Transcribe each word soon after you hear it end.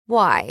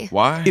Why?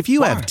 Why? If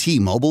you have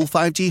T-Mobile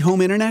 5G home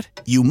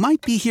internet, you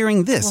might be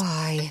hearing this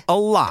Why? a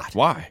lot.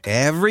 Why?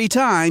 Every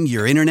time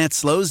your internet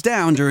slows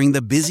down during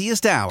the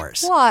busiest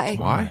hours. Why?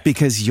 Why?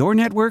 Because your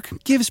network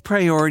gives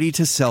priority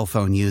to cell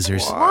phone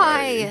users.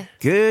 Why?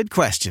 Good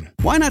question.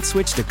 Why not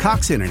switch to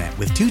Cox Internet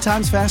with 2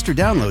 times faster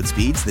download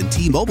speeds than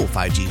T-Mobile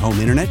 5G home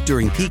internet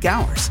during peak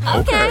hours?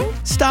 Okay.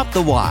 Stop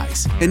the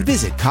whys and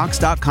visit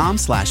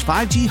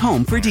cox.com/5G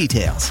home for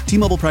details.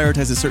 T-Mobile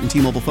prioritizes certain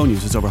T-Mobile phone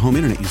users over home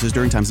internet users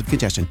during times of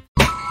congestion.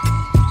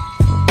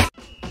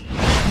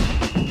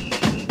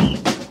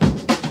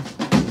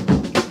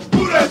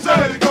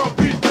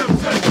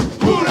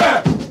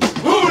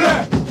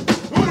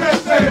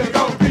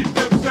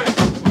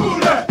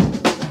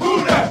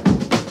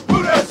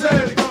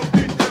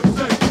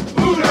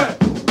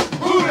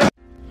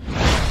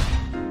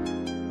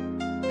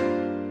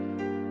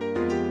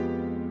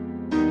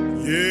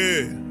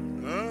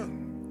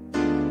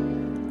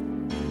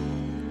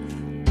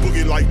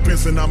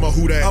 I'm a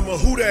who that. I'm a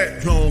who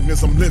that. Long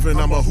as I'm living,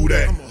 I'm a who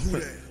that.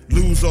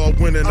 Lose or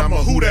winning, I'm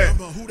a who that.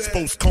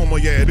 Sports coma,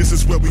 yeah, this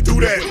is where we do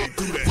that.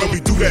 Where we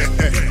do that,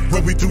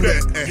 where we do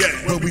that,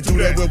 where we do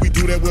that, where we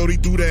do that, where we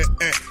do that.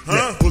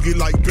 Boogie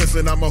like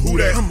Benson, I'm a who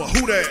that. I'm a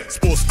who that.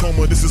 Sports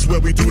coma, this is where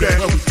we do that.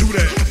 Where we do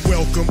that.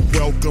 Welcome,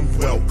 welcome,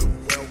 welcome.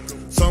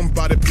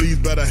 Somebody please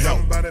better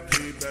help.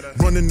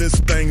 Running this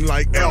thing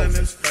like Elf.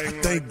 I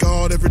thank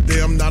God every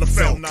day I'm not a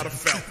felt.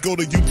 Go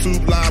to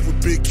YouTube Live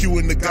with Big Q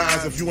and the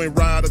guys. If you ain't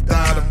ride or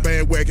die, the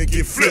bandwagon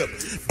get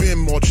flipped. Been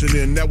marching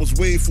in, that was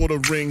way for the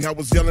ring. I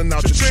was yelling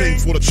out your shame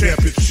for the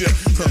championship.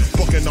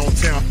 Bucking on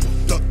Tampa,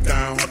 duck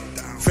down.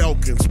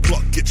 Falcons,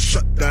 pluck, get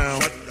shut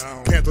down.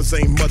 Panthers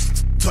ain't much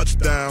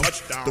touchdown.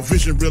 The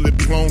vision really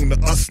belong to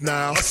us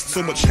now.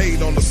 So much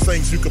hate on the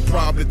Saints, you could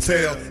probably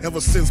tell. Ever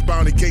since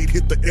Bounty Gate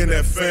hit the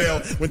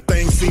NFL, when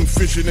things seem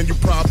fishy and you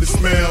probably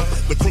smell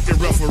the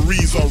crooked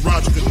referees or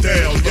Roger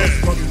Goodell.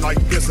 Yeah, running like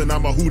this and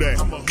I'm a who that.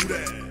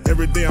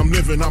 Every day I'm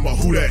living, I'm a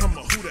who that.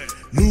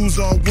 Lose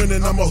or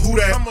winning, I'm a who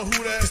that.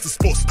 It's the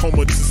sports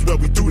coma, this is where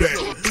we do that.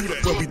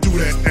 Where we do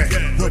that,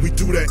 where we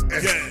do that,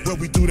 where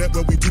we do that,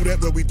 where we do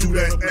that, where we do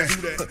that.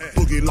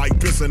 Boogie like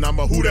Benson, I'm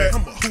a who that.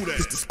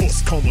 It's the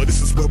sports coma,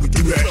 this is where we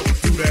do that.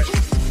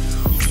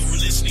 You're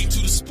listening to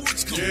the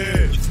Sports Coma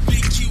with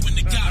Big Q and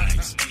the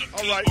guys on the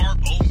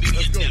PRO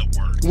Media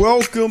Network.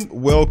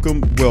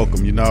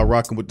 Welcome. You're now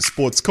rocking with the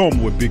Sports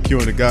Coma with Big Q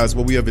and the guys,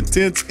 where we have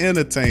intense,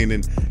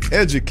 entertaining,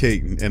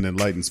 educating, and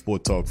enlightening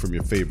sport talk from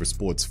your favorite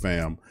sports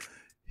fam.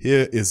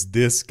 Here is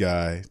this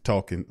guy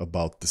talking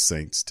about the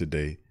Saints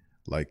today.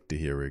 Like to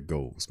hear it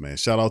goes, man.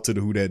 Shout out to the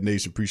Who Dat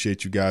Nation.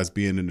 Appreciate you guys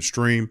being in the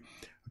stream.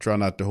 I try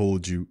not to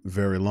hold you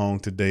very long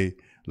today.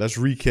 Let's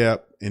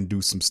recap and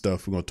do some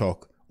stuff. We're going to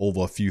talk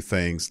over a few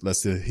things.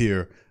 Let's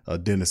hear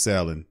Dennis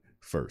Allen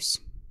first.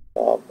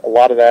 A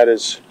lot of that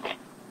is,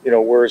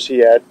 where is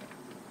he at,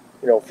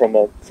 from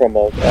a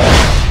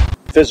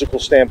physical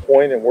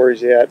standpoint, and where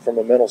is he at from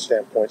a mental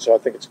standpoint. So I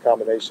think it's a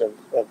combination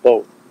of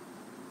both.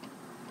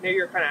 Maybe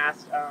you're kind of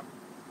asked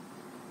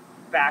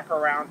back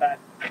around that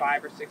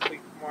 5 or 6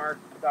 week mark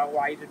about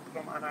why you didn't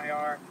put him on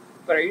IR.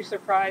 But are you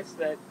surprised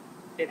that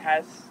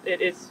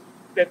it's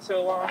been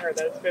so long, or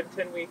that it's been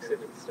 10 weeks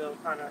and it's still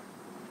kind of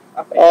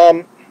up?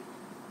 I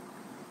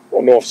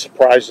don't know if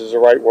surprise is the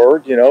right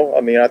word.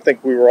 I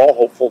think we were all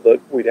hopeful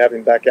that we'd have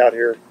him back out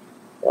here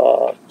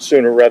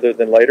sooner rather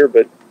than later.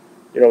 But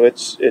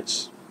it's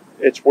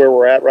where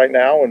we're at right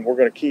now, and we're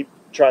going to keep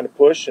trying to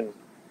push and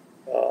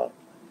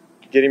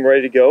get him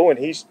ready to go, and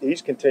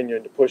he's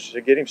continuing to push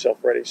to get himself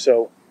ready.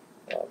 So,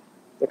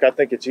 look, I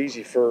think it's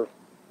easy for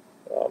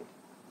a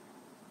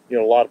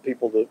lot of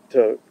people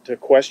to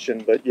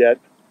question, but yet,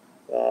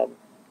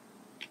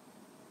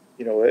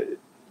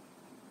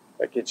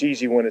 it's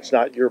easy when it's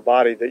not your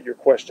body that you're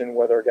questioning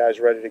whether a guy's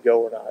ready to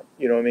go or not.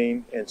 You know what I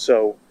mean? And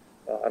so,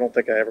 I don't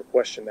think I ever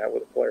questioned that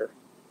with a player.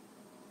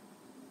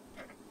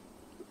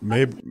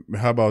 Maybe.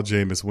 How about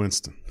Jameis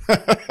Winston?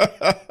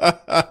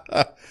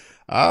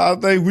 I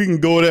think we can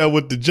go there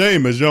with the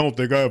Jameis. I don't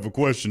think I ever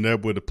questioned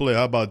that with a player.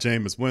 How about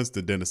Jameis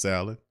Winston, Dennis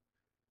Allen?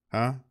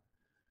 Huh?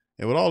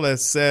 And with all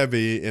that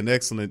savvy and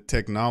excellent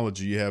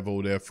technology you have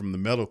over there from the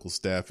medical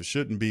staff, it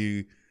shouldn't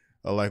be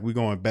like we're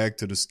going back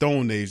to the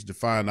Stone Age to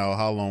find out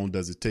how long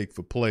does it take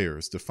for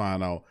players to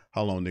find out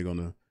how long they're going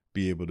to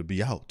be able to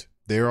be out.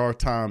 There are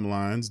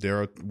timelines.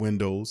 There are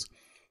windows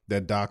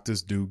that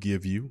doctors do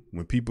give you.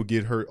 When people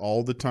get hurt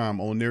all the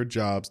time on their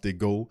jobs, they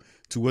go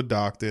to a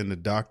doctor, and the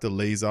doctor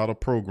lays out a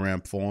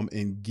program for them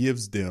and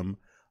gives them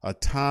a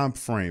time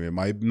frame. It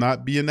might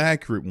not be an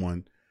accurate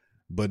one,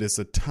 but it's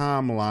a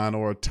timeline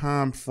or a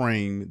time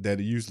frame that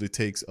it usually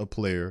takes a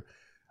player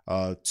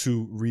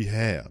to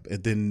rehab.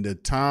 And then the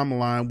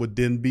timeline would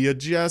then be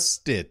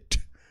adjusted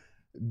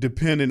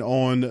depending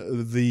on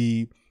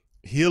the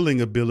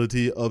healing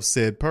ability of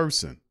said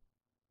person.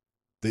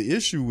 The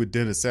issue with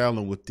Dennis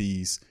Allen with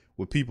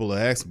people are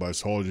asking about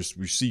is all this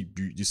receipt.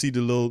 You see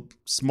the little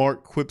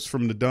smart quips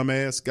from the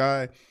dumbass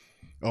guy?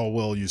 Oh,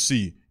 well, you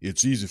see,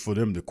 it's easy for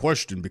them to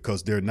question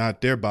because they're not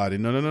their body.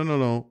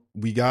 No.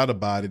 We got a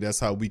body. That's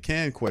how we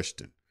can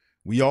question.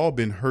 We all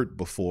been hurt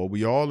before.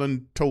 We all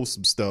done told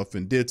some stuff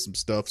and did some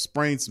stuff,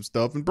 sprained some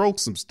stuff and broke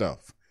some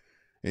stuff.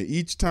 And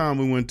each time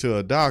we went to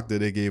a doctor,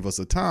 they gave us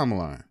a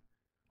timeline.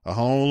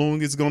 How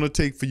long it's going to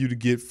take for you to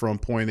get from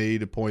point A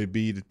to point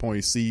B to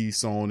point C,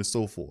 so on and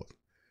so forth.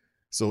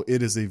 So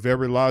it is a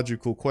very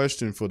logical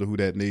question for the Who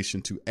Dat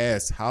Nation to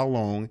ask how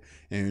long,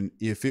 and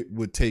if it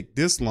would take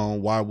this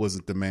long, why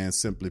wasn't the man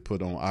simply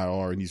put on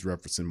IR? And he's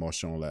referencing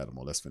Marshawn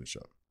Lattimore. Let's finish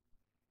up.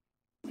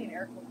 Seen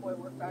Eric McCoy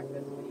work back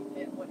this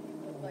week and what he's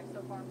looked like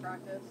so far in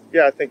practice?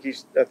 Yeah, I think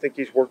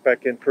he's worked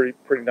back in pretty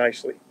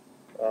nicely,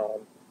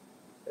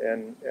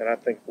 and I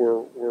think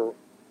we're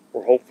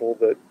hopeful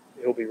that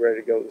he'll be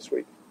ready to go this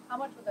week. How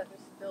much would that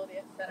just stability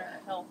at center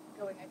help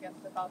going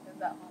against the Falcons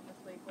at home this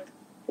week?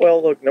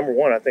 Well, look, number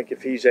one, I think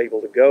if he's able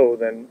to go,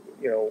 then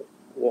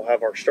we'll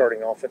have our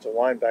starting offensive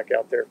line back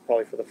out there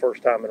probably for the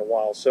first time in a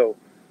while. So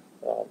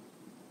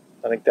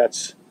I think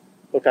that's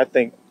look. I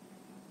think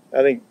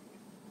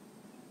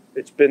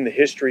it's been the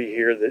history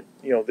here that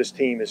this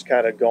team is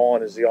kind of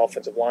gone as the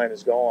offensive line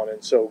is gone,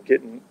 and so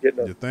getting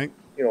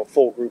a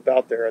full group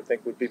out there, I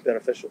think would be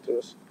beneficial to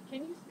us.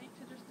 Can you speak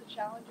to just the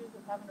challenges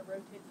of having to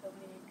rotate so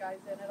many guys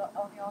in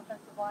on the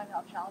offensive line?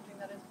 How challenging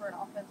that is for an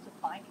offense to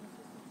find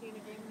consistency in a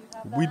game when you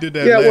have that? We did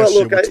that last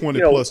year with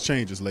 20 plus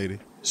changes, lady.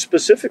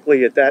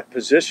 Specifically at that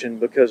position,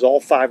 because all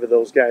 5 of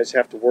those guys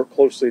have to work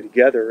closely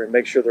together and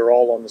make sure they're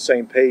all on the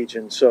same page,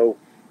 and so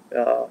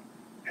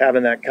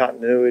having that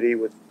continuity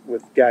with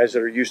guys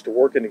that are used to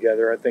working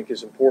together, I think,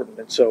 is important.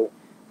 And so,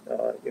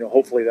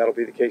 hopefully that'll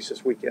be the case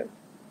this weekend.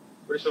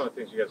 What are some of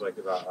the things you guys liked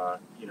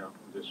about,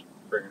 just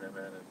bringing him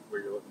in and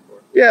what you're looking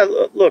for? Yeah,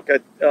 look,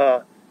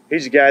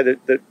 he's a guy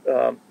that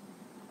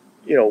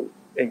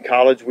in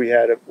college we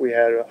had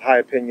a high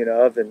opinion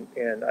of,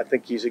 and I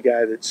think he's a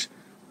guy that's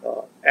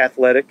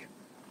athletic.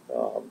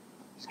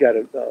 He's got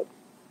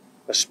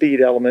a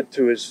speed element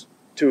to his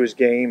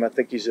game. I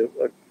think he's a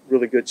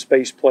really good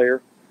space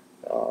player.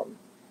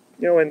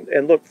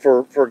 And look,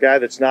 for a guy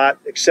that's not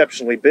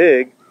exceptionally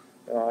big,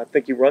 I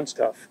think he runs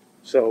tough.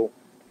 So,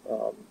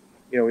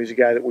 he's a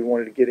guy that we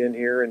wanted to get in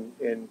here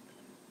and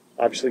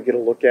obviously get a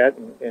look at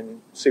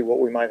and see what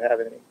we might have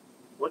in him.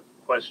 What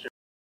question?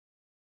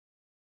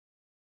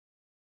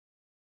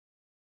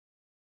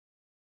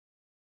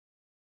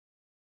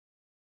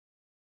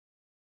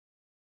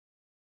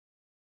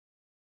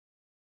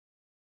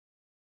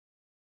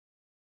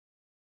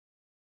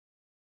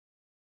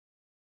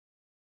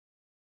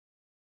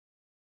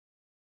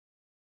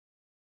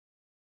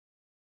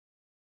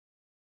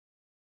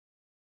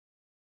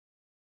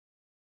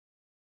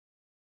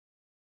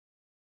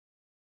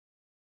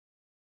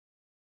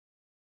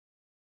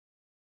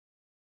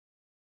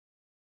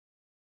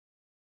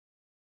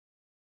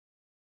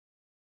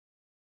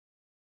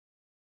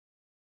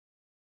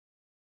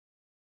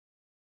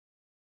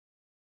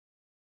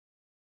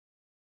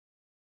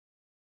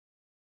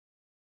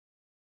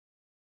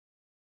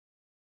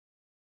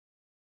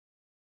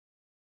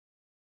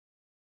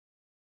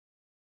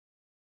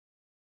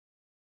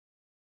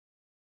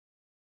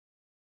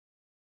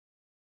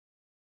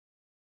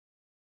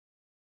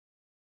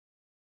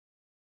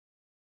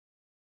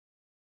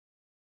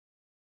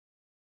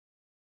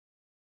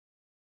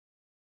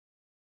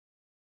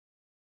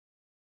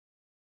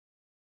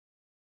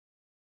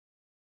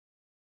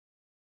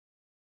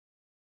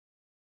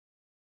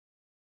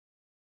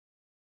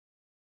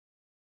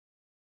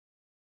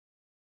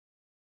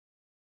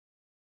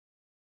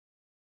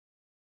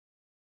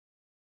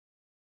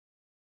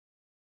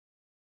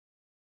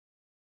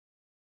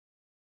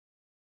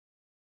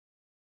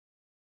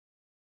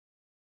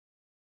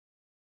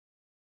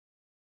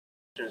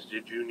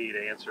 Did you need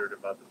answered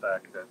about the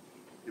fact that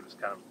he was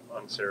kind of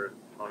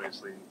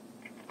unceremoniously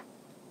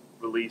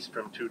released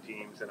from 2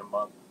 teams in a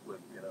month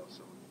with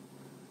some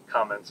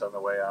comments on the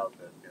way out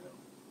that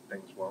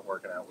things weren't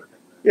working out with him?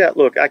 Yeah,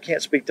 look, I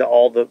can't speak to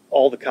all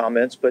the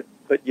comments, but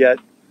yet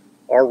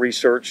our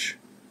research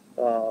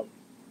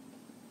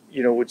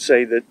would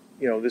say that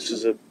this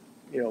is a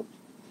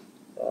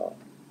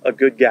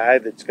good guy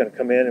that's going to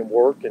come in and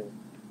work and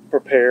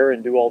prepare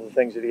and do all the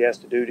things that he has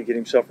to do to get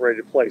himself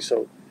ready to play.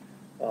 So.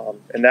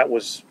 And that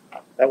was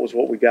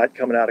what we got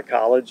coming out of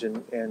college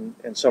and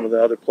some of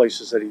the other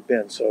places that he'd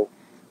been. So,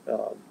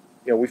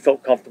 we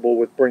felt comfortable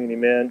with bringing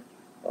him in.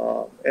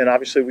 And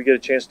obviously we get a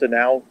chance to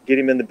now get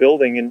him in the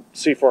building and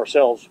see for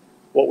ourselves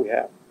what we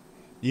have.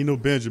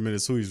 Benjamin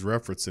is who he's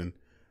referencing.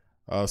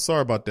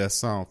 Sorry about that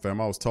sound,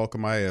 fam. I was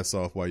talking my ass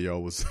off while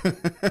y'all was.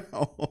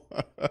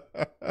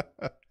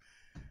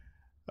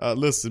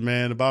 Listen,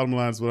 man, the bottom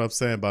line is what I'm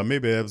saying about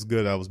maybe that was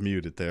good I was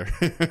muted there.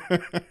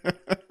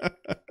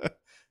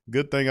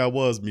 Good thing I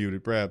was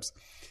muted, perhaps.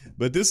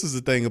 But this is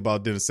the thing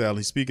about Dennis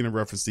Allen. Speaking in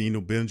reference to Eno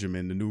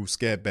Benjamin, the new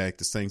scat back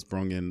the Saints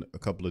brought in a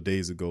couple of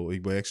days ago,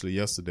 actually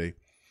yesterday.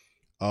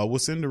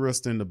 What's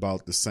interesting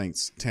about the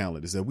Saints'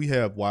 talent is that we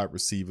have wide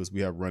receivers,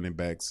 we have running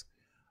backs.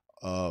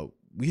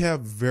 We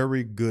have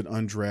very good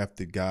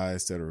undrafted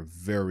guys that are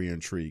very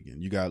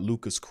intriguing. You got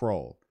Lucas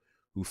Krull,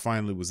 who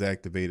finally was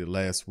activated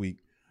last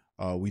week.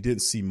 We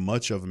didn't see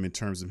much of him in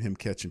terms of him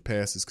catching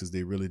passes because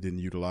they really didn't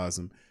utilize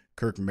him.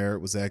 Kirk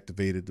Merritt was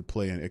activated to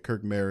play, and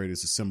Kirk Merritt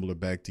is a similar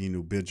back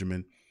to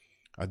Benjamin.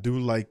 I do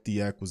like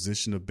the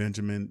acquisition of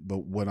Benjamin, but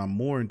what I'm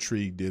more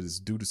intrigued is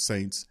do the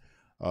Saints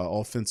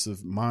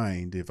offensive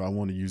mind, if I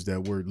want to use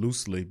that word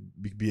loosely,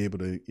 be able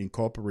to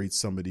incorporate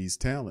some of these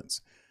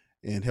talents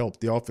and help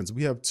the offense.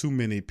 We have too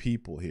many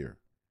people here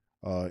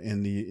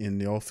in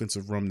the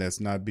offensive room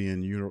that's not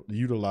being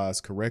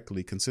utilized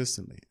correctly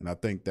consistently, and I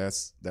think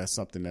that's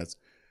something that's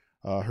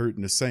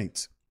hurting the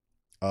Saints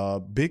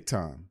big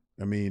time.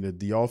 I mean,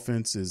 the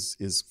offense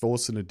is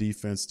forcing the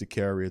defense to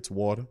carry its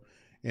water,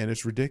 and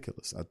it's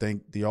ridiculous. I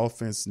think the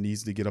offense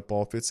needs to get up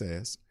off its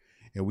ass,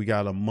 and we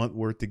got a month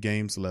worth of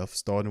games left,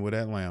 starting with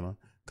Atlanta,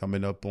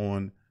 coming up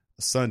on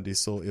Sunday.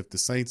 So if the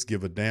Saints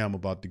give a damn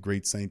about the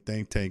great Saint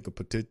think tank,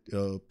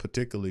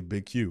 particularly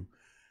Big Q,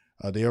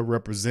 they'll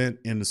represent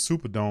in the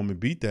Superdome and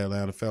beat the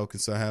Atlanta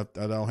Falcons. So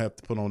I don't have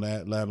to put on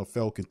that Atlanta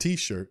Falcon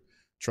T-shirt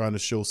trying to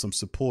show some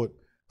support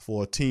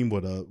for a team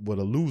with a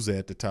loser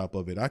at the top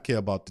of it. I care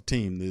about the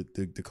team.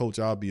 The coach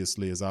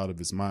obviously is out of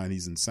his mind.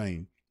 He's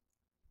insane.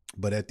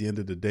 But at the end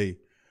of the day,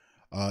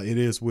 it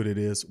is what it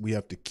is. We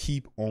have to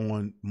keep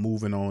on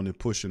moving on and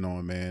pushing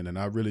on, man. And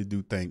I really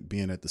do think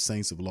being that the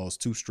Saints have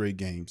lost 2 straight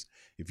games,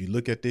 if you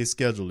look at their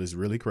schedule, it's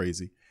really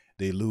crazy.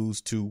 They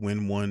lose 2,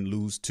 win 1,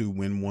 lose 2,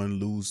 win 1,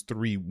 lose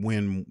 3,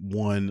 win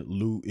 1,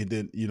 lose. And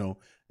then,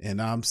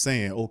 and I'm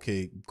saying,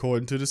 okay,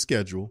 according to the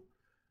schedule,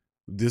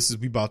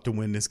 we about to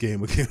win this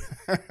game again.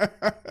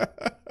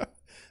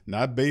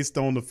 Not based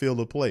on the field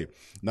of play.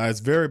 Now, it's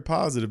very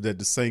positive that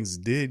the Saints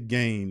did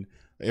gain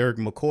Eric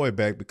McCoy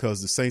back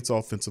because the Saints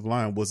offensive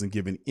line wasn't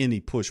given any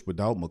push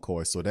without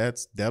McCoy. So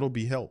that'll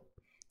be help.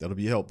 That'll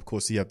be help. Of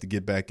course, he have to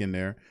get back in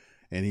there,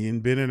 and he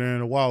ain't been in there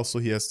in a while, so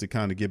he has to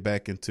kind of get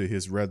back into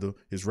his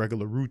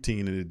regular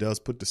routine, and it does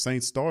put the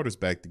Saints starters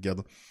back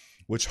together,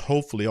 which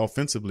hopefully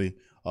offensively,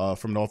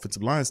 from the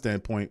offensive line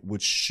standpoint,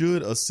 which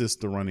should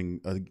assist the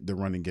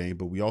running game.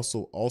 But we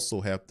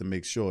also have to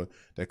make sure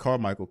that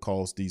Carmichael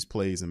calls these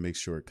plays and make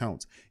sure it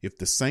counts. If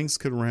the Saints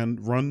could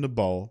run the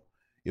ball,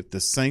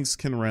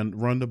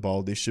 run the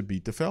ball, they should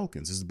beat the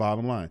Falcons. This is the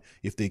bottom line.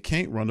 If they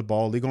can't run the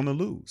ball, they're going to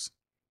lose.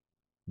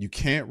 You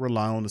can't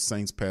rely on the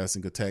Saints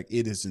passing attack.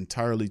 It is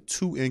entirely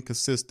too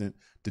inconsistent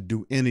to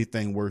do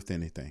anything worth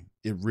anything.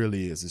 It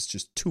really is. It's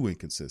just too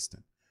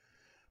inconsistent.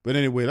 But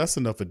anyway, that's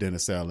enough of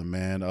Dennis Allen,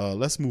 man.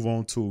 Let's move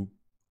on to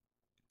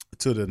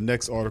the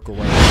next article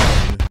right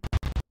now.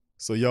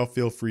 So y'all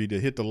feel free to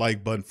hit the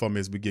like button for me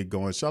as we get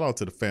going. Shout out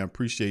to the fam.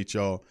 Appreciate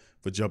y'all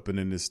for jumping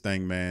in this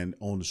thing, man,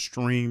 on the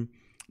stream.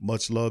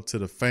 Much love to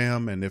the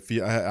fam. And if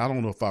I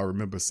don't know if I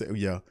remember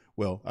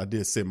I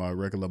did say my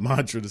regular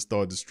mantra to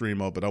start the stream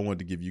up, but I wanted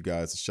to give you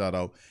guys a shout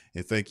out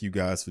and thank you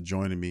guys for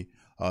joining me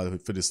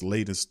for this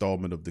late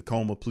installment of the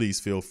Coma. Please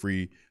feel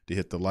free to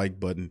hit the like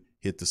button,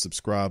 hit the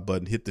subscribe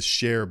button, hit the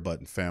share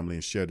button, family,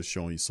 and share the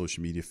show on your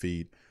social media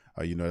feed.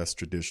 That's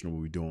traditional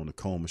what we do on the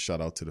Coma.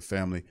 Shout out to the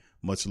family.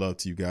 Much love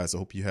to you guys. I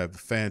hope you have a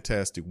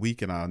fantastic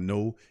week, and I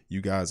know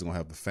you guys are going to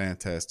have a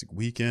fantastic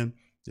weekend.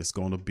 It's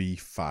going to be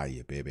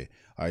fire, baby.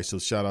 All right, so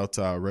shout out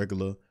to our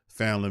regular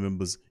family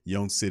members,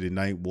 Young City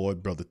Night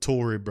Ward, Brother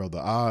Tory, Brother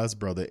Oz,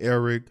 Brother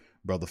Eric,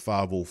 Brother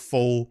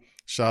 504.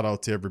 Shout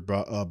out to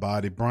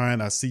everybody.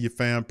 Brian, I see you,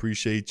 fam.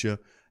 Appreciate you.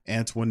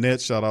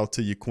 Antoinette, shout out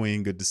to you,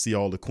 Queen. Good to see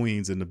all the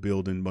queens in the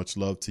building. Much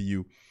love to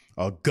you.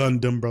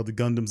 Gundam, Brother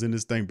Gundam's in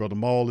this thing. Brother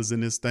Maul is in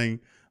this thing.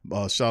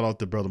 Shout out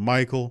to Brother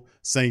Michael.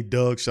 St.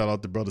 Doug, shout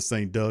out to Brother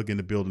St. Doug in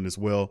the building as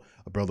well.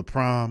 Brother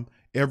Prime.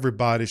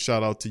 Everybody,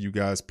 shout out to you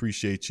guys.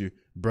 Appreciate you.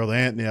 Brother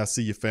Anthony, I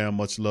see you, fam.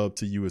 Much love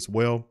to you as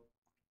well.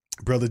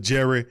 Brother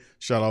Jerry,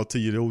 shout out to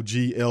you. The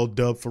OG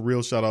L-Dub, for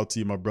real. Shout out to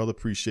you, my brother.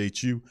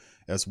 Appreciate you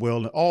as well.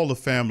 And all the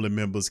family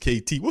members.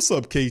 KT, what's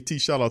up,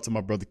 KT? Shout out to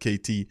my brother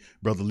KT.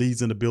 Brother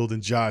Lee's in the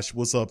building. Josh,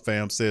 what's up,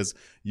 fam? Says,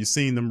 you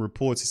seen them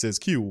reports? He says,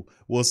 Q,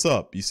 what's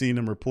up? You seen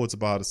them reports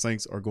about how the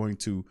Saints are going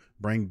to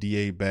bring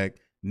DA back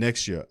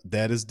next year?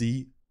 That is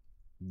the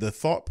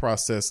thought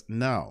process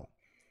now.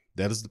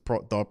 That is the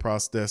thought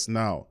process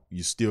now.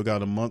 You still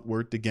got a month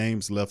worth of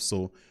games left,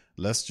 so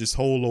let's just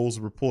hold those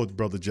reports,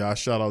 Brother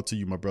Josh. Shout out to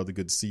you, my brother.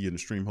 Good to see you in the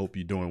stream. Hope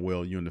you're doing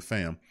well, you and the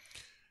fam.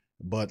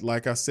 But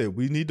like I said,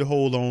 we need to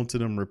hold on to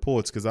them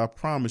reports because I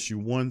promise you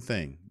one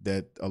thing,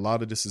 that a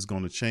lot of this is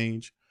going to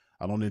change.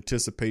 I don't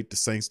anticipate the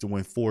Saints to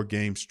win 4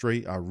 games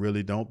straight. I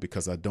really don't,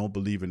 because I don't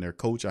believe in their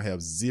coach. I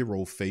have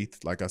zero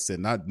faith. Like I said,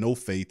 not no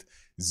faith.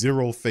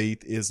 Zero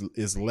faith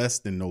is less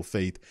than no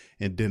faith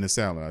in Dennis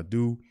Allen. I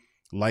do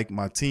like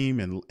my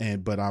team,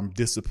 but I'm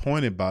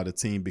disappointed by the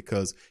team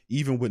because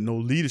even with no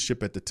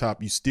leadership at the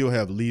top, you still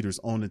have leaders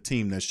on the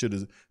team that should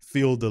have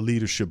filled the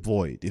leadership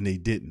void, and they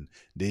didn't.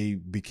 They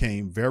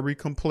became very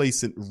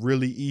complacent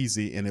really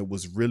easy, and it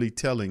was really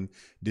telling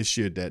this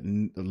year that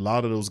a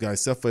lot of those guys,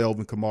 except for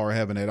Alvin Kamara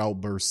having that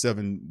outburst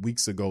 7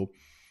 weeks ago,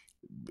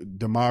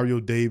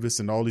 Demario Davis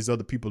and all these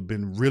other people have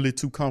been really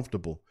too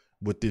comfortable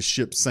with this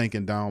ship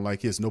sinking down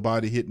like his.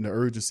 Nobody hitting the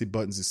urgency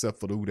buttons except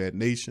for the Who Dat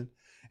Nation.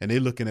 And they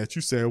looking at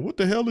you saying, what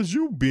the hell is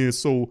you being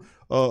so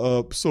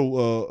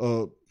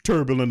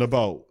turbulent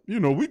about. We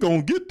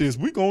going to get this.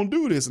 We going to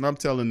do this. And I'm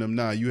telling them,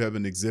 nah, you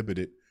haven't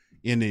exhibited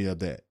any of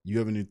that. You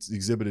haven't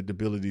exhibited the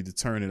ability to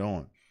turn it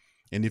on.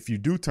 And if you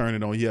do turn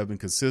it on, you haven't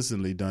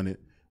consistently done it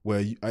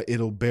where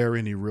it'll bear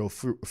any real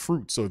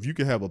fruit. So if you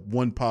can have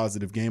one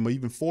positive game or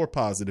even 4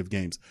 positive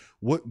games,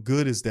 what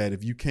good is that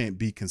if you can't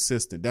be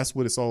consistent? That's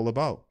what it's all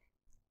about.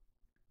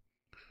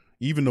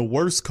 Even the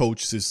worst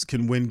coaches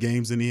can win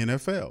games in the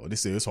NFL. They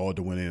say it's hard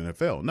to win in the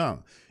NFL.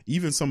 No,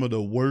 even some of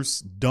the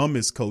worst,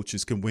 dumbest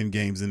coaches can win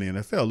games in the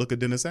NFL. Look at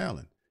Dennis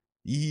Allen.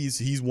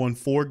 He's won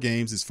 4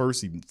 games his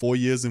first 4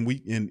 years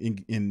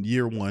in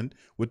year 1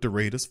 with the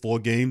Raiders, 4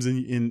 games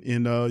in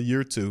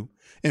year 2,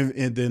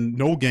 and then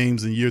no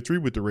games in year 3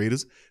 with the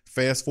Raiders.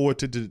 Fast forward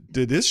to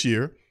this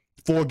year,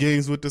 4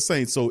 games with the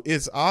Saints. So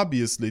it's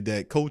obviously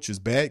that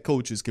bad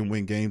coaches can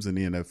win games in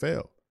the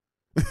NFL.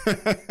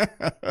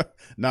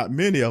 Not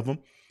many of them,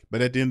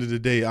 but at the end of the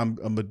day, I'm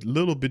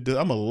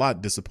a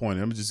lot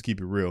disappointed. I'm just keep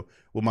it real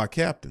with my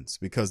captains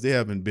because they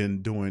haven't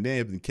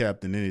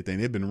captained anything.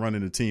 They've been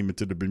running the team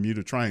into the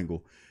Bermuda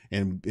Triangle,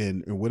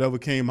 and whatever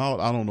came out,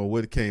 I don't know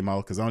what came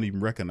out because I don't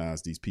even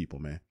recognize these people,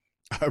 man.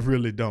 I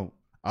really don't.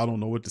 I don't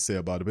know what to say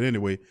about it. But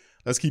anyway,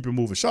 let's keep it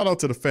moving. Shout out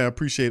to the fan.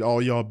 Appreciate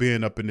all y'all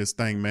being up in this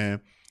thing,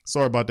 man.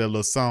 Sorry about that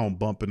little sound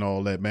bump and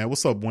all that, man.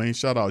 What's up, Wayne?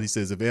 Shout out. He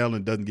says if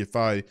Allen doesn't get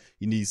fired,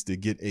 he needs to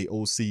get a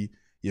OC.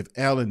 If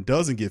Allen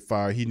doesn't get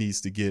fired, he needs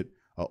to get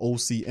a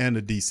OC and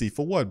a DC.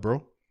 For what,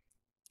 bro?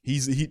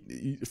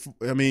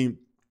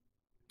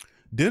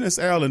 Dennis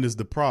Allen is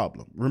the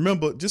problem.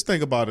 Remember, just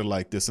think about it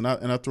like this, and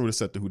I throw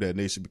this at the Who Dat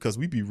Nation because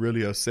we be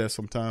really upset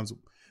sometimes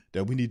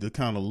that we need to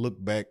kind of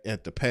look back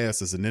at the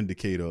past as an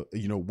indicator,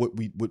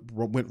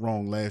 what went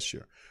wrong last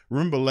year.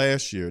 Remember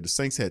last year, the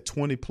Saints had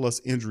 20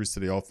 plus injuries to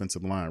the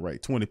offensive line,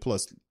 right? 20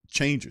 plus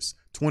changes,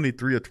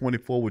 23 or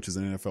 24, which is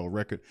an NFL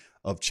record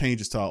of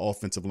changes to our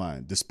offensive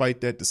line.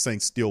 Despite that, the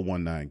Saints still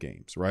won 9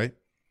 games, right?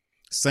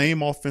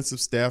 Same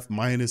offensive staff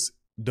minus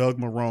Doug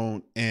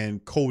Marrone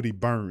and Cody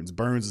Burns.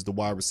 Burns is the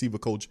wide receiver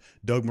coach.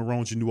 Doug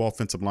Marrone's your new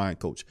offensive line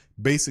coach.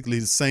 Basically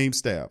the same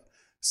staff.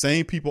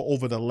 Same people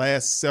over the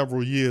last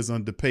several years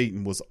under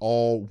Peyton was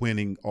all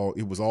winning, or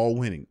it was all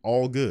winning,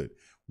 all good.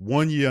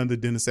 1 year under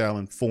Dennis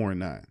Allen,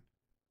 4-9.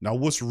 Now,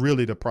 what's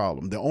really the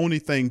problem? The only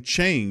thing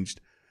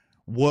changed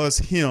was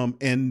him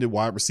and the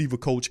wide receiver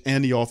coach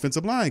and the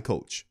offensive line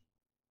coach.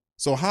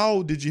 So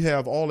how did you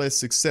have all that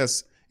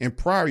success in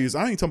prior years?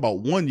 I ain't talking about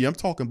 1 year. I'm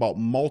talking about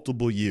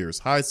multiple years,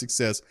 high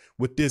success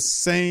with this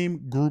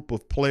same group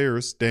of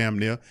players, damn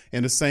near,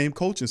 and the same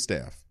coaching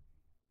staff.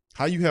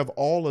 How you have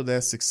all of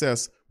that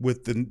success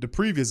with the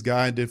previous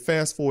guy and then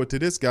fast forward to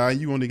this guy,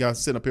 you only got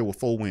to sit up here with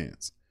 4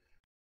 wins.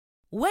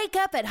 Wake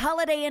up at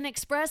Holiday Inn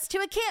Express to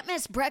a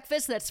can't-miss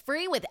breakfast that's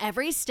free with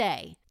every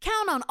stay.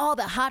 Count on all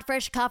the hot,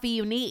 fresh coffee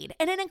you need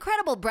and an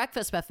incredible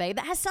breakfast buffet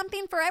that has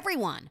something for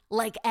everyone,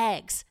 like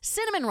eggs,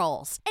 cinnamon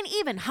rolls, and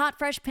even hot,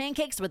 fresh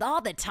pancakes with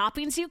all the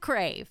toppings you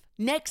crave.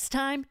 Next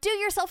time, do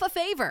yourself a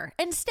favor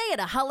and stay at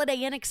a Holiday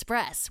Inn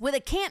Express with a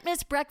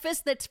can't-miss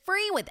breakfast that's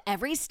free with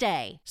every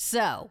stay.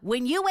 So,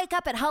 when you wake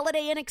up at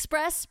Holiday Inn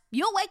Express,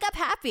 you'll wake up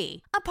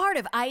happy, a part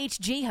of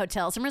IHG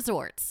Hotels and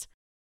Resorts.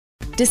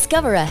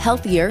 Discover a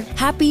healthier,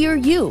 happier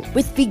you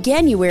with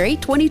Veganuary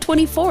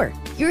 2024.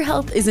 Your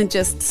health isn't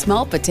just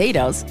small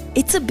potatoes,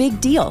 it's a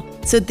big deal.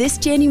 So this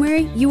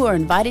January, you are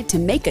invited to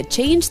make a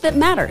change that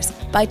matters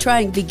by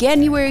trying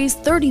Veganuary's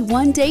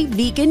 31-day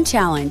vegan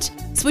challenge.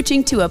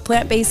 Switching to a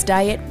plant-based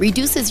diet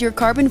reduces your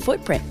carbon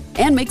footprint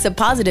and makes a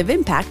positive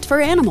impact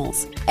for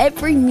animals.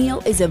 Every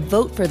meal is a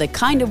vote for the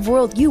kind of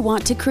world you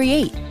want to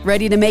create.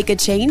 Ready to make a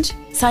change?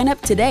 Sign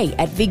up today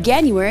at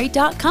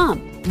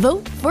Veganuary.com.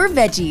 Vote for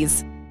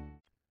veggies.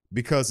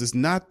 Because it's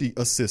not the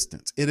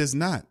assistants. It is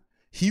not.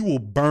 He will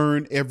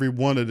burn every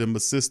one of them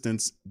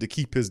assistants to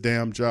keep his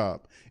damn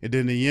job. And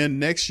then in the end,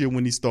 next year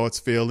when he starts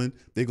failing,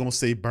 they're going to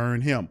say burn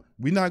him.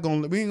 We ain't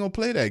going to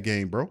play that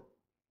game, bro.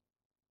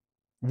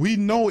 We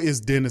know it's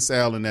Dennis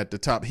Allen at the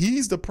top.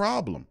 He's the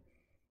problem.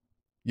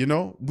 We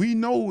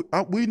know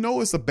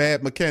it's a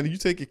bad mechanic. You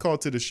take your car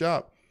to the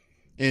shop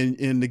and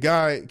the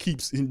guy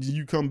and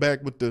you come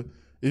back with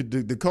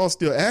the car's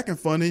still acting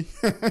funny.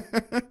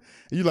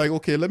 You're like,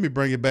 okay, let me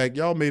bring it back.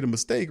 Y'all made a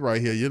mistake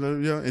right here,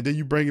 and then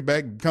you bring it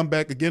back, come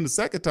back again the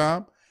second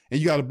time,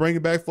 and you got to bring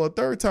it back for a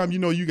third time.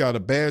 You got a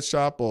bad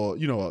shop, or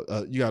you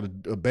got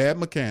a bad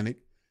mechanic,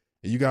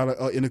 and you got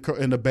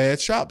in a bad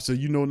shop, so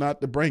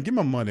not to bring. Give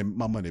my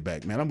money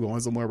back, man. I'm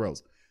going somewhere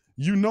else.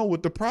 You know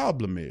what the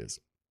problem is.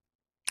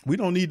 We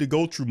don't need to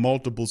go through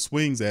multiple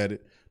swings at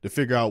it to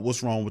figure out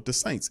what's wrong with the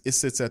Saints. It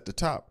sits at the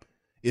top.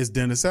 It's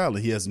Dennis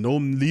Allen. He has no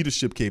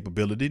leadership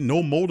capability,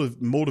 no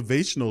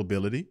motivational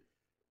ability.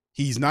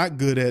 He's not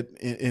good at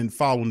in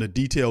following a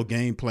detailed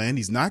game plan.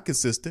 He's not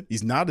consistent.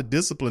 He's not a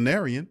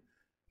disciplinarian.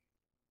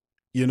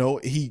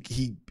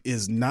 He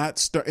is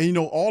not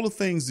all the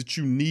things that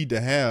you need to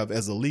have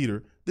as a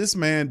leader. This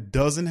man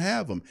doesn't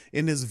have them,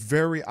 and it's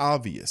very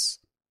obvious.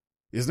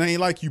 It's not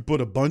like you put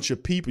a bunch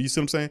of people. You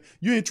see what I'm saying?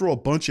 You ain't throw a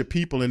bunch of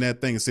people in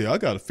that thing and say, I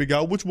got to figure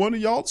out which one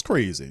of y'all is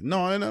crazy.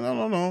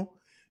 No.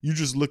 You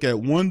just look at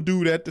one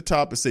dude at the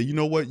top and say, you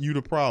know what, you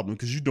the problem,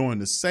 because you're doing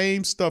the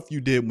same stuff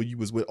you did when you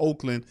was with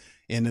Oakland.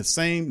 And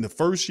the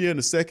first year and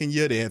the second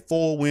year, they had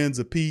 4 wins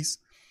apiece.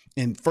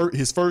 And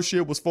his first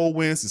year was 4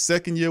 wins. The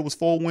second year was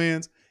 4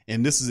 wins.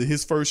 And this is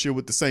his first year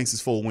with the Saints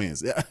is 4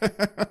 wins.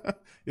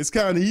 It's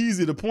kind of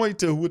easy to point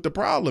to what the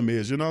problem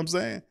is. You know what I'm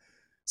saying?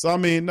 So, I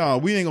mean, no,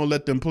 we ain't going to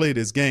let them play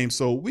this game.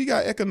 So we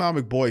got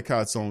economic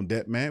boycotts on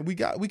that, man. We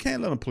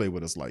can't let them play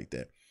with us like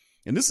that.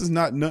 And this is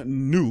not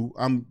nothing new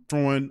I'm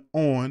throwing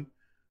on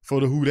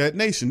for the Who Dat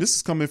Nation. This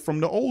is coming from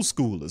the old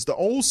schoolers. The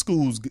old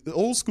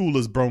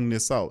schoolers brought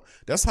this out.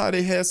 That's how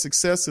they had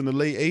success in the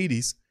late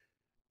 80s.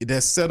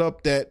 That set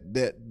up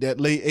that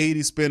late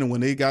 80s spin, and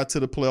when they got to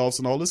the playoffs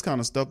and all this kind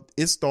of stuff,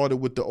 it started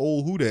with the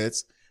old Who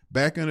Dats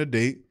back in the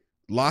day,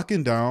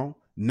 locking down,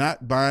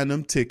 not buying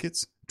them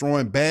tickets,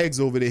 throwing bags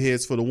over their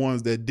heads for the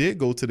ones that did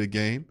go to the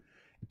game,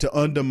 to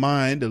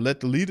undermine, to let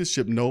the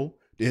leadership know.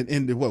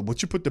 And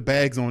what you put the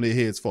bags on their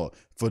heads for?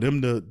 For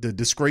them to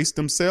disgrace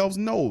themselves?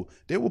 No,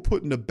 they were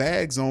putting the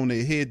bags on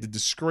their head to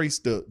disgrace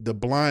the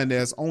blind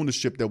ass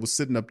ownership that was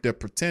sitting up there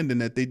pretending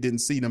that they didn't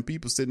see them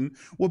people sitting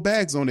with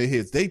bags on their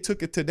heads. They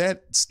took it to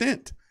that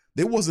extent.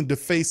 They wasn't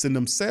defacing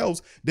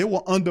themselves. They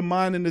were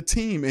undermining the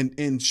team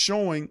and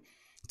showing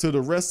to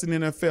the rest of the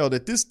NFL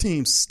that this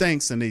team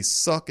stinks and they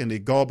suck and they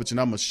garbage and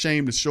I'm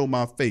ashamed to show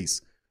my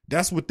face.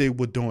 That's what they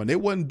were doing. They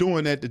wasn't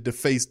doing that to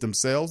deface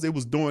themselves. They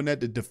was doing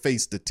that to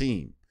deface the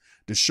team,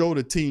 to show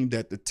the team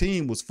that the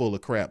team was full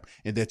of crap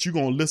and that you're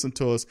going to listen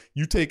to us.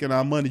 You taking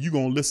our money, you're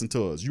going to listen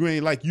to us. You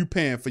ain't like you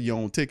paying for your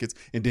own tickets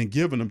and then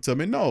giving them to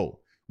me. No,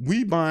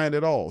 we buying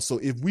it all. So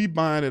if we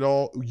buying it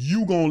all,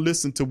 you going to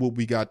listen to what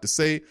we got to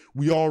say.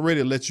 We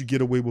already let you get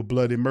away with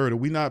bloody murder.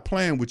 We not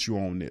playing with you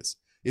on this.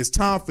 It's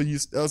time for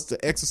us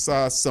to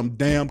exercise some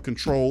damn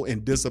control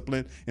and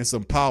discipline and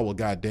some power,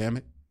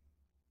 goddammit.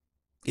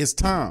 It's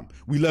time.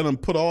 We let them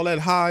put all that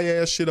high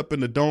ass shit up in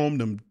the dome,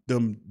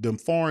 them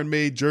foreign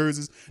made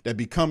jerseys that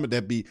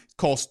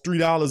cost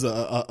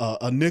 $3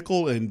 a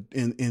nickel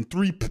and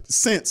 3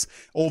 cents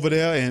over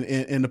there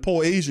in the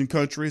poor Asian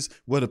countries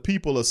where the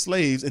people are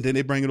slaves, and then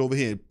they bring it over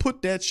here and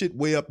put that shit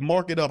way up,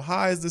 mark it up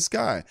high as the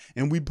sky,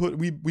 and we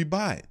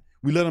buy it.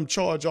 We let them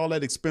charge all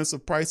that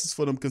expensive prices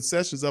for them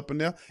concessions up in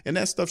there, and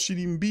that stuff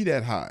shouldn't even be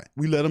that high.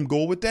 We let them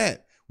go with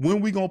that.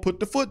 When we gonna put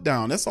the foot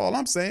down? That's all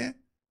I'm saying.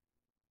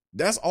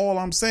 That's all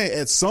I'm saying.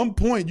 At some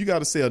point, you got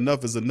to say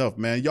enough is enough,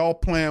 man. Y'all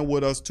playing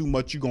with us too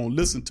much. You're going to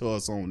listen to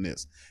us on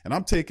this. And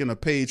I'm taking a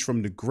page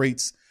from the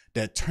greats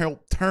that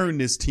helped turn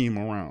this team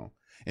around.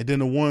 And then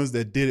the ones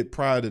that did it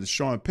prior to the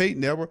Sean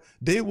Payton era,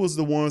 they was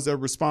the ones that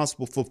were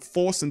responsible for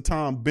forcing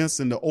Tom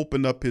Benson to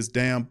open up his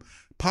damn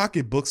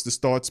pocketbooks to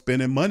start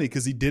spending money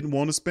because he didn't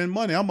want to spend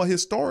money. I'm a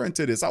historian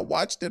to this. I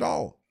watched it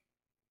all.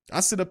 I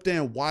sit up there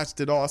and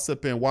watched it all. I sit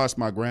up there and watched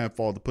my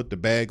grandfather put the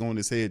bag on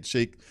his head,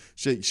 shake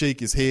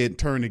his head, and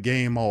turn the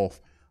game off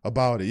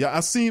about it. Yeah, I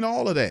seen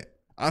all of that.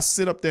 I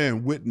sit up there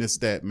and witnessed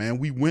that, man.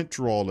 We went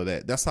through all of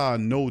that. That's how I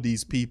know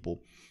these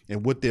people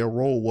and what their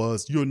role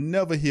was. You'll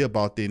never hear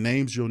about their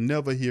names. You'll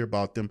never hear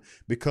about them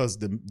because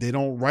they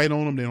don't write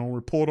on them. They don't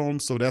report on them.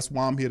 So that's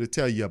why I'm here to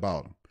tell you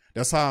about them.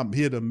 That's how I'm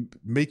here to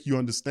make you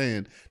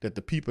understand that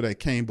the people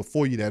that came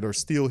before you that are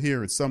still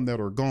here and some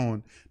that are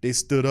gone, they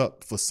stood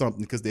up for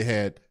something because they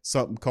had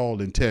something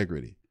called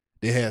integrity.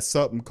 They had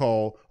something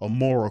called a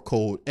moral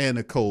code, and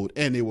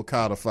they were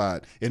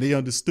codified. And they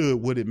understood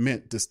what it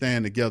meant to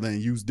stand together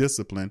and use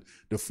discipline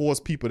to force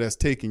people that's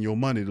taking your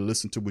money to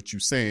listen to what you're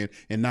saying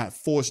and not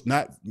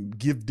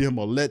give them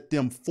or let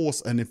them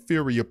force an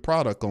inferior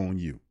product on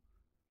you.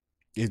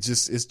 It's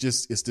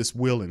this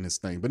will in this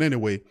thing. But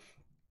anyway,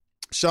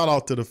 shout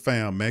out to the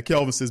fam, man.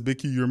 Kelvin says, Big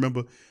Q, you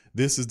remember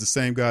this is the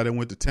same guy that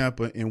went to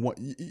Tampa and what?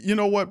 You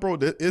know what, bro?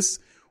 It's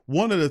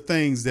one of the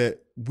things that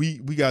we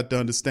got to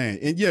understand.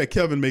 And yeah,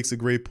 Kevin makes a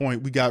great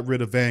point. We got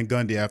rid of Van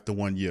Gundy after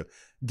 1 year.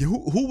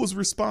 Who was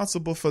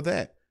responsible for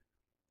that?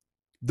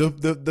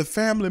 The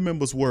family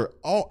members were.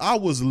 I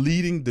was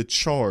leading the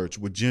charge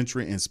with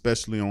Gentry and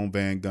especially on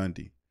Van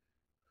Gundy.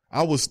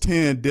 I was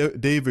tearing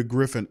David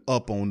Griffin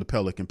up on the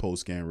Pelican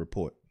postgame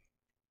report.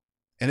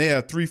 And they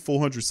have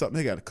 300-400 something.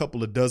 They got a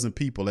couple of dozen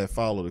people that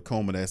follow the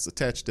Coma that's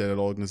attached to that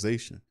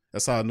organization.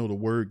 That's how I know the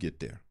word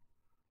get there.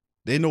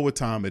 They know what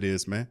time it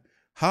is, man.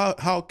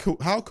 How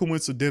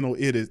coincidental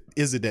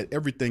is it that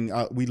everything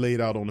we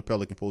laid out on the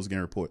Pelican postgame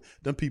report,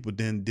 them people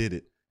then did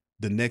it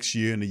the next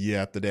year and the year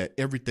after that.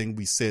 Everything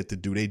we said to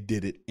do, they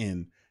did it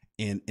in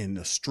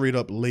a straight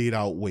up laid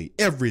out way.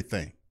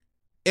 Everything.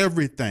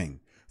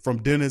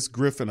 From David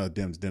Griffin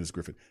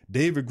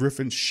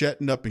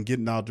shutting up and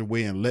getting out of the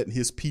way and letting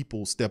his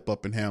people step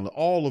up and handle it.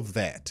 All of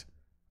that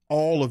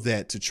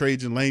to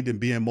Trajan Langdon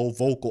being more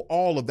vocal.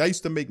 All of that. I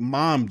used to make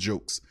mom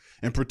jokes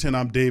and pretend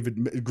I'm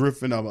David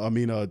Griffin.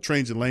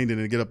 Trajan Langdon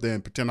and get up there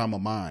and pretend I'm a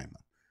mime.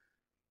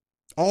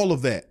 All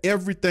of that.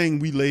 Everything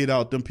we laid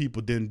out, them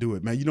people didn't do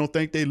it, man. You don't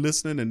think they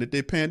listening and that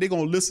they paying? They're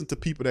going to listen to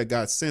people that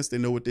got sense. They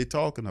know what they're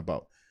talking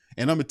about.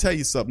 And I'm going to tell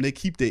you something. They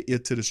keep their ear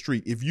to the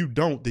street. If you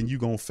don't, then you're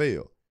going to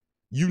fail.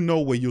 You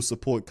know where your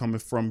support coming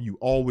from. You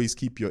always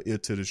keep your ear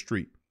to the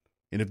street.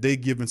 And if they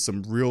giving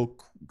some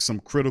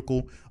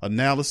critical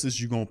analysis,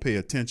 you're going to pay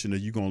attention or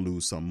you're going to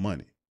lose some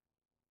money.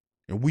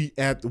 And we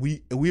are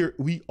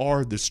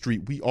the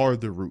street. We are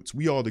the roots.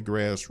 We are the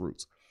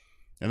grassroots.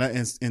 And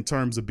in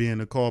terms of being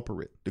the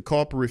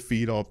corporate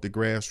feed off the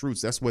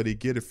grassroots. That's where they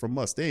get it from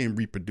us. They ain't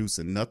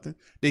reproducing nothing.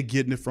 They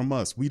getting it from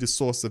us. We the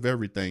source of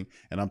everything.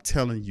 And I'm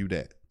telling you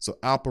that. So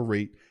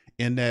operate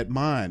in that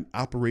mind,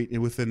 operate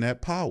within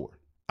that power,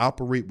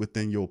 operate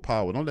within your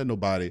power. Don't let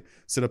nobody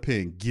sit up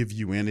here and give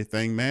you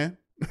anything, man.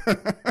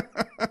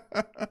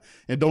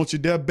 And don't you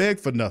dare beg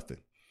for nothing.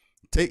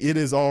 It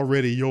is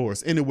already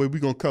yours. Anyway, we're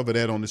going to cover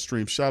that on the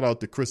stream. Shout out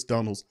to Chris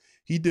Donalds.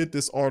 He did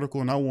this article,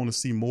 and I want to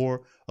see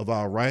more of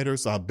our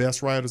writers, our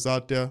best writers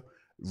out there,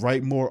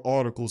 write more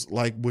articles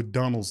like what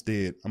Donalds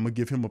did. I'm going to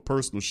give him a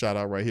personal shout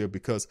out right here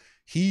because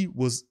he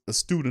was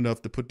astute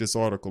enough to put this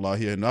article out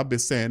here. And I've been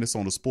saying this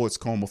on the Sports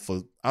Coma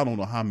for I don't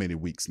know how many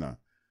weeks now.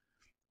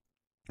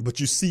 But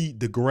you see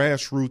the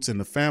grassroots and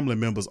the family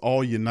members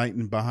all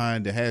uniting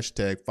behind the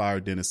hashtag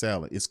Fire Dennis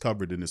Allen. It's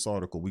covered in this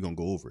article. We're going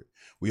to go over it.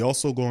 We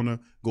also going to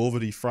go over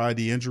the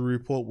Friday injury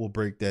report. We'll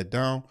break that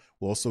down.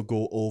 We'll also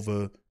go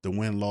over the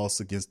win-loss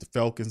against the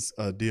Falcons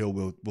deal.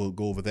 We'll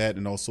go over that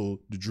and also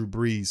the Drew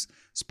Brees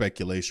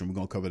speculation. We're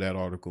going to cover that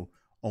article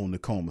on the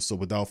Coma. So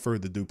without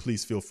further ado,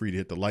 please feel free to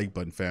hit the like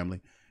button,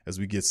 family, as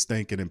we get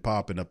stinking and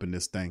popping up in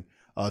this thing.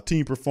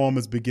 Team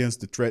performance begins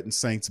to threaten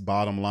Saints'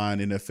 bottom line.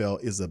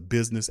 NFL is a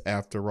business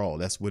after all.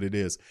 That's what it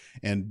is.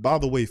 And by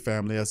the way,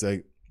 family, as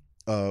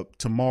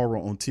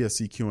tomorrow on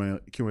TSC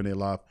Q&A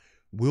Live,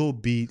 we'll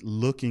be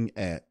looking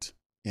at,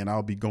 and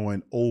I'll be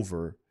going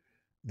over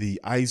the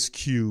Ice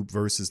Cube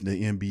versus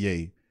the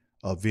NBA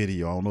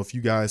video. I don't know if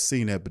you guys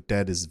seen that, but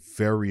that is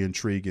very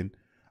intriguing.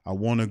 I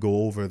want to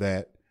go over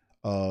that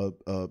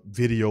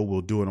video.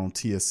 We'll do it on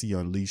TSC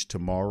Unleashed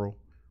tomorrow.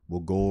 We'll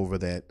go over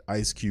that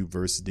Ice Cube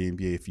versus the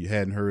NBA. If you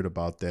hadn't heard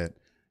about that,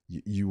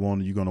 you're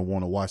going to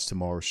want to watch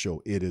tomorrow's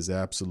show. It is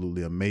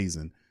absolutely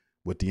amazing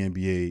what the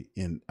NBA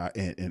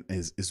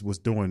is what's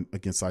doing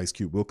against Ice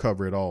Cube. We'll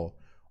cover it all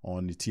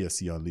on the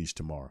TSC Unleashed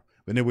tomorrow.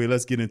 But anyway,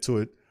 let's get into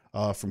it.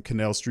 From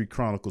Canal Street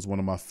Chronicles, one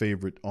of my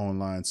favorite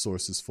online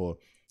sources for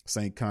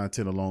Saint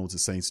content along with the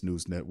Saints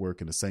News Network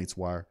and the Saints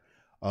Wire.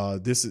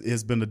 This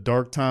has been a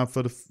dark time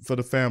for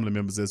the family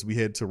members as we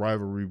head to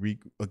rivalry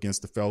week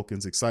against the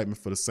Falcons. Excitement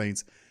for the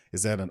Saints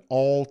is at an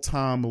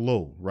all-time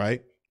low,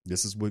 right?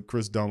 This is what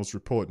Chris Donalds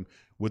reporting.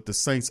 With the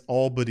Saints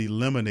all but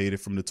eliminated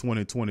from the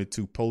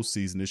 2022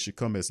 postseason, it should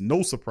come as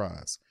no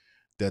surprise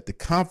that the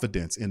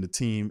confidence in the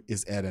team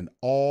is at an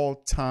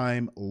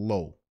all-time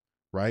low,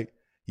 right?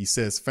 He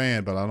says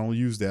fan, but I don't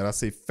use that. I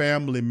say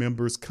family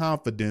members'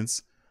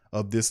 confidence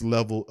of this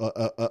level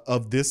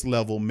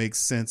makes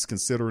sense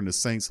considering the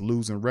Saints'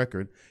 losing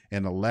record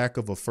and a lack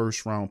of a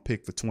first-round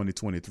pick for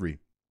 2023.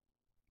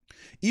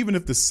 Even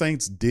if the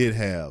Saints did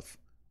have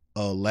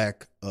a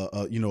lack,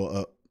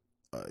 the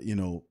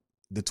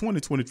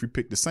 2023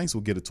 pick, the Saints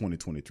will get a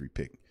 2023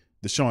 pick.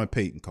 The Sean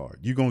Payton card.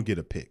 You're going to get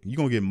a pick. You're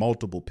going to get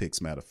multiple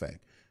picks, matter of fact.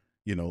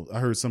 I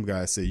heard some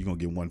guys say you're going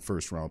to get one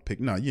first-round pick.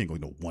 No, you ain't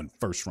going to get one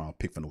first-round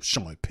pick for no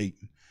Sean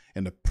Payton.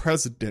 And the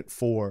precedent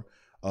for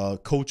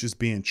coaches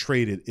being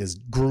traded is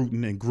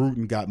Gruden, and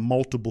Gruden got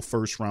multiple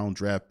first-round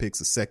draft picks,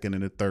 a second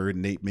and a third,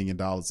 and $8 million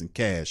in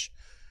cash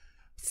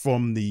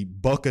from the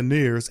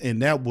Buccaneers, and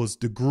that was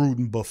the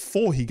Gruden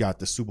before he got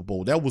the Super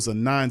Bowl. That was a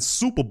 9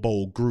 Super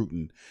Bowl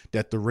Gruden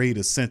that the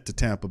Raiders sent to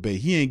Tampa Bay.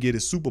 He ain't get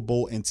his Super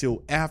Bowl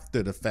until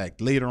after the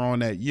fact, later on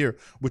that year,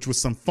 which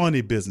was some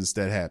funny business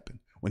that happened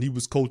when he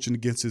was coaching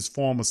against his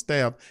former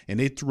staff,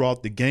 and they threw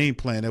out the game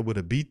plan that would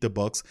have beat the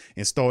Bucs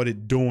and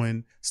started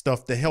doing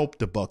stuff to help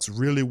the Bucs.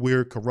 Really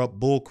weird, corrupt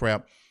bull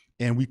crap,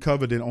 and we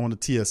covered it on the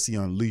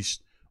TSC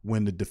Unleashed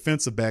when the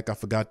defensive back, I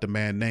forgot the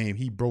man's name,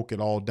 he broke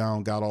it all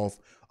down, got off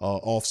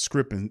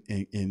script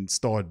and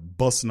started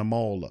busting them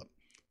all up.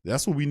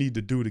 That's what we need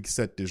to do to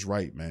set this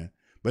right, man.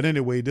 But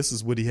anyway, this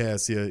is what he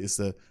has here. It's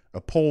a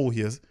poll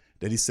here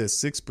that he says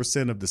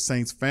 6% of the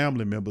Saints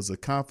family members are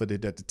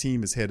confident that the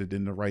team is headed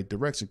in the right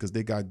direction because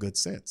they got good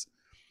sense.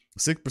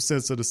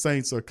 6% of the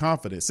Saints are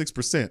confident.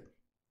 6%.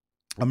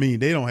 I mean,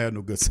 they don't have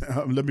no good sense.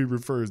 Let me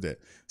rephrase that.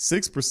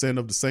 6%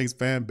 of the Saints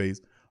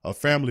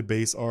family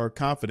base are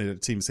confident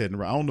that the team is heading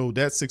right. I don't know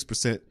that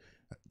 6%.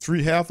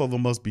 Half of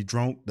them must be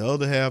drunk. The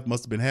other half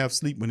must have been half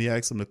asleep when he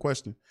asked them the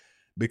question,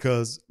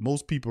 because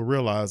most people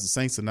realize the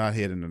Saints are not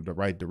heading in the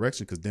right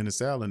direction because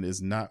Dennis Allen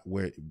is not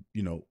where,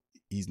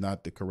 he's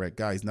not the correct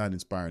guy. He's not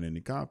inspiring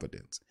any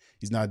confidence.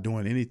 He's not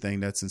doing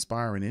anything that's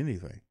inspiring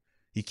anything.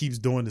 He keeps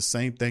doing the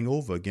same thing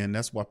over again.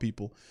 That's why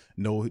people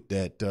know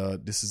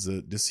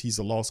that he's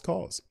a lost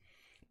cause.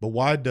 But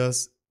why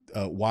does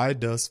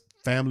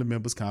family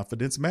members'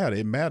 confidence matter?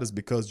 It matters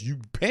because you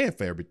paying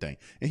for everything.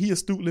 And he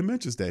astutely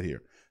mentions that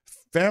here.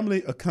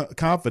 Family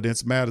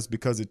confidence matters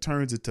because it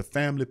turns into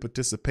family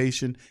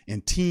participation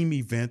in team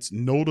events,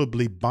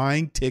 notably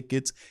buying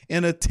tickets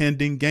and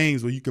attending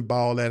games where you can buy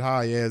all that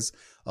high as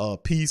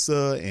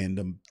pizza and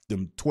them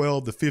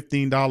 $12 to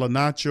 $15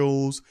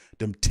 nachos,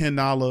 them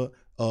 $10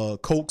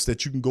 Cokes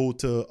that you can go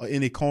to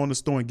any corner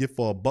store and get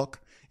for $1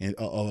 and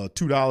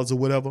 $2 or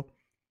whatever.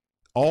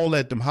 All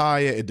at them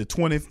higher at the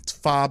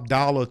 $25,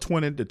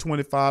 $20 to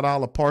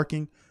 $25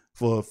 parking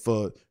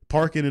for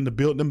parking in the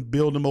building.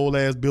 Them old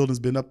ass buildings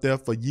been up there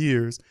for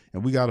years,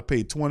 and we got to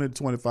pay $20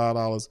 to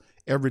 $25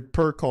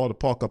 per car to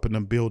park up in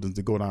them buildings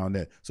to go down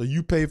there. So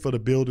you pay for the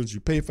buildings, you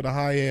pay for the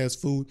high ass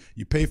food,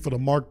 you pay for the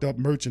marked up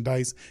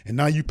merchandise, and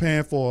now you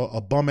paying for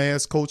a bum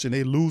ass coach and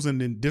they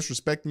losing and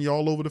disrespecting you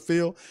all over the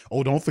field.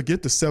 Oh, don't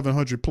forget the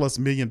 $700+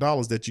 million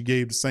that you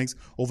gave the Saints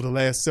over the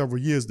last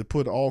several years to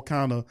put all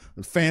kind of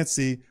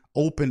fancy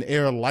open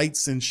air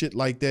lights and shit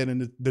like that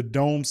in the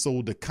dome,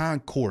 so the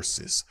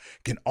concourses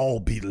can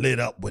all be lit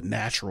up with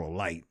natural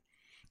light.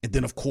 And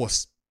then of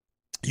course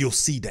you'll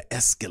see the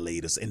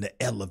escalators and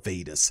the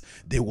elevators.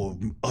 They will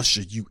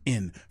usher you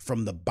in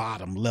from the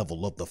bottom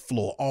level of the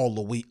floor all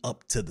the way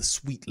up to the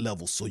suite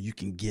level, so you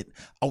can get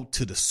out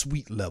to the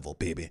suite level,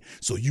 baby.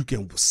 So you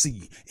can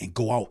see and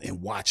go out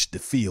and watch the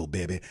field,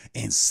 baby,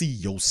 and see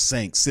your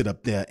Saints sit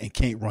up there and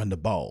can't run the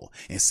ball,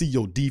 and see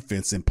your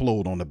defense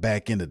implode on the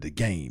back end of the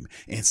game,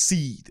 and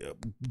see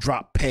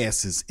drop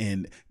passes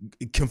and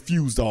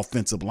confused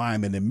offensive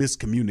linemen and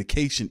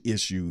miscommunication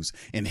issues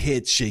and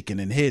head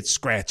shaking and head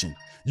scratching.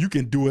 You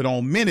can do it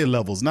on many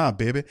levels now,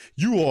 baby.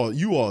 You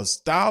are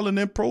styling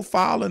and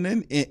profiling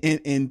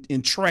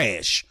in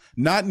trash,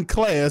 not in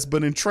class,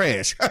 but in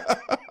trash.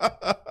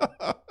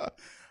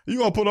 You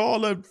gonna put all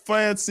that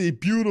fancy,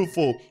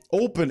 beautiful,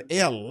 open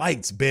air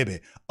lights, baby,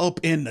 up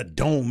in the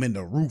dome, in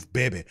the roof,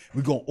 baby.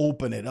 We're gonna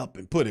open it up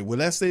and put it. Will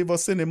that save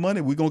us any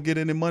money? We gonna get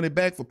any money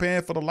back for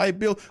paying for the light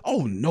bill?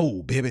 Oh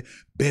no, baby.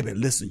 Baby,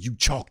 listen, you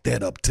chalk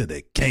that up to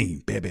the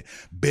game, baby.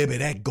 Baby,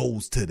 that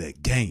goes to the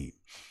game.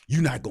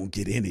 You're not going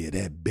to get any of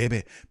that,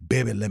 baby.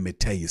 Baby, let me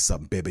tell you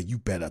something, baby. You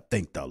better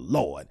thank the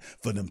Lord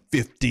for them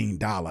 $15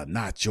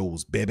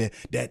 nachos, baby.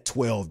 That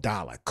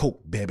 $12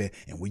 Coke, baby.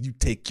 And when you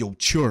take your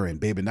children,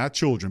 baby, not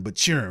children, but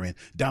children,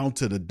 down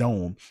to the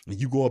dome, and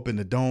you go up in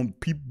the dome,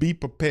 be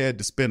prepared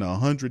to spend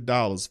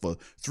 $100 for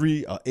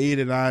 $3 or $8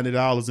 or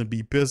 $90 and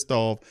be pissed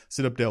off,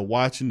 sit up there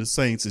watching the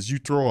Saints as you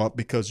throw up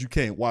because you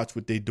can't watch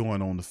what they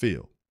doing on the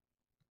field.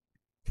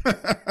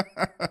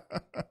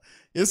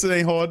 Yes, it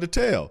ain't hard to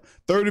tell.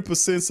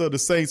 30% of the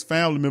Saints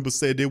family members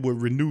said they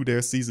would renew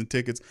their season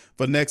tickets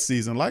for next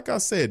season. Like I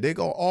said, they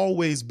gonna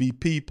always be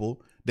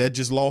people that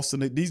just lost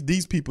in it.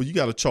 These people, you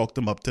got to chalk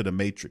them up to the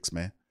Matrix,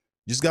 man.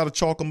 You just got to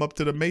chalk them up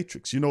to the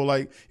Matrix. You know,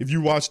 like if you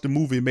watch the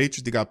movie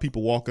Matrix, they got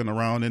people walking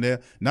around in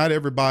there. Not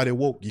everybody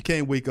woke. You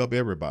can't wake up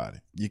everybody.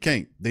 You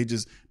can't. They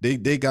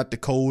got the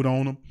code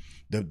on them.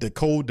 The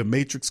code, the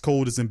Matrix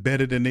code is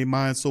embedded in their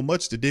mind so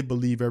much that they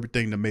believe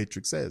everything the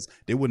Matrix says.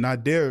 They would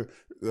not dare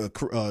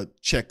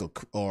check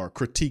or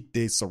critique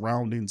their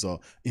surroundings or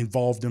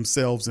involve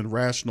themselves in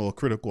rational or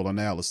critical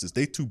analysis.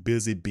 They too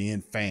busy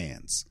being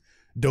fans,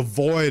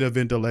 devoid of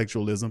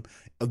intellectualism,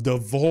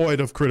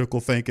 devoid of critical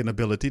thinking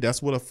ability.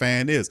 That's what a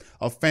fan is.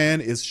 A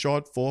fan is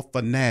short for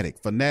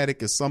fanatic.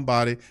 Fanatic is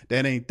somebody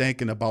that ain't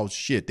thinking about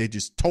shit. They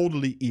just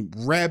totally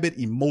rabid,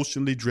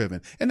 emotionally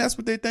driven. And that's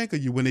what they think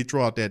of you when they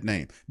throw out that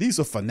name. These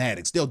are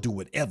fanatics. They'll do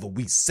whatever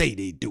we say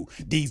they do.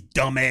 These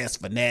dumbass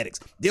fanatics,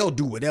 they'll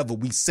do whatever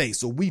we say.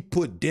 So we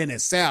put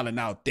Dennis Allen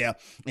out there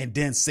and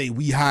then say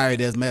we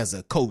hired him as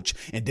a coach,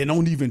 and then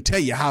don't even tell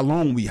you how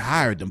long we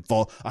hired him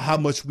for or how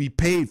much we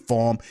paid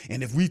for him.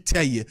 And if we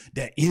tell you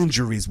that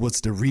injuries was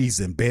the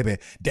reason, baby,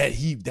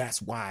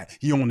 that's why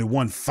he only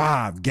won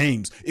 5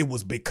 games, it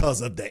was because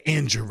of the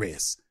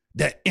injuries.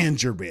 The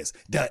injuries.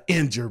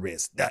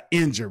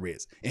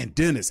 And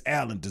Dennis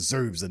Allen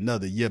deserves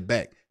another year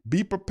back.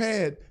 Be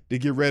prepared to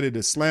get ready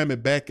to slam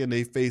it back in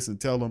their face and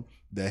tell them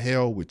the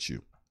hell with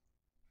you.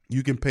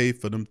 You can pay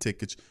for them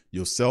tickets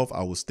yourself.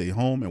 I will stay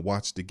home and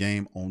watch the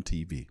game on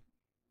TV.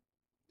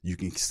 You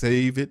can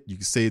save it. You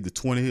can save the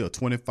 $20 or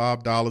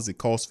 $25 it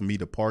costs for me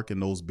to park in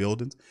those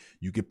buildings.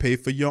 You can pay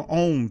for your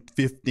own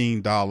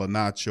 $15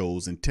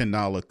 nachos and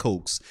 $10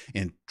 Cokes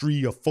and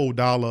 $3 or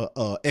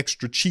 $4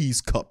 extra cheese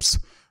cups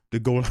to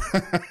go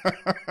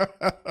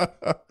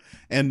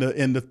and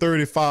the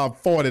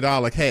 $35,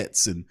 $40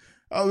 hats. And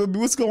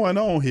what's going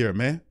on here,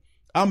 man?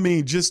 I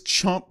mean, just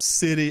chump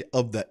city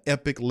of the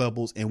epic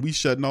levels, and we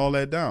shutting all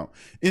that down.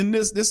 In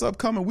this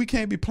upcoming, we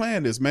can't be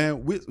playing this,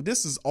 man.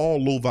 This is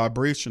all low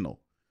vibrational.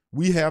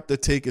 We have to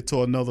take it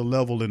to another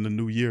level in the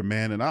new year,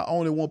 man. And I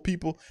only want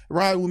people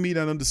ride with me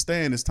that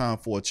understand it's time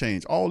for a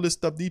change. All this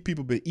stuff, these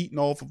people been eating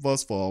off of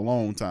us for a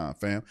long time,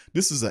 fam.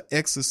 This is an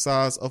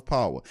exercise of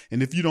power.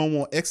 And if you don't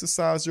want to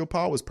exercise your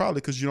power, it's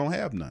probably because you don't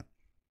have none.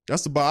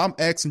 That's about, I'm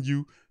asking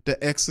you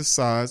to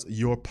exercise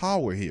your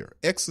power here.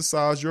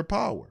 Exercise your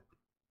power.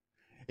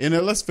 And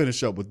then let's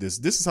finish up with this.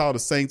 This is how the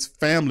Saints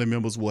family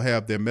members will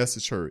have their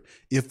message heard.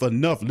 If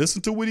enough,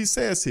 listen to what he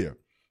says here.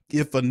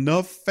 If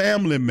enough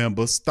family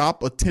members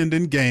stop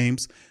attending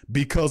games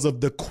because of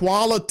the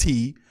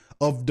quality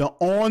of the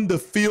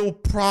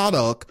on-the-field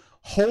product,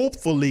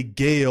 hopefully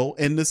Gayle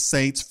and the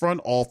Saints front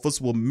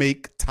office will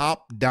make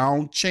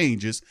top-down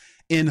changes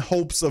in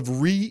hopes of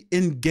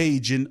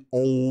re-engaging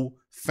old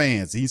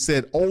fans. He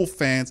said old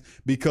fans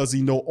because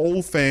he know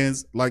old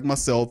fans like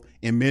myself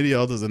and many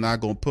others are not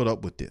going to put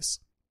up with this.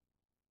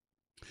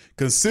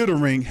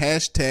 Considering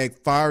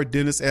hashtag Fire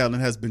Dennis Allen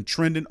has been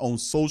trending on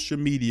social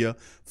media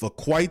for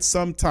quite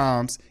some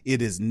time,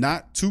 it is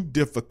not too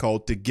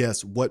difficult to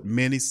guess what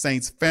many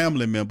Saints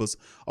family members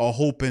are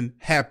hoping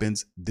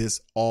happens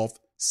this off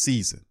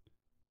season.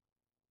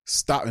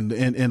 Stop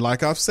and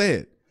like I've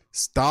said,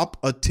 stop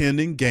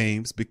attending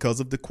games because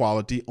of the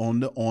quality of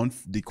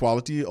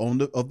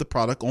the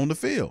product on the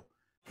field.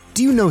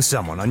 Do you know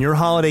someone on your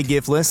holiday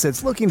gift list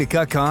that's looking to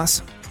cut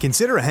costs?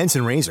 Consider a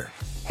Henson razor.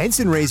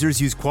 Henson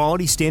razors use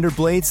quality standard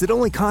blades that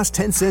only cost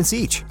 10 cents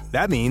each.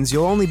 That means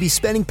you'll only be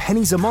spending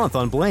pennies a month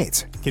on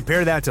blades.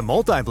 Compare that to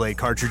multi-blade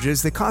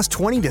cartridges that cost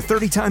 20 to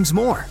 30 times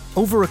more.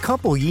 Over a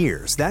couple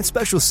years, that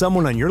special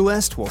someone on your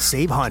list will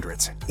save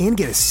hundreds and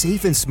get a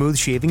safe and smooth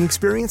shaving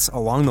experience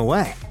along the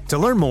way. To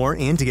learn more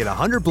and to get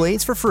 100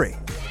 blades for free,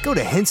 go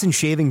to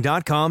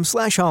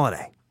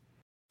hensonshaving.com/holiday.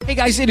 Hey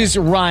guys, it is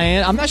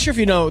Ryan. I'm not sure if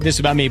you know this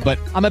about me, but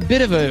I'm a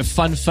bit of a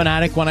fun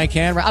fanatic when I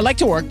can. I like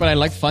to work, but I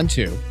like fun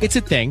too. It's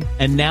a thing.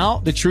 And now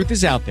the truth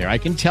is out there. I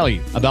can tell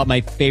you about my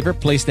favorite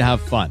place to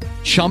have fun.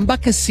 Chumba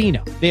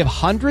Casino. They have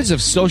hundreds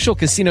of social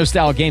casino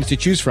style games to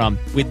choose from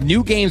with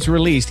new games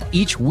released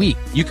each week.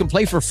 You can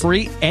play for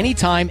free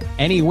anytime,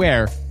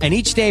 anywhere. And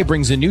each day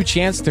brings a new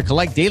chance to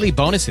collect daily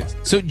bonuses.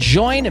 So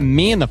join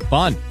me in the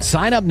fun.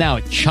 Sign up now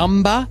at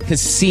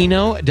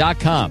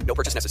ChumbaCasino.com. No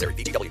purchase necessary.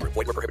 VGW Group.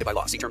 Void where prohibited by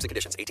law. See terms and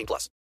conditions.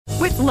 18+.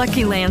 With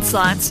Lucky Land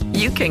Slots,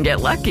 you can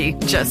get lucky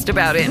just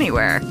about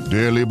anywhere.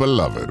 Dearly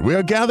beloved, we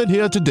are gathered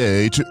here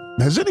today to...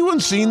 Has anyone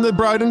seen the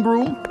bride and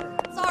groom?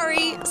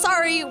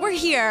 Sorry, we're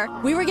here.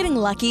 We were getting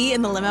lucky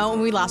in the limo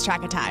and we lost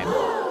track of time.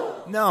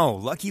 No,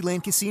 Lucky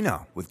Land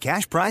Casino, with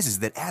cash prizes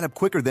that add up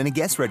quicker than a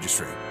guest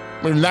registry.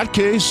 In that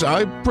case,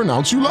 I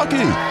pronounce you lucky.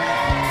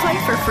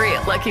 Play for free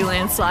at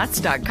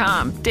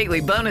LuckyLandSlots.com.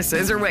 Daily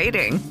bonuses are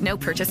waiting. No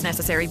purchase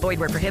necessary. Void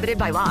where prohibited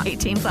by law.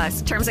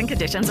 18+. Terms and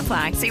conditions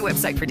apply. See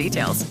website for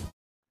details.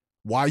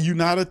 Why you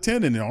not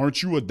attending?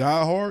 Aren't you a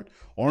diehard?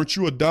 Aren't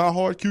you a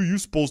diehard, Q? You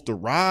supposed to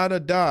ride or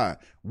die.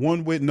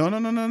 One way. No.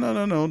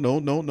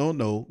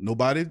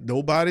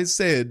 Nobody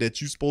said that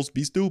you supposed to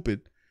be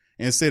stupid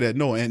and say that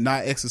no and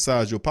not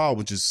exercise your power,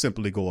 which is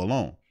simply go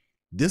along.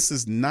 This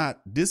is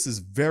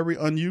very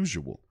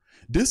unusual.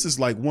 This is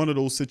like one of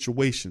those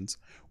situations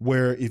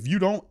where if you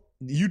don't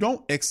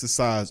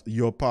exercise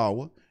your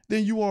power,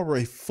 then you are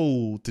a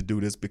fool to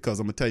do this, because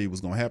I'm going to tell you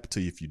what's going to happen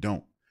to you if you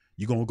don't.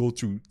 You're going to go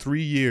through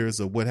 3 years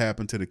of what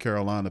happened to the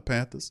Carolina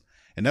Panthers.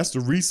 And that's the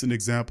recent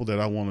example that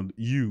I want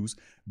to use,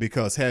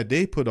 because had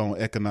they put on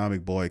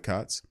economic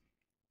boycotts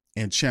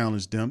and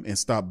challenged them and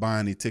stopped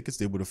buying any tickets,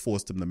 they would have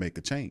forced them to make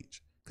a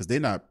change, because they're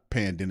not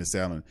paying Dennis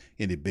Allen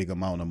any big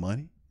amount of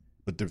money.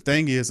 But the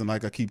thing is, and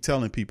like I keep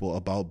telling people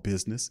about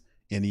business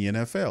in the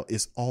NFL,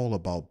 it's all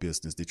about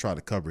business. They try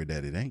to cover it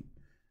that it ain't.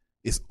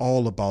 It's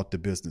all about the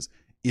business.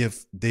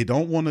 If they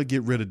don't want to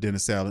get rid of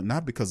Dennis Allen,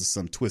 not because of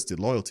some twisted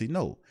loyalty,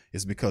 no,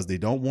 it's because they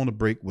don't want to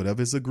break whatever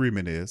his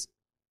agreement is,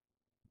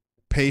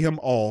 pay him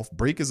off,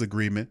 break his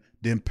agreement,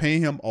 then pay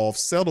him off,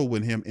 settle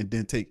with him, and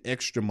then take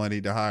extra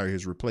money to hire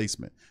his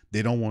replacement.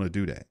 They don't want to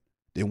do that.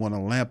 They want to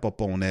lamp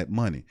up on that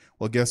money.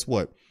 Well, guess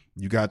what?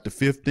 You got the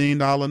 $15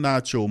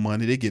 nacho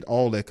money. They get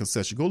all that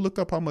concession. Go look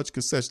up how much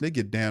concession. They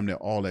get damn near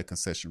all that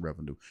concession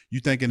revenue. You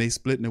thinking they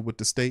splitting it with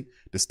the state?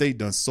 The state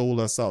done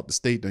sold us out. The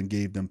state done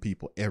gave them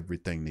people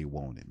everything they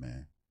wanted,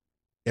 man.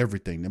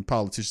 Everything. Them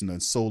politicians done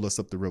sold us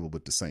up the river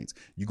with the Saints.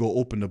 You go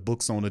open the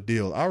books on the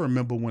deal. I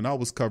remember when I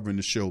was covering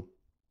the show,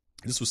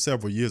 this was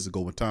several years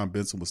ago when Tom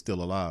Benson was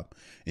still alive,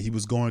 and he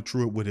was going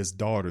through it with his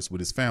daughters, with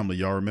his family.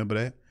 Y'all remember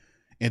that?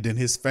 And then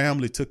his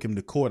family took him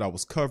to court. I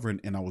was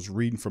covering and I was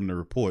reading from the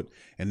report.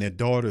 And their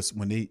daughters,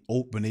 when they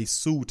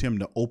sued him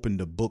to open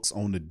the books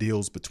on the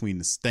deals between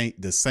the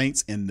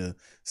Saints and the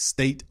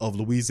state of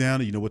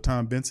Louisiana, you know what,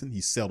 Tom Benson?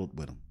 He settled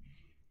with them.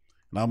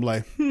 And I'm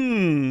like,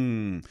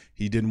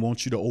 he didn't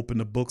want you to open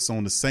the books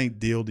on the Saint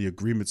deal, the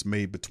agreements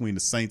made between the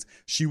Saints.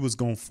 She was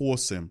going to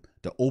force him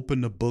to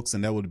open the books,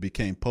 and that would have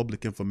became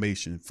public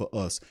information for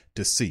us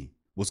to see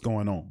what's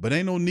going on. But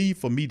ain't no need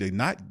for me to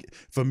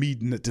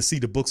see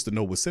the books to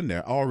know what's in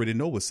there. I already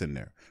know what's in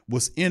there.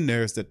 What's in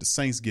there is that the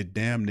Saints get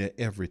damn near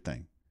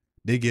everything.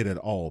 They get it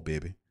all,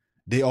 baby.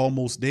 They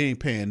ain't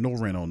paying no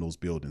rent on those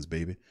buildings,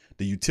 baby.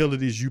 The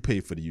utilities, you pay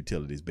for the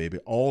utilities, baby.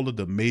 All of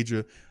the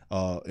major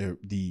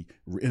the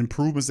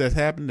improvements that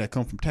happen that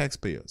come from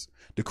taxpayers.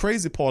 The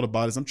crazy part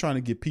about it is I'm trying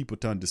to get people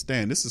to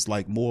understand this is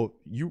like more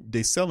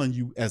they selling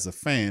you as a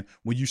fan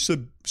when you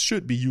should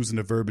be using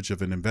the verbiage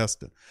of an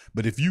investor.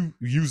 But if you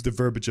use the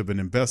verbiage of an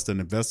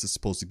investor's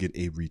supposed to get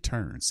a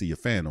return. See, a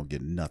fan don't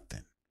get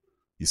nothing.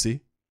 You see?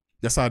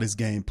 That's how this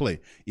game play.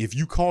 If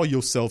you call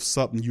yourself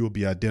something, you will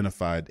be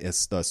identified as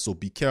such. So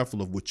be careful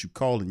of what you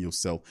calling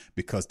yourself,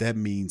 because that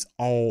means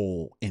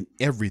all and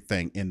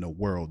everything in the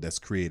world that's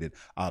created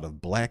out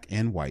of black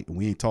and white. And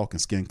we ain't talking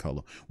skin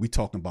color. We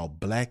talking about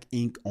black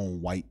ink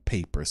on white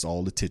paper. It's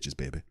all the titches,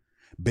 baby.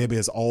 Baby,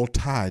 it's all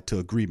tied to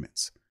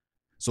agreements.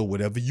 So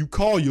whatever you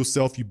call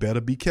yourself, you better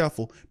be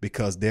careful,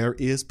 because there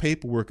is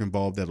paperwork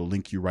involved that'll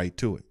link you right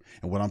to it.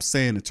 And what I'm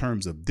saying in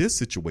terms of this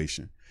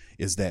situation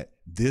is that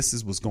this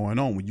is what's going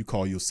on when you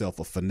call yourself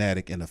a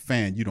fanatic and a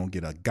fan. You don't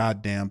get a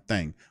goddamn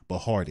thing but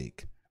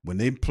heartache. When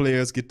they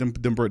players get them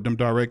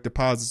direct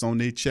deposits on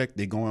their check,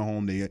 they going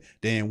home. They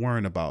ain't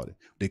worrying about it.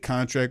 Their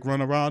contract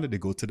run around it, they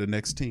go to the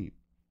next team.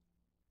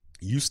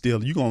 You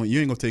ain't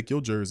gonna take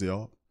your jersey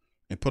off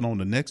and put on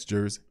the next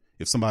jersey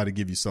if somebody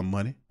give you some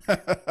money.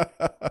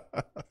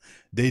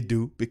 They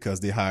do, because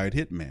they hired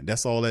Hitman.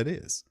 That's all that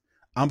is.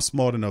 I'm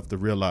smart enough to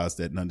realize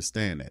that and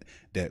understand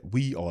that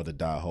we are the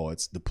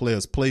diehards. The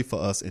players play for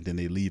us, and then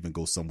they leave and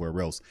go somewhere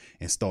else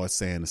and start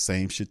saying the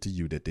same shit to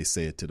you that they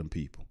said to them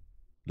people.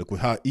 Look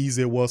how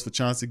easy it was for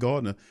Chauncey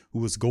Gardner, who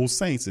was Go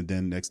Saints, and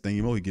then next thing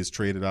you know, he gets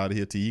traded out of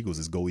here to Eagles.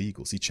 It's Go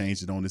Eagles. He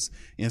changed it on his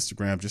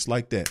Instagram just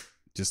like that.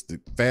 Just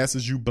the fast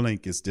as you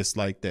blink, it's just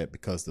like that,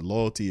 because the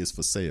loyalty is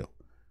for sale.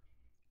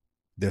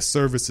 Their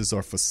services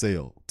are for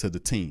sale to the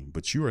team,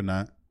 but you are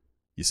not.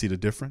 You see the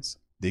difference?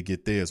 They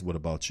get theirs. What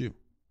about you?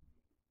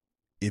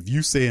 If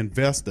you say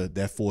investor,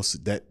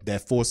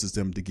 that forces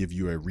them to give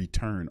you a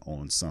return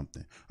on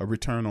something. A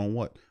return on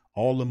what?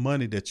 All the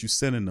money that you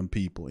sending them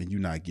people, and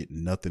you're not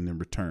getting nothing in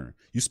return.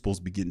 You're supposed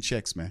to be getting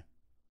checks, man.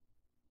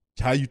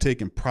 How you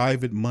taking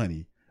private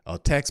money,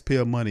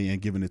 taxpayer money,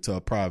 and giving it to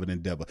a private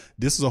endeavor?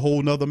 This is a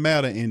whole nother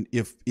matter. And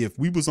if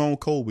we was on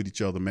code with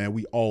each other, man,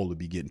 we all would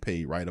be getting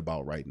paid right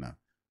about right now.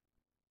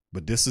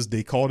 But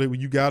they called it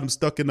when you got them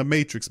stuck in the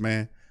matrix,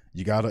 man.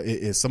 You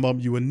gotta, some of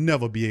them you will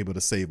never be able to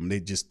save them. They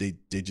just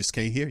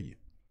can't hear you.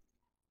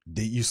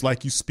 It's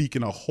like you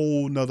speaking a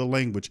whole nother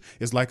language.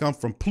 It's like I'm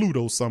from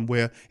Pluto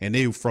somewhere and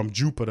they from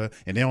Jupiter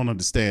and they don't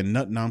understand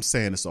nothing I'm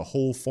saying. It's a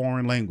whole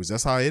foreign language.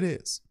 That's how it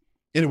is.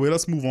 Anyway,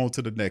 let's move on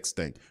to the next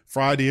thing.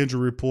 Friday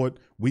injury report,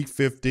 week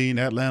 15,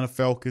 Atlanta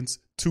Falcons,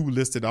 2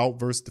 listed out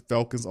versus the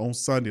Falcons on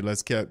Sunday.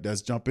 Let's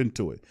jump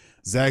into it.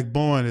 Zach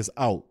Bowen is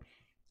out.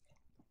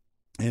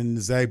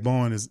 And Zach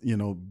Bowen is,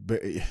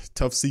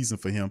 tough season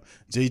for him.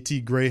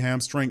 JT Gray,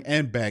 hamstring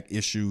and back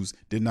issues,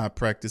 did not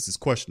practice, is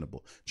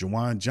questionable.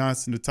 Juwan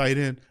Johnson, the tight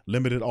end,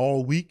 limited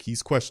all week.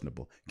 He's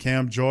questionable.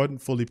 Cam Jordan,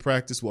 fully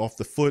practiced off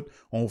the foot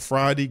on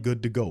Friday,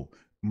 good to go.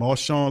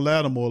 Marshawn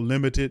Lattimore,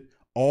 limited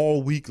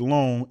all week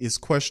long, is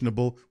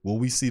questionable. Will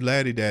we see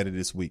Laddie Daddy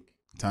this week?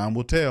 Time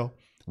will tell.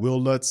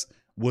 Will Lutz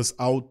was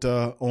out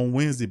on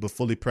Wednesday, but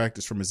fully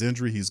practiced from his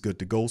injury. He's good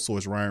to go. So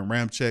is Ryan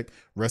Ramczyk,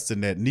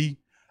 resting that knee.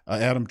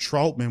 Adam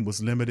Troutman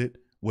was limited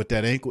with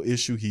that ankle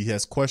issue. He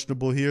has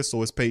questionable here.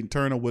 So is Peyton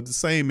Turner with the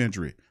same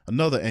injury,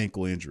 another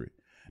ankle injury.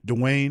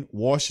 Dwayne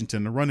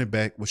Washington, the running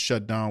back, was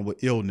shut down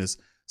with illness.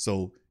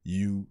 So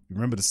you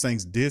remember the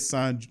Saints did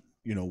sign,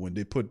 when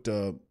they put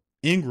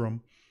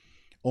Ingram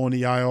on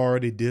the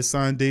IR, they did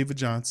sign David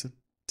Johnson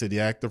to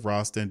the active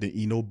roster. And then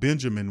Eno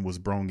Benjamin was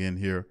brought in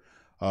here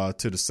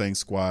to the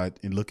Saints squad.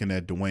 And looking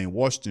at Dwayne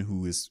Washington,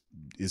 who is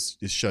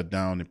shut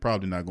down and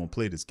probably not going to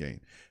play this game.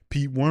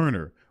 Pete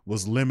Werner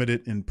was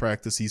limited in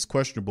practice. He's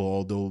questionable,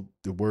 although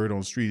the word on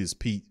the street is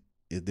Pete.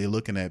 They're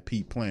looking at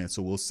Pete playing,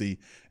 so we'll see.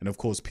 And, of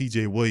course,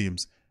 P.J.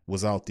 Williams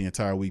was out the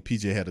entire week.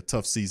 P.J. had a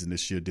tough season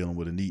this year dealing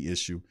with a knee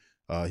issue.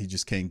 He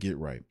just can't get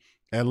right.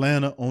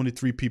 Atlanta, only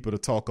 3 people to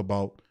talk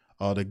about.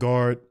 The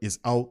guard is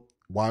out.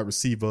 Wide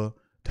receiver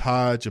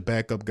Hodge, a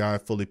backup guy,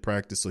 fully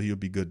practiced, so he'll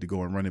be good to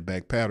go. And running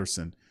back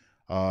Patterson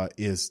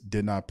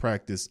did not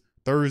practice.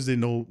 Thursday,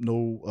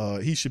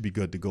 he should be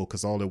good to go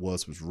because all it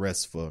was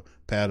rest for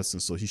Patterson,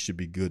 so he should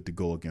be good to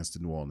go against the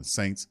New Orleans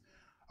Saints.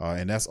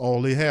 And that's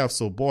all they have.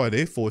 So, boy,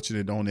 they're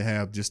fortunate to only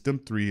have just them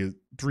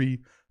three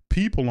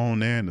people on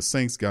there, and the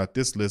Saints got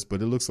this list,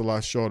 but it looks a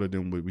lot shorter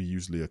than what we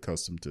usually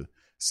accustomed to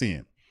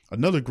seeing.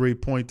 Another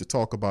great point to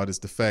talk about is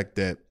the fact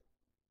that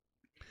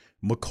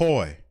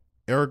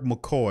Eric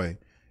McCoy,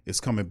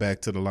 is coming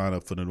back to the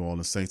lineup for the New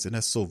Orleans Saints, and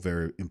that's so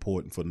very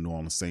important for the New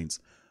Orleans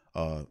Saints.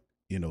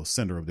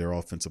 Center of their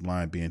offensive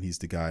line, being he's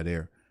the guy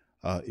there.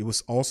 It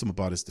was awesome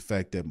about is the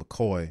fact that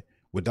McCoy,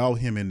 without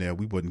him in there,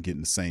 we wasn't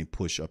getting the same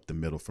push up the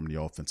middle from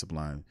the offensive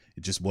line.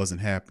 It just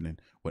wasn't happening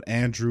with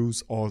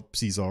Andrews or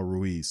Cesar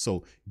Ruiz.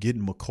 So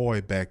getting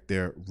McCoy back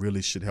there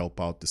really should help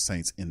out the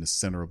Saints in the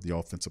center of the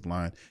offensive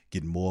line,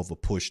 getting more of a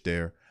push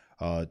there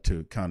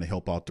to kind of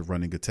help out the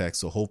running attack.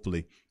 So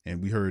hopefully,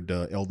 and we heard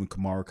Elvin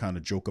Kamara kind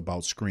of joke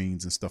about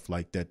screens and stuff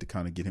like that to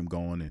kind of get him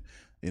going.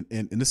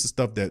 And this is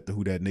stuff that the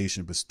Who Dat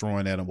Nation was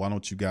throwing at him. Why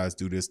don't you guys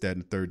do this, that,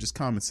 and the third? Just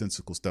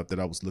commonsensical stuff that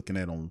I was looking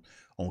at on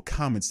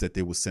comments that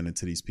they were sending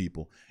to these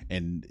people.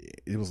 And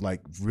it was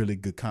like really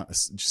good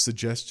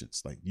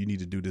suggestions. Like, you need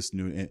to do this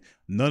new. And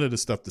none of the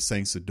stuff the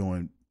Saints are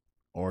doing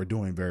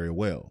very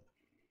well.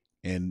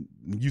 And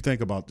when you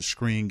think about the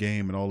screen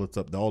game and all the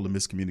stuff, all the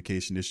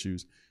miscommunication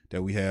issues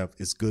that we have,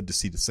 it's good to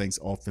see the Saints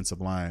offensive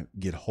line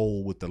get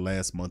whole with the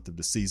last month of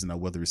the season. Now,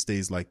 whether it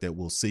stays like that,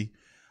 we'll see.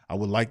 I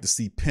would like to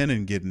see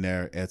Pennon get in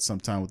there at some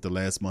time with the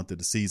last month of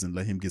the season,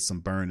 let him get some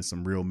burn and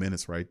some real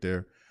minutes right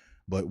there.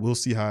 But we'll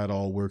see how it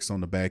all works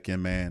on the back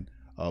end, man,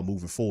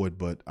 moving forward.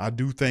 But I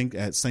do think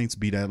that Saints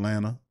beat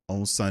Atlanta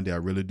on Sunday. I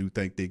really do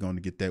think they're going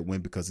to get that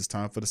win because it's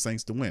time for the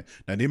Saints to win.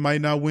 Now, they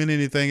might not win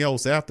anything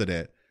else after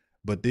that,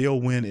 but they'll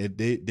win.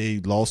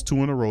 They lost 2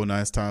 in a row. Now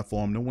it's time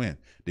for them to win.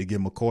 They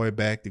get McCoy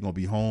back. They're going to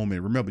be home.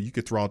 And remember, you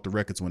could throw out the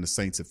records when the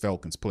Saints and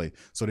Falcons play.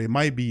 So they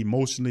might be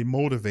emotionally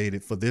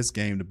motivated for this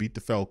game to beat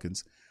the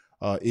Falcons.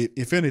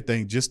 If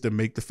anything, just to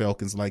make the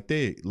Falcons like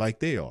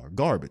they are,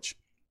 garbage,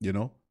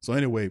 So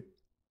anyway,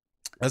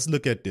 let's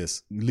look at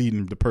this,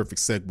 leading the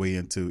perfect segue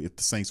into if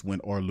the Saints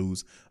win or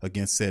lose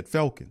against said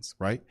Falcons,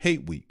 right?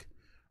 Hate week,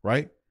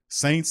 right?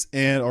 Saints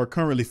are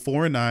currently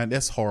 4-9.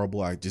 That's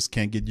horrible. I just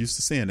can't get used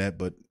to saying that,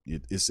 but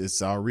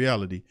it's our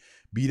reality.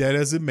 Be that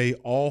as it may,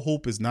 all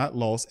hope is not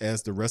lost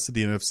as the rest of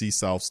the NFC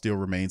South still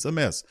remains a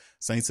mess.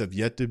 Saints have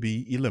yet to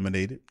be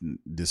eliminated.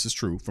 This is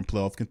true from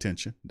playoff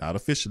contention, not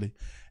officially.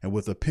 And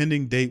with a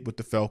pending date with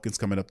the Falcons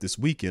coming up this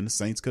weekend, the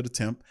Saints could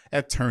attempt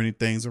at turning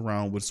things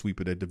around with a sweep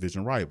of their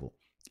division rival.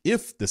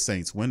 If the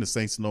Saints win, the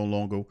Saints no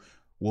longer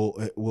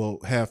will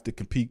have to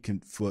compete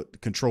for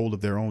control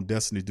of their own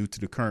destiny due to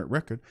the current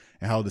record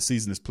and how the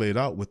season is played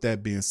out. With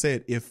that being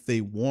said, if they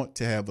want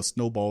to have a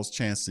snowball's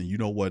chance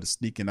and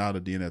sneaking out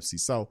of the NFC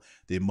South,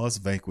 they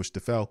must vanquish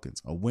the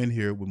Falcons. A win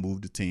here would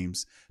move the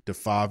teams to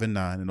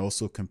 5-9 and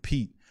also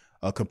complete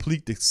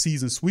the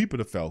season sweep of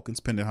the Falcons,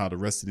 pending how the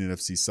rest of the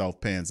NFC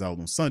South pans out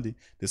on Sunday.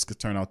 This could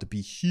turn out to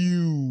be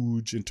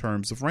huge in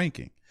terms of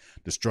ranking.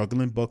 The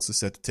struggling Bucks are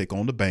set to take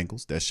on the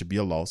Bengals. That should be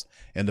a loss.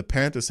 And the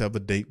Panthers have a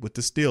date with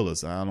the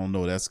Steelers. I don't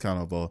know. That's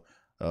kind of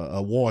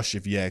a wash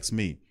if you ask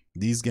me.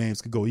 These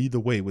games could go either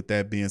way. With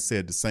that being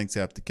said, the Saints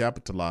have to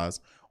capitalize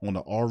on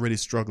the already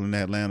struggling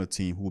Atlanta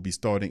team who will be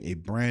starting a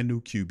brand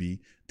new QB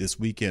this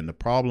weekend. The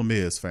problem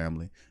is,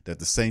 family, that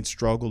the Saints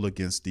struggle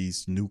against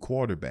these new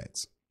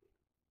quarterbacks.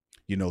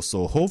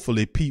 So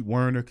hopefully Pete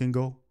Werner can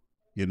go.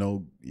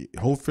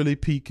 Hopefully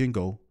Pete can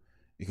go.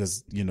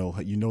 Because,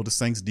 the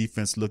Saints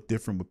defense look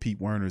different with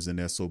Pete Werner's in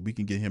there, so we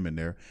can get him in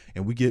there.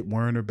 And we get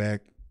Werner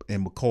back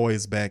and McCoy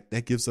is back.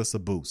 That gives us a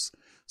boost.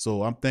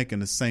 So I'm thinking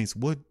the Saints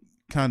would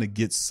kind of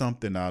get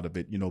something out of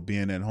it,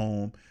 being at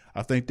home.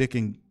 I think they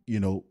can,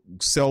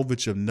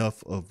 salvage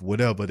enough of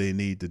whatever they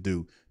need to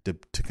do to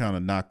kind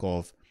of knock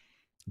off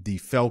the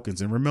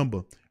Falcons. And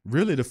remember,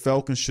 really the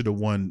Falcons should have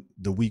won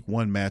the week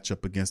 1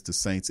 matchup against the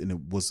Saints, and it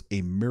was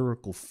a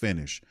miracle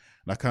finish.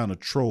 And I kind of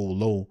troll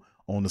low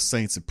on the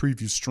Saints and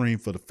preview stream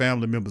for the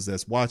family members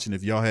that's watching.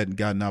 If y'all hadn't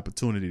gotten an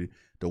opportunity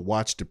to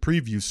watch the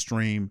preview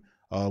stream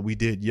we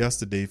did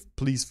yesterday,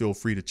 please feel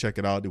free to check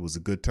it out. It was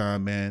a good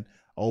time, man.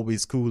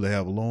 Always cool to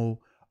have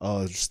Low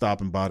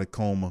stopping by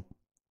Tacoma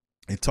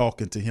and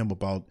talking to him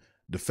about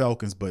the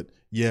Falcons. But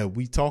yeah,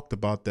 we talked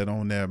about that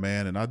on there,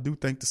 man. And I do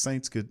think the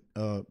Saints could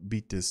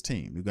beat this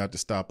team. You got to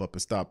stop up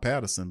and stop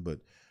Patterson, but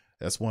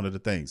that's one of the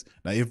things.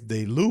 Now, if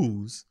they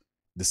lose,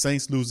 the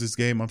Saints lose this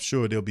game, I'm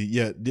sure they'll be,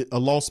 a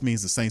loss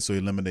means the Saints are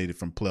eliminated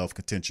from playoff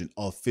contention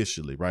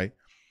officially, right?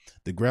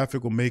 The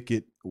graphic will make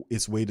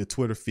its way to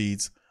Twitter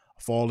feeds.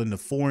 Fall into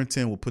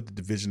 4-10 will put the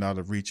division out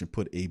of reach and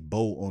put a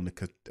bow on the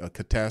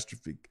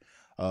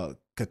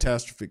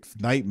catastrophic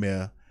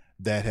nightmare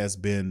that has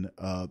been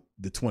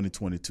the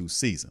 2022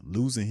 season.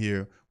 Losing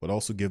here would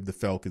also give the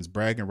Falcons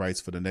bragging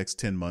rights for the next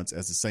 10 months,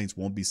 as the Saints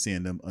won't be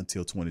seeing them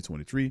until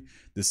 2023.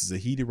 This is a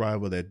heated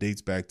rival that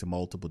dates back to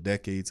multiple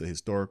decades, a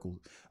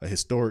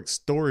historic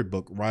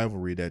storybook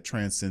rivalry that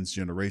transcends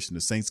generations.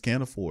 The Saints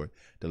can't afford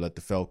to let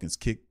the Falcons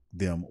kick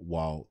them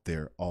while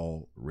they're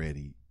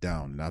already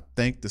down. And I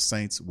think the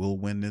Saints will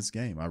win this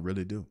game. I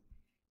really do.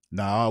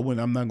 Now,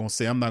 I'm not going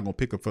to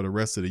pick up for the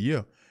rest of the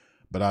year,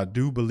 but I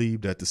do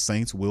believe that the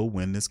Saints will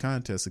win this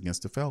contest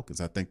against the Falcons.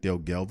 I think they'll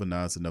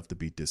galvanize enough to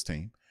beat this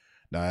team.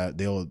 Now,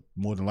 they'll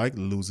more than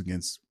likely lose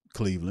against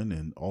Cleveland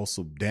and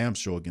also damn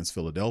sure against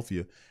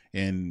Philadelphia,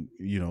 and,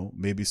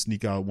 maybe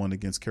sneak out one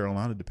against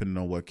Carolina,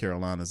 depending on what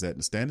Carolina's at in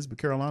the standings. But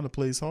Carolina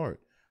plays hard.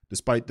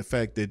 Despite the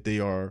fact that they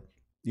are,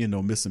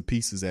 missing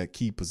pieces at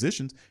key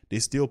positions, they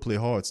still play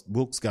hard.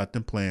 Wilkes got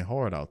them playing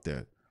hard out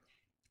there.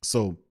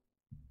 So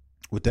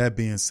with that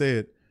being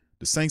said,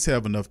 the Saints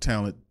have enough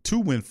talent to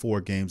win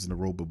 4 games in a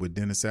row, but with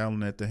Dennis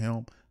Allen at the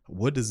helm,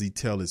 what does he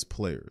tell his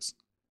players?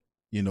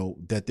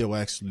 That they'll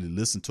actually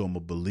listen to him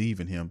or believe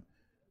in him,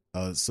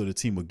 so the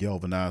team will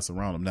galvanize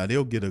around him. Now,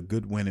 they'll get a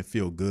good win and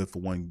feel good for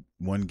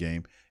one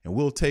game, and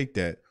we'll take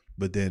that.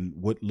 But then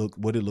what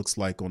it looks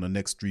like on the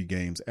next 3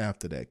 games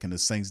after that? Can the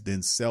Saints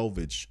then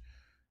salvage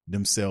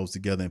themselves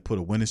together and put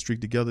a winning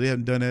streak together? They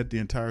haven't done that the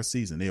entire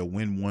season. They'll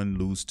win 1,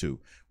 lose 2,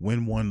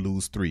 win 1,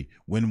 lose 3,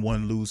 win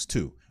 1, lose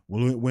 2.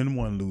 Win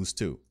 1, lose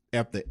 2.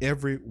 After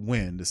every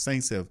win, the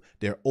Saints they're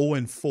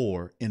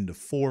 0-4 in the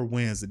 4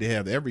 wins that they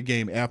have. Every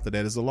game after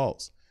that is a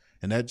loss.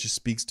 And that just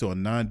speaks to a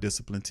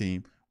non-disciplined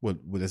team with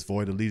that's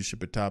void of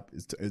leadership at top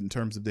in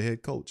terms of the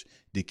head coach.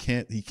 He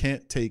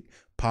can't take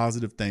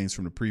positive things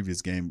from the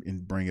previous game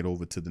and bring it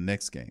over to the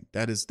next game.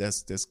 That's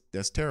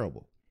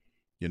terrible.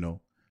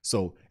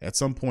 So at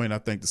some point, I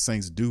think the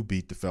Saints do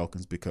beat the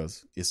Falcons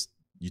because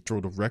you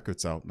throw the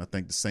records out, and I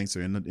think the Saints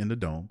are in the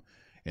dome.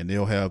 And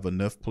they'll have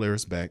enough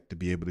players back to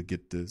be able to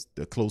get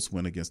the close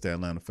win against the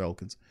Atlanta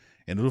Falcons.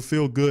 And it'll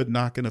feel good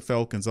knocking the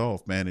Falcons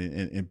off, man,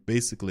 and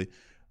basically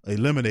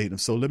eliminate them.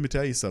 So let me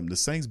tell you something. The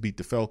Saints beat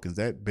the Falcons.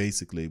 That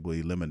basically will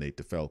eliminate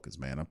the Falcons,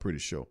 man. I'm pretty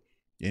sure.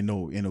 Ain't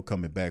no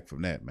coming back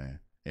from that, man.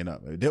 And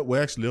they'll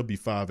be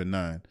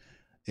 5-9.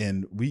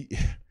 And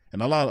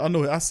I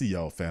know I see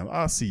y'all, fam.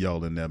 I see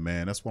y'all in there,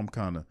 man. That's why I'm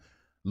kind of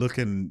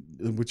looking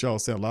at what y'all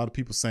saying. A lot of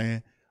people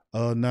saying,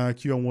 nah,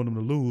 you don't want them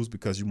to lose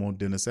because you want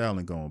Dennis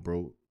Allen going,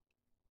 bro.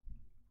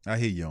 I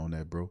hear you on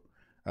that, bro.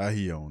 I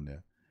hear you on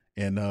that.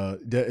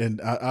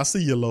 And I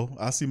see you, Lo.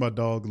 I see my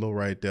dog Lo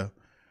right there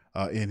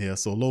in here.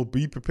 So Lo,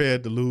 be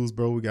prepared to lose,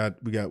 bro.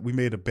 We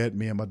made a bet.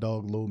 Me and my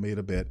dog Lo made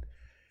a bet.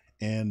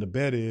 And the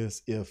bet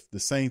is if the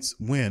Saints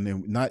win,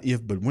 and not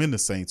if, but when the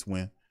Saints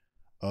win,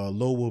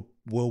 Lo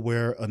will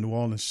wear a New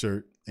Orleans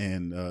shirt.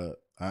 And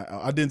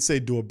I didn't say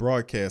do a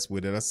broadcast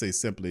with it. I say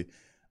simply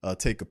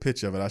take a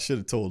picture of it. I should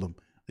have told him,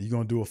 you're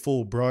going to do a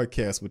full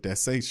broadcast with that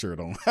Saints shirt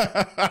on.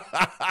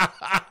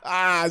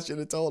 I should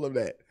have told him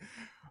that.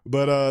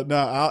 But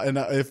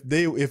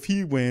if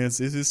he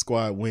wins, if his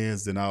squad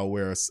wins, then I'll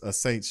wear a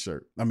Saints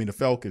shirt. I mean, a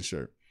Falcon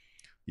shirt.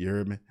 You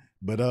heard me?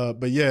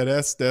 But yeah,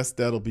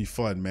 that'll be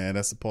fun, man.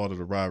 That's a part of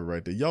the rivalry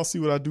right there. Y'all see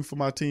what I do for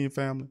my team,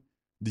 family?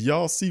 Do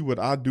y'all see what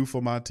I do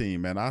for my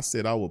team, man? I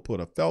said I would put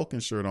a Falcon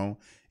shirt on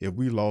if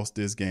we lost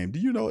this game. Do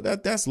you know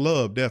that's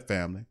love, that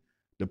family?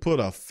 To put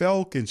a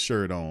Falcon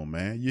shirt on,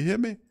 man. You hear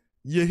me?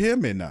 You hear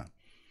me now?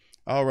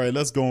 All right,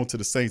 let's go on to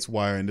the Saints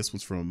wire. And this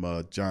was from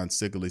John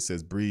Sigley.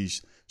 Says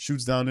Breeze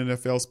shoots down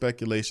NFL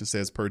speculation.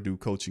 Says Purdue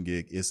coaching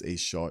gig is a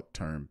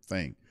short-term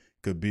thing.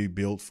 Could be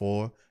built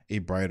for a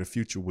brighter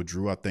future with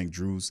Drew. I think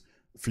Drew's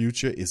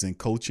future is in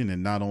coaching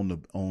and not on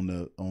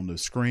the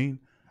screen.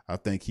 I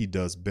think he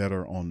does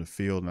better on the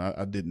field.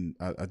 And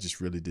I just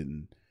really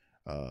didn't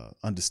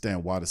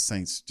understand why the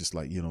Saints just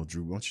like,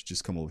 Drew, why don't you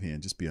just come over here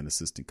and just be an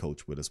assistant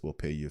coach with us? We'll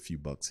pay you a few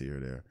bucks here or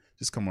there.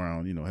 Just come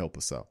around, help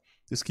us out.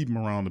 Just keep him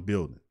around the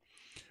building.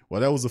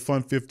 Well, that was a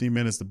fun 15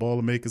 minutes. The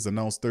Boilermakers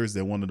announced Thursday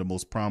that one of the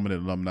most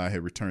prominent alumni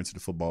had returned to the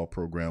football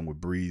program,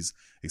 with Breeze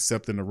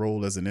accepting the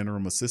role as an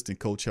interim assistant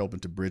coach, helping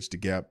to bridge the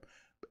gap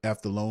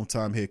after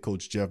longtime head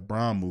coach Jeff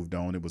Brown moved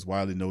on. It was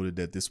widely noted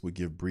that this would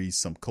give Breeze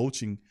some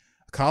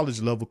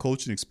college-level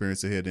coaching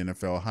experience ahead of the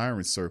NFL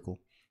hiring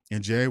circle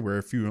in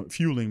January,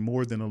 fueling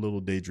more than a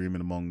little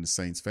daydreaming among the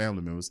Saints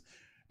family members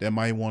that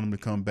might want him to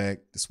come back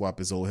to swap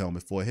his old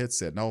helmet for a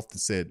headset. And I often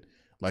said,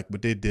 like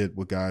what they did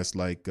with guys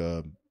like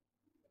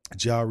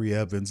Jari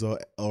Evans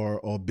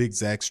or Big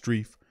Zach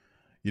Strief,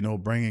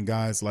 bringing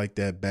guys like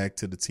that back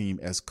to the team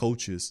as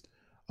coaches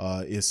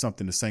is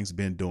something the Saints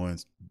been doing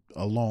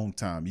a long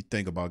time. You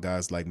think about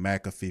guys like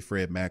McAfee,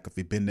 Fred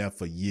McAfee, been there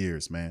for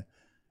years, man.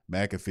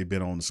 McAfee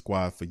been on the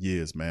squad for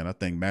years, man. I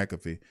think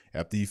McAfee,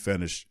 after he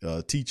finished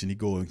teaching,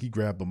 he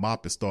grabbed a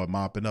mop and started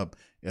mopping up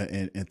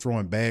and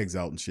throwing bags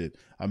out and shit.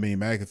 I mean,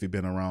 McAfee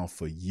been around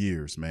for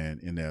years,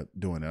 man, in that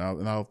doing it.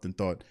 And I often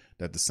thought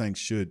that the Saints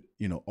should,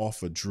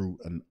 offer Drew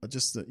an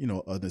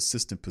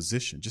assistant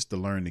position just to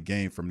learn the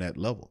game from that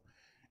level.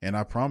 And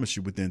I promise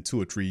you, within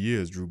 2 or 3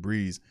 years, Drew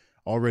Brees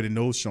already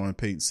knows Sean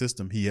Payton's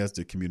system. He has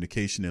the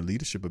communication and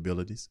leadership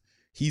abilities.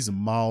 He's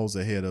miles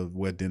ahead of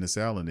where Dennis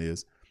Allen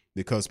is.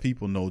 Because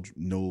people know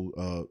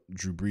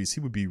Drew Brees, he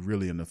would be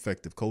really an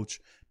effective coach.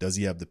 Does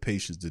he have the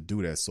patience to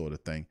do that sort of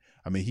thing?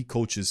 I mean, he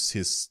coaches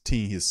his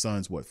team, his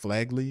son's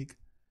flag league?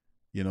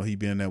 He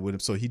been there with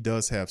him. So he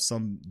does have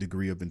some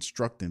degree of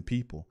instructing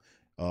people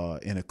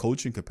in a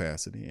coaching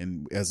capacity.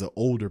 And as an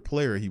older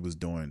player, he was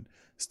doing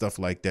stuff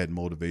like that,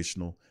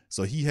 motivational.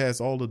 So he has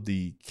all of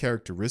the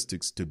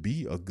characteristics to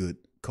be a good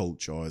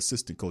coach or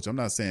assistant coach. I'm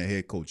not saying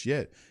head coach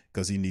yet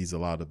because he needs a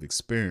lot of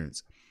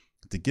experience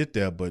to get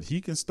there, but he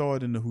can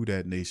start in the Who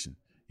Dat Nation.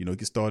 He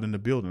can start in the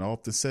building. I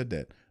often said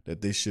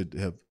that they should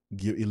have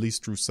at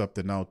least threw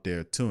something out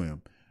there to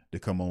him to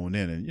come on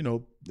in,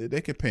 and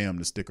they could pay him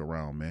to stick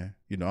around, man.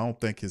 I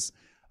don't think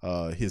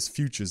his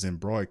future's in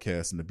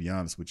broadcasting. To be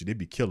honest with you, they'd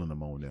be killing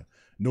him on there.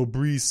 No,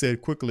 Breeze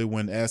said quickly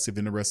when asked if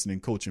interested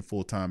in coaching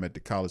full time at the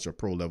college or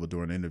pro level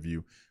during an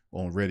interview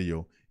on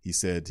radio. He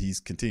said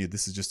he's continued.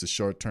 This is just a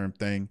short term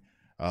thing.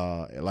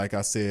 Like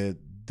I said,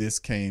 this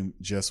came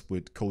just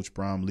with Coach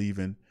Brown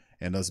leaving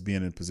and us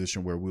being in a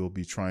position where we'll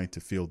be trying to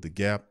fill the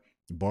gap.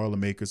 The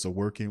Boilermakers are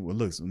working. Well,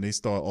 look, when they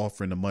start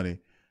offering the money,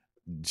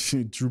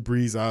 Drew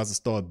Brees' eyes will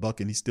start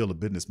bucking. He's still a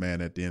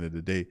businessman at the end of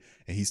the day,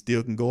 and he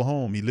still can go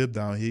home. He lived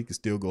down here. He can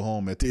still go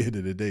home at the end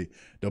of the day.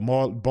 The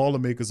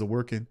Boilermakers are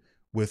working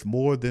with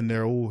more than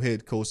their old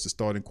head coach, the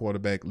starting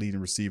quarterback,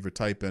 leading receiver,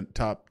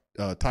 top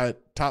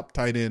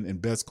tight end,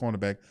 and best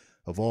cornerback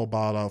of all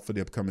bowed out for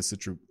the upcoming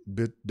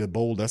the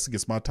bowl. That's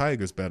against my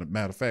Tigers,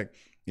 matter of fact,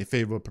 in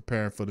favor of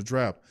preparing for the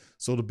draft.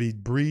 So to be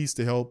Breeze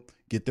to help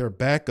get their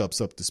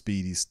backups up to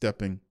speed, he's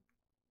stepping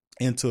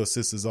into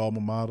assist his alma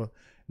mater,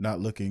 not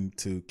looking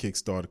to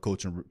kickstart a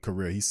coaching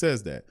career. He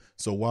says that.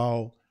 So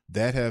while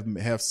that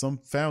have some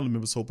family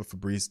members hoping for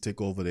Breeze to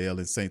take over the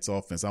LA Saints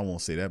offense, I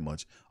won't say that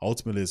much.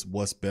 Ultimately, it's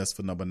what's best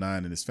for number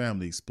 9 and his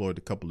family. He explored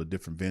a couple of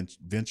different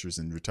ventures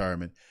in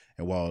retirement.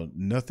 And while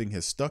nothing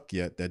has stuck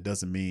yet, that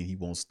doesn't mean he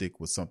won't stick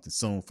with something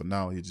soon. For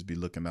now, he'll just be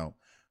looking out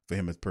for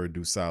him at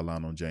Purdue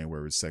sideline on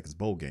January 2nd's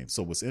bowl game.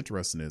 So what's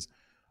interesting is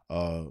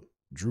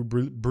Drew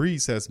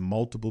Brees has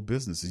multiple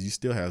businesses. He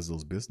still has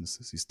those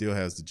businesses. He still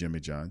has the Jimmy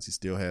Johns. He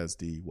still has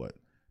the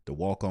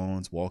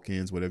walk-ons,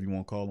 walk-ins, whatever you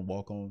want to call them,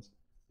 walk-ons.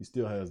 He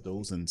still has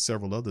those and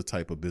several other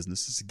type of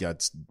businesses. He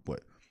got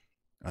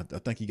I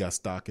think he got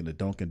stock in the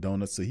Dunkin'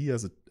 Donuts. So he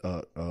has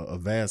a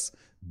vast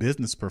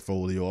business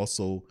portfolio.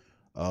 Also,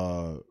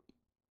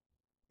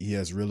 he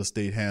has real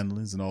estate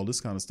handlings and all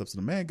this kind of stuff. So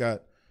the man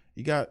got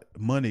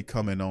money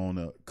coming all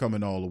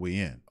the way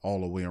in,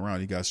 all the way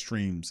around. He got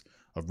streams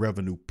of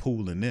revenue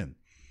pooling in.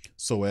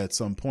 So at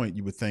some point,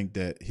 you would think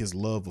that his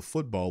love of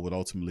football would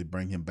ultimately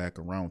bring him back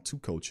around to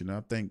coaching.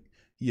 I think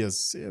he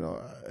has,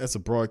 as a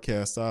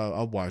broadcast,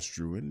 I watched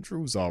Drew, and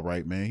Drew's all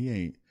right, man. He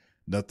ain't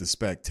nothing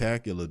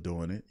spectacular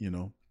doing it,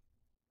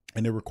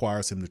 and it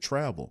requires him to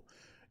travel,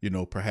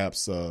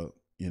 perhaps,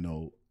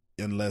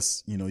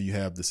 unless, you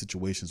have the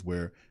situations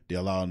where they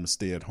allow him to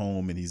stay at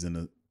home and he's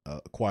in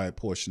a quiet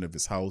portion of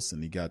his house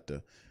and he got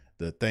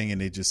the thing and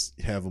they just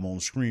have him on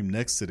screen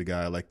next to the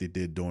guy like they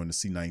did during the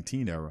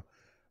C-19 era.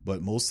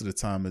 But most of the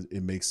time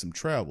it makes him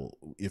travel.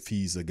 If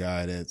he's a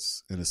guy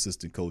that's an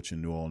assistant coach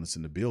in New Orleans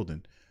in the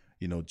building,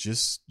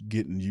 just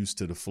getting used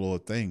to the flow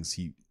of things,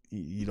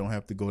 you don't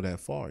have to go that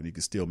far and you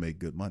can still make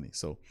good money.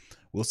 So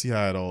we'll see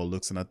how it all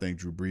looks. And I think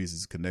Drew Brees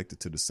is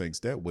connected to the Saints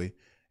that way.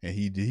 And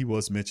he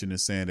was mentioning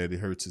saying that it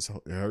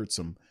hurts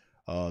him,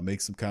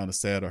 makes him kind of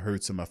sad or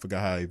hurts him. I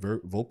forgot how he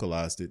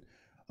vocalized it,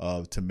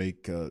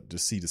 to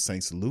see the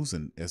Saints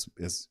losing as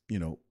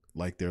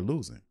like they're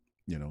losing,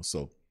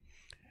 so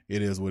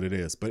it is what it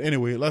is. But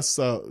anyway, let's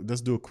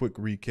do a quick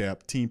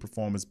recap. Team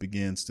performance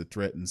begins to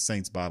threaten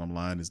Saints bottom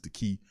line is the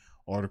key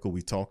article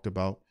we talked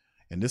about.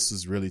 And this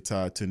is really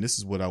tied to, and this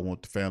is what I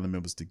want the family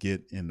members to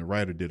get. And the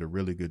writer did a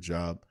really good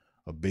job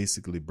of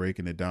basically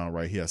breaking it down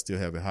right here. I still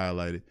have it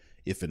highlighted.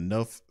 If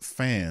enough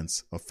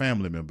fans or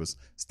family members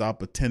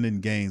stop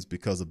attending games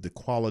because of the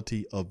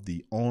quality of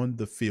the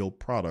on-the-field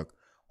product,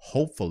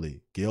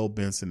 hopefully Gail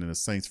Benson and the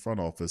Saints front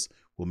office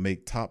will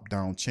make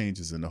top-down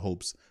changes in the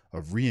hopes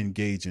of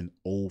re-engaging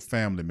old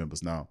family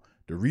members. Now,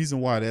 the reason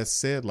why that's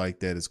said like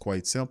that is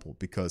quite simple,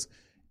 because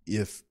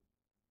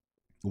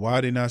why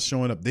are they not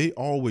showing up? They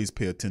always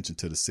pay attention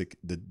to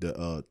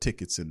the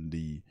tickets and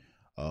the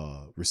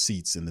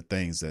receipts and the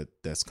things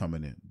that's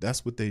coming in.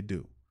 That's what they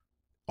do.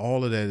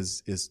 All of that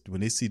is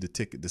when they see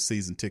the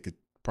season ticket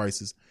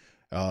prices,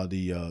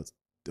 the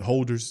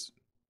holders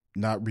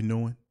not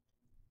renewing,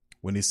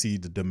 when they see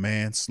the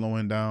demand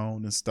slowing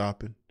down and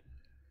stopping,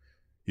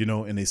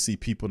 and they see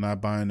people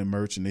not buying the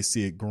merch and they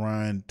see it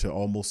grind to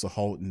almost a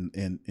halt.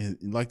 And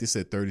like they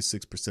said,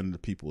 36% of the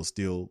people will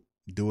still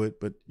do it,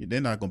 but they're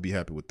not going to be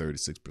happy with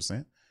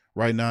 36%.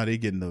 Right now, they're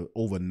getting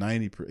over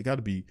 90%. They got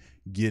to be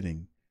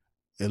getting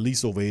at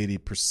least over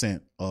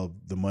 80%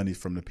 of the money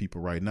from the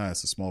people right now.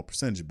 It's a small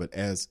percentage, but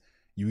as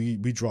we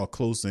draw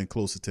closer and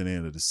closer to the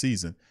end of the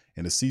season,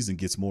 and the season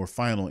gets more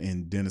final,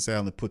 and Dennis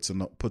Allen puts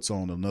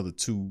on another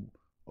 2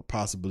 or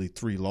possibly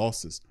 3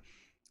 losses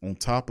on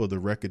top of the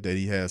record that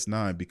he has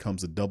now, and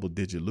becomes a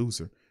double-digit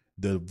loser,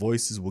 the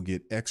voices will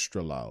get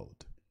extra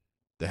loud.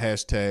 The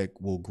hashtag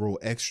will grow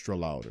extra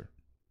louder,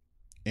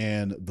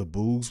 and the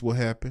boos will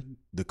happen.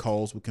 The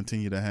calls will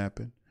continue to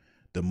happen.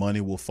 The money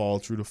will fall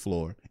through the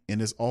floor,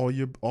 and it's all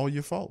your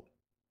fault.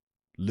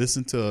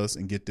 Listen to us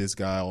and get this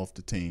guy off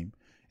the team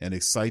and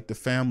excite the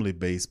family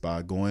base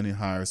by going and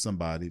hire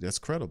somebody that's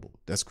credible,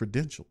 that's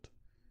credentialed.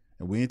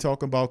 And we ain't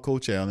talking about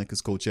Coach Allen,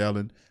 because Coach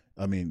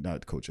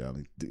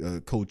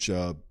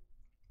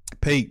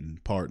Payton,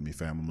 pardon me,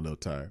 fam, I'm a little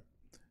tired.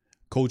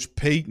 Coach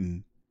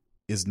Payton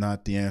is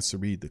not the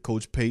answer either.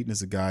 Coach Payton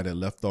is a guy that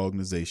left the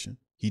organization.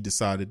 He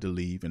decided to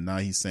leave, and now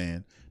he's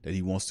saying that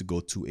he wants to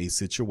go to a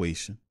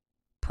situation,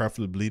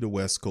 preferably the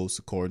West Coast,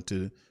 according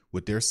to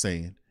what they're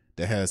saying,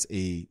 that has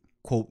a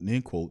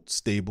quote-unquote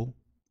stable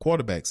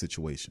quarterback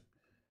situation,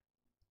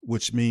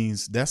 which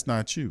means that's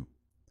not you.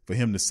 For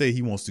him to say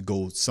he wants to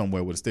go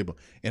somewhere with a stable,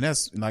 and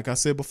that's, like I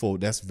said before,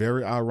 that's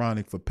very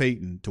ironic for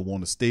Payton to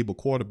want a stable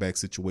quarterback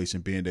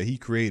situation, being that he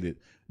created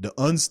the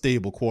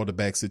unstable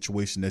quarterback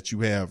situation that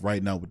you have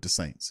right now with the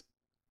Saints.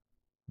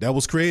 That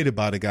was created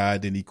by the guy,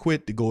 then he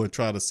quit to go and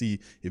try to see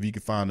if he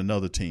could find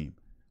another team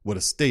with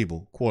a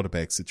stable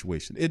quarterback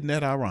situation. Isn't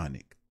that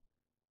ironic?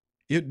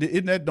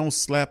 Isn't that don't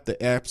slap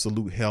the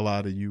absolute hell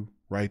out of you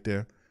right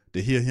there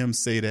to hear him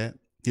say that,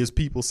 his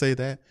people say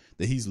that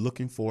he's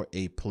looking for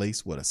a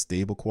place with a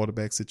stable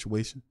quarterback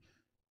situation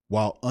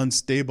while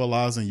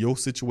unstabilizing your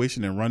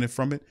situation and running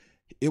from it?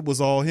 It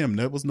was all him.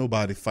 There was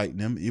nobody fighting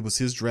him. It was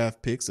his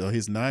draft picks or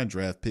his 9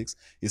 draft picks.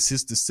 It's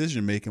his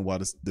decision making while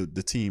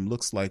the team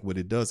looks like what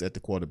it does at the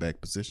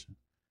quarterback position.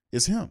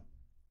 It's him.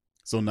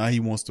 So now he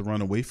wants to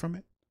run away from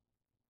it.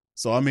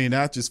 So, I mean,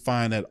 I just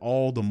find that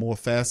all the more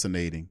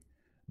fascinating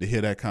to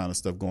hear that kind of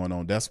stuff going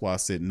on. That's why I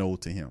said no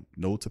to him,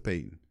 no to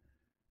Payton.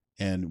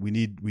 And we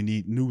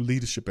need new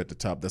leadership at the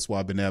top. That's why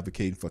I've been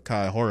advocating for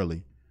Kai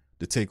Harley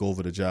to take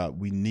over the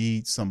job. We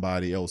need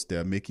somebody else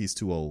there. Mickey's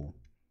too old.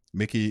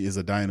 Mickey is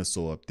a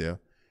dinosaur up there,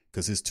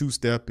 because his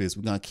 2-step is,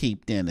 we're going to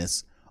keep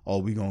Dennis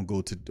or we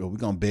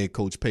gonna beg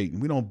Coach Payton.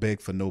 We don't beg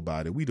for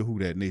nobody. We the Who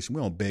Dat Nation.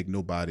 We don't beg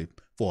nobody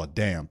for a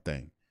damn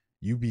thing.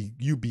 You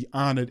be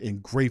honored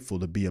and grateful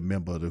to be a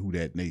member of the Who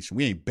Dat Nation.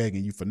 We ain't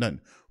begging you for nothing.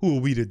 Who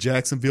are we, the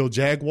Jacksonville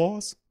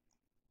Jaguars?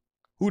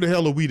 Who the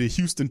hell are we, the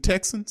Houston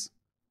Texans?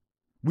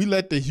 We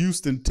let the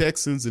Houston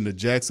Texans and the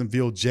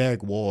Jacksonville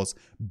Jaguars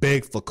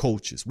beg for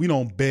coaches. We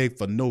don't beg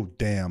for no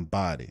damn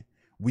body.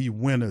 We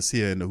winners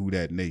here in the Who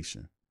Dat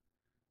Nation.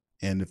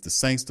 And if the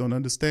Saints don't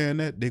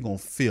understand that, they're going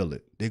to feel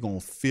it. They're going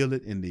to feel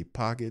it in their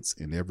pockets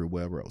and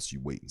everywhere else.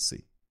 You wait and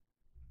see.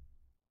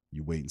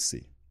 You wait and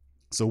see.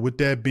 So with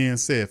that being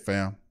said,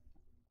 fam,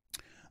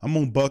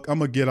 I'm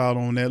gonna get out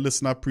on that.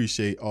 Listen, I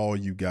appreciate all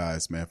you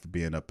guys, man, for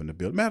being up in the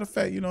building. Matter of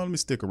fact, let me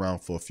stick around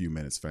for a few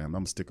minutes, fam. I'm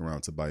gonna stick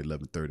around to about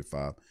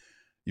 11:35.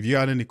 If you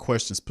got any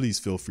questions, please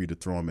feel free to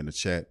throw them in the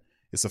chat.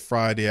 It's a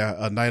Friday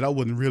night. I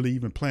wasn't really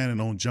even planning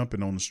on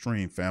jumping on the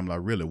stream, family. I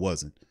really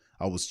wasn't.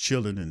 I was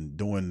chilling and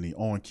doing the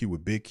On Cue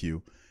with Big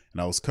Q,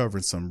 and I was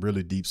covering some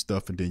really deep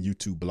stuff, and then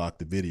YouTube blocked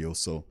the video,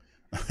 so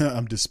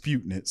I'm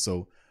disputing it.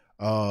 So,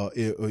 that's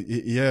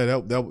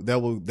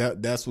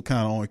what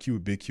kind of On Cue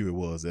with Big Q it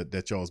was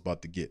that y'all was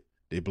about to get.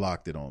 They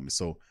blocked it on me,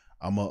 so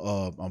I'm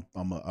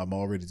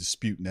already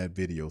disputing that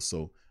video.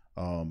 So,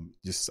 I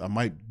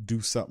might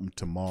do something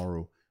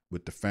tomorrow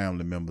with the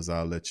family members.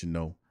 I'll let you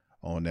know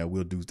on that.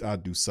 I'll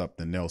do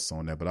something else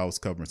on that, but I was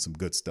covering some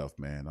good stuff,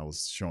 man. I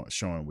was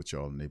showing with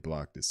y'all and they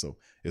blocked it. So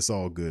it's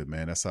all good,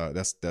 man. That's how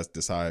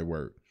it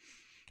worked.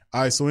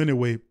 All right. So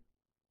anyway,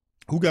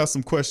 who got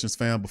some questions,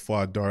 fam, before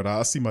I dart out?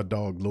 I see my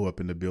dog Lo up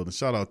in the building.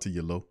 Shout out to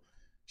you, Lo.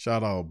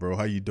 Shout out, bro.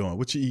 How you doing?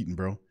 What you eating,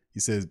 bro? He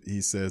says,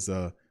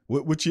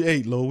 what you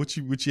ate, Lo? What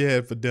you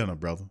had for dinner,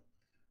 brother?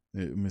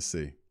 Let me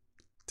see.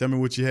 Tell me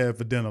what you had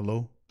for dinner,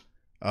 Lo.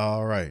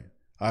 All right.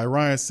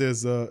 Ryan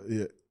says,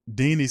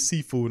 Deanie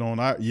Seafood on.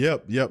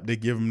 Yep. They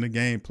give him the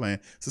game plan.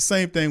 It's the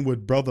same thing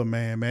with Brother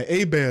Man.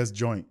 A-Bear's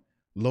joint.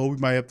 Lo, we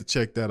might have to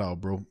check that out,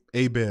 bro.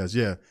 A-Bear's,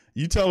 yeah.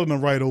 You telling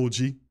them right,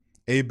 OG.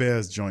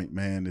 A-Bear's joint,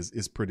 man,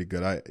 is pretty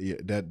good.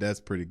 That's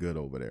pretty good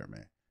over there,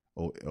 man.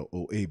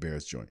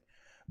 A-Bear's joint.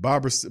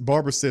 Barbara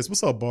says,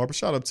 what's up, Barbara?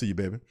 Shout out to you,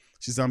 baby.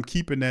 She says, I'm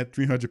keeping that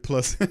 300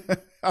 plus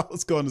I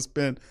was going to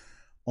spend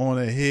on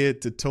a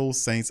head-to-toe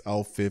Saints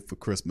outfit for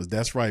Christmas.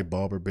 That's right,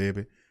 Barbara,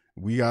 baby.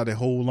 We got to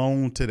hold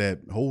on to that.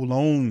 Hold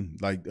on,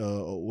 like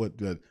what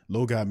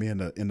Lo got me in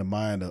the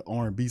mind of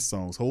R&B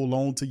songs. Hold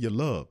on to your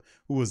love.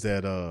 Who was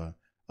that?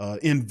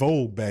 In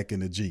Vogue back in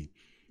the G.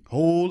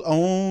 Hold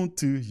on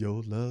to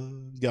your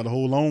love. You got to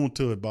hold on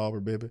to it,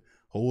 Barbara, baby.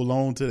 Hold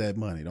on to that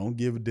money. Don't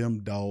give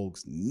them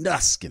dogs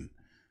nuskin.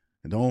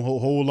 And don't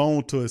hold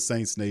on to it,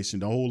 Saints Nation.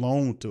 Don't hold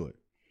on to it.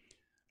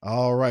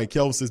 All right.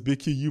 Kelvin says, Big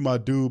Q, you my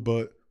dude,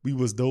 but we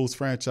was those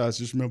franchises.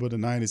 Just remember the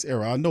 90s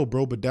era. I know,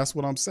 bro, but that's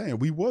what I'm saying.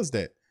 We was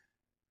that.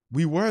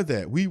 We were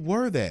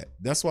that.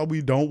 That's why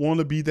we don't want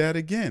to be that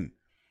again.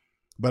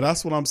 But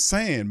that's what I'm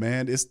saying,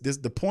 man.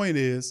 The point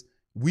is,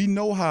 we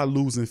know how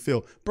losing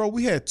feel. Bro,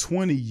 we had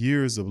 20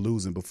 years of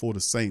losing before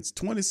the Saints,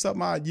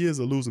 20-something odd years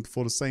of losing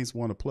before the Saints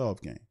won a playoff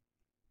game.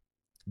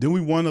 Then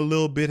we won a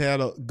little bit,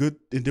 had a good,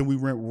 and then we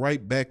went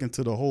right back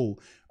into the hole.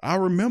 I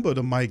remember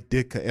the Mike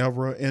Ditka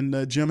era and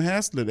the Jim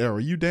Haslett era.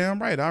 You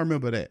damn right. I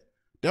remember that.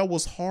 That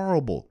was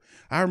horrible.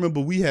 I remember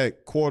we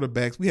had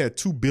quarterbacks. We had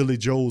two Billy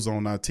Joes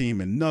on our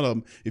team, and none of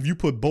them, if you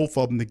put both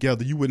of them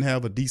together, you wouldn't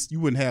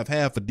have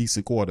half a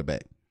decent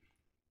quarterback.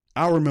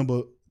 I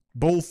remember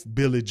both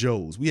Billy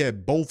Joes. We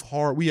had both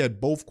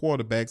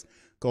quarterbacks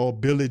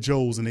called Billy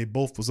Joes, and they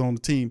both was on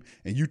the team.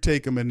 And you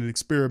take them in an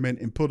experiment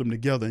and put them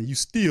together, and you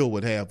still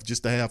would have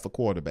just a half a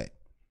quarterback.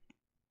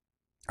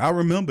 I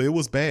remember it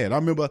was bad. I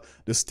remember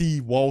the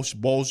Steve Walsh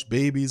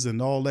babies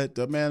and all that.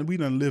 Man, we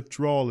done lived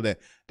through all of that.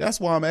 That's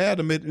why I'm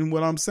adamant in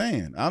what I'm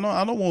saying. I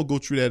don't want to go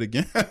through that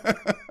again.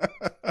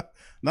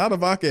 Not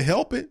if I can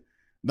help it.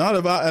 And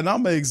I'm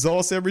gonna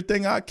exhaust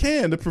everything I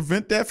can to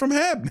prevent that from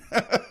happening.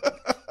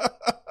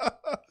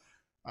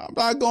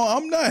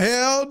 I'm not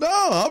hell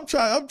no. I'm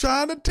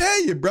trying to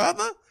tell you,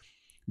 brother.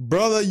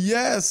 Brother,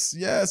 yes,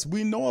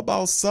 we know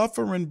about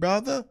suffering,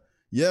 brother.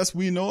 Yes,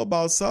 we know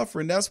about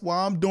suffering. That's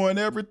why I'm doing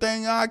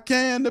everything I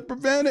can to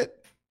prevent it.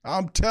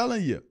 I'm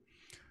telling you.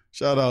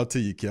 Shout out to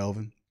you,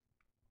 Kelvin.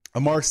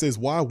 Mark says,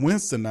 why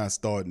Winston not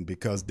starting?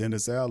 Because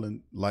Dennis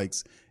Allen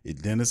likes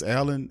it. Dennis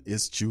Allen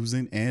is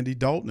choosing Andy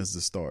Dalton as the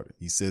starter.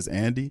 He says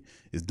Andy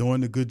is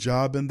doing a good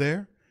job in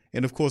there.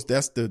 And, of course,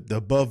 that's the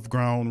above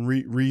ground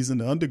reason,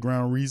 the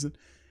underground reason.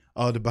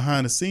 The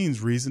behind the scenes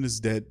reason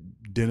is that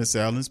Dennis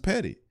Allen's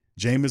petty.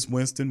 Jameis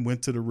Winston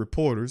went to the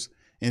reporters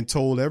and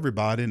told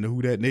everybody in the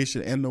Who Dat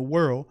Nation and the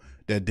world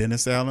that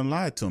Dennis Allen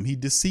lied to him. He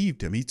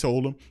deceived him. He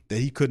told him that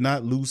he could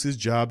not lose his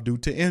job due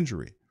to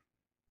injury.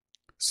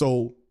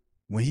 So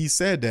when he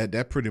said that,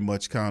 that pretty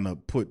much kind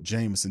of put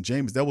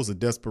Jameis, that was a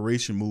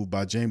desperation move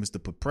by Jameis to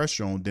put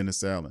pressure on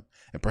Dennis Allen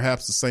and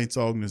perhaps the Saints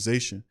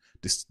organization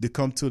to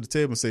come to the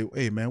table and say,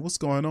 hey, man, what's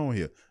going on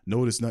here?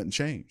 Notice nothing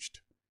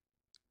changed.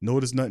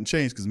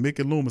 Because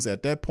Mickey Loomis,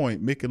 at that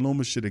point, Mickey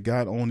Loomis should have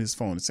got on his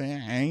phone and saying,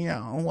 hey,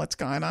 what's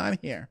going on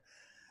here?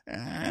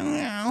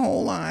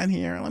 Hold on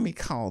here. Let me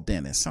call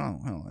Dennis.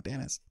 Hold on,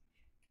 Dennis.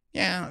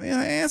 Yeah,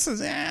 this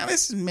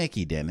is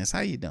Mickey, Dennis.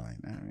 How you doing?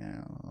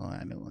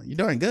 You're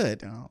doing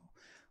good.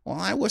 Well,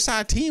 I wish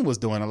our team was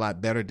doing a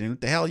lot better than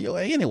what the hell you.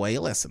 Anyway,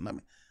 listen, let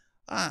me.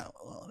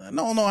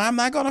 No, I'm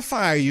not gonna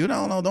fire you.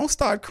 No, don't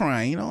start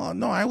crying.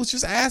 No, I was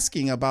just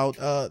asking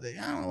about.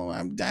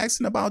 I'm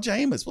asking about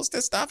Jameis. What's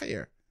this stuff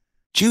here?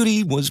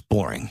 Judy was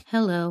boring.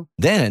 Hello.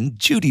 Then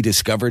Judy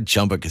discovered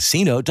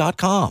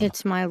ChumbaCasino.com.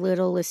 It's my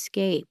little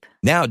escape.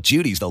 Now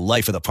Judy's the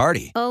life of the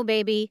party. Oh,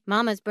 baby,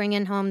 mama's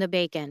bringing home the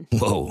bacon.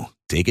 Whoa,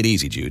 take it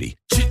easy, Judy.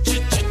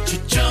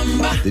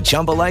 The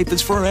Chumba life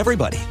is for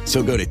everybody.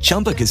 So go to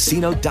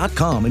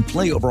ChumbaCasino.com and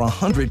play over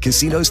 100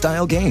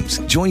 casino-style games.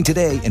 Join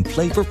today and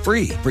play for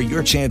free for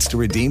your chance to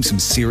redeem some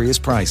serious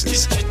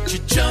prizes.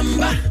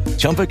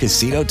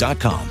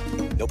 ChumbaCasino.com.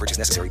 No purchase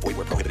necessary. Void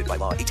where prohibited by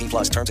law.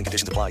 18+ terms and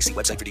conditions apply. See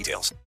website for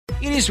details.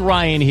 It is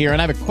Ryan here,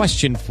 and I have a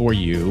question for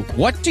you.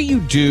 What do you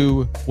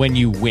do when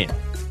you win?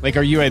 Like,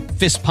 are you a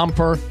fist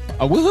pumper,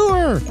 a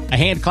woohooer, a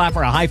hand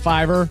clapper, a high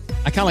fiver?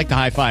 I kind of like the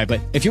high five, but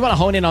if you want to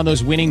hone in on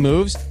those winning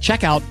moves,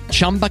 check out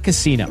Chumba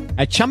Casino.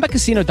 At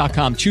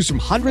ChumbaCasino.com, choose from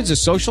hundreds of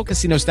social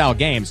casino-style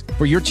games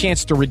for your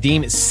chance to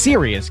redeem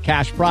serious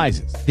cash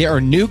prizes. There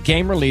are new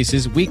game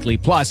releases weekly,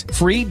 plus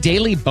free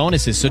daily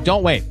bonuses. So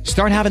don't wait.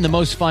 Start having the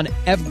most fun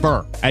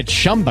ever at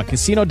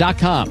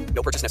ChumbaCasino.com.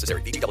 No purchase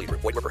necessary. VGW.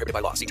 Void where prohibited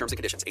by law. See terms and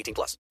conditions.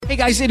 18+. Hey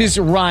guys, it is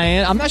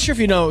Ryan. I'm not sure if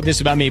you know this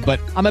about me, but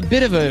I'm a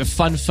bit of a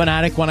fun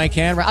fanatic when I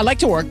can. I like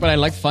to work, but I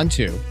like fun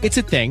too. It's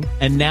a thing.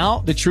 And now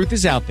the truth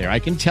is out there. I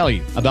can tell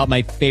you about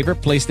my favorite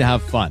place to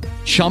have fun.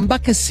 Chumba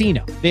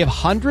Casino. They have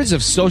hundreds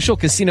of social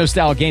casino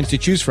style games to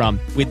choose from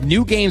with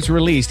new games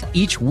released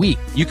each week.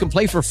 You can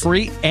play for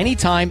free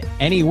anytime,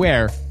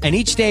 anywhere. And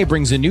each day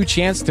brings a new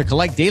chance to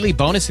collect daily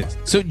bonuses.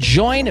 So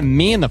join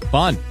me in the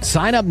fun.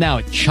 Sign up now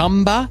at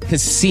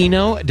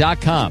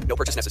ChumbaCasino.com. No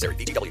purchase necessary.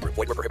 VGW. Void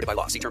where prohibited by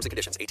law. See terms and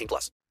conditions.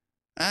 18+.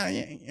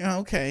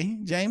 Okay,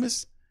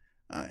 Jameis.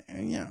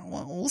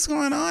 What's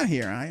going on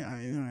here?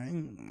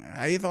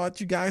 I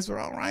thought you guys were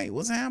all right.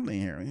 What's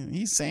happening here?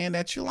 He's saying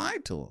that you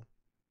lied to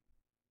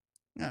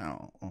him.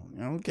 Oh,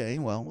 okay.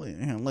 Well,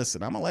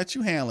 listen, I'm gonna let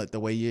you handle it the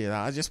way you.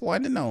 I just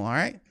wanted to know. All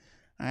right.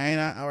 I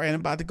ain't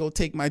about to go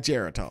take my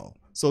Geritol.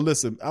 So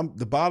listen,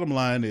 the bottom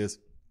line is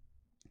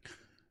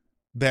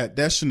that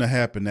shouldn't have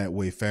happened that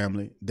way,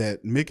 family.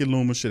 That Mickey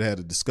Loomis should have had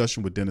a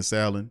discussion with Dennis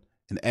Allen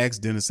and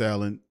asked Dennis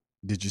Allen,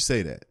 "Did you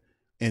say that?"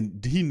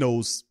 And he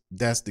knows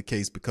that's the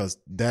case because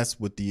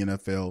that's what the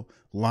NFL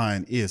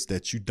line is,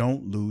 that you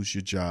don't lose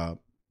your job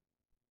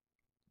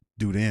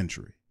due to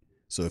injury.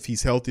 So if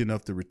he's healthy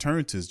enough to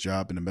return to his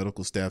job and the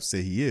medical staff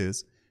say he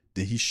is,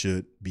 then he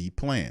should be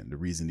playing. The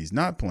reason he's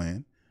not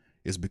playing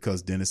is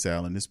because Dennis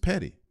Allen is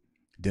petty.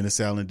 Dennis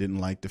Allen didn't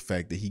like the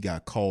fact that he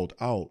got called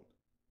out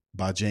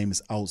by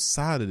Jameis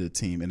outside of the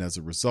team, and as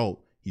a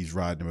result, he's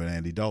riding with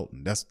Andy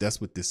Dalton. That's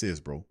what this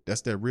is, bro.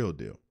 That's that real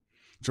deal.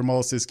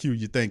 Jamal says, Q,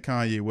 you think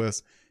Kanye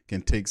West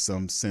can take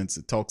some sense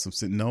and talk some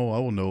sense?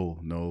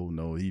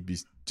 No. He'd be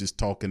just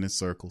talking in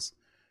circles.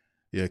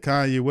 Yeah,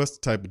 Kanye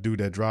West the type of dude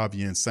that drive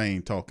you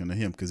insane talking to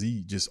him because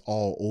he just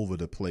all over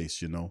the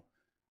place, you know.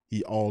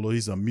 He's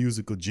a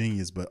musical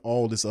genius, but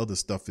all this other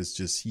stuff is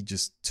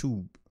just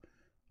too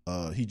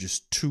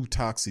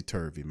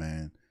topsy-turvy,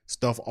 man.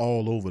 Stuff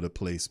all over the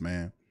place,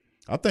 man.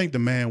 I think the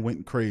man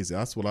went crazy.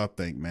 That's what I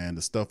think, man.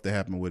 The stuff that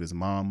happened with his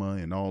mama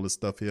and all this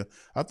stuff here,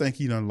 I think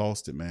he done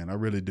lost it, man. I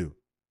really do.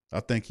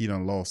 I think he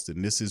done lost it,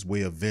 and this is his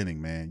way of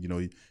venting, man. You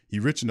know, he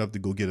rich enough to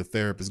go get a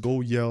therapist.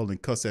 Go yell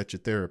and cuss at your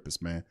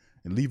therapist, man,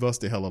 and leave us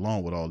the hell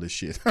alone with all this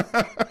shit.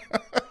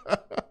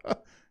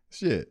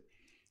 Shit.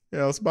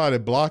 Yeah, somebody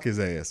block his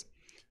ass.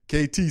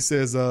 KT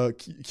says,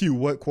 Q,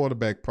 what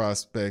quarterback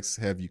prospects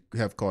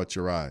have caught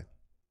your eye?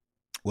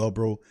 Well,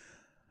 bro,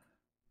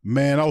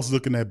 man, I was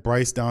looking at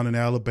Bryce down in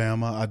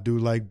Alabama. I do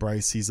like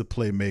Bryce. He's a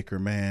playmaker,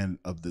 man.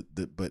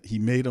 But he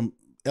made him,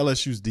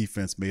 LSU's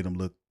defense made him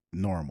look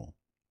normal.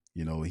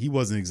 You know, he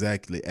wasn't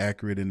exactly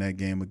accurate in that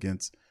game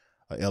against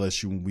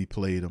LSU when we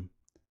played him,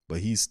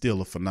 but he's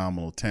still a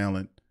phenomenal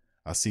talent.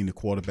 I seen the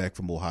quarterback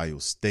from Ohio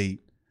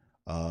State.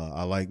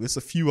 There's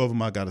a few of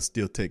them I got to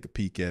still take a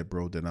peek at,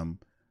 bro, that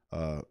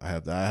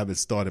I haven't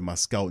started my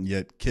scouting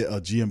yet.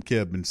 GM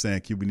Kev been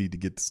saying, Q, we need to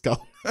get the scout.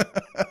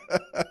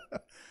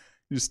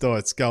 You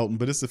start scouting,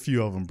 but it's a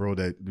few of them, bro,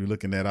 that we're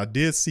looking at. I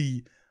did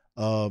see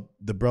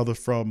the brother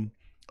from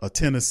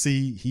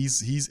Tennessee.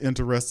 He's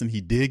interesting. He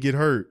did get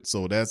hurt,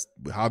 so that's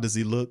how does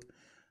he look?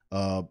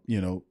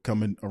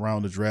 Coming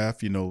around the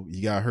draft, he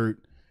got hurt,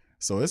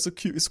 so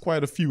it's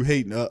quite a few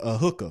hating.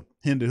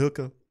 Hendon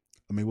Hooker.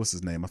 I mean, what's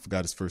his name? I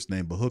forgot his first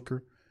name, but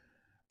Hooker.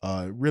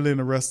 Really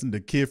interesting.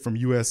 The kid from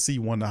USC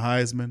won the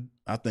Heisman.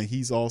 I think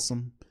he's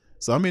awesome.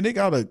 So I mean, they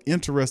got an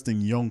interesting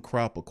young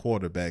crop of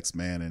quarterbacks,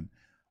 man, and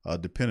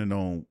depending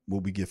on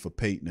what we get for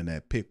Peyton in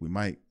that pick, we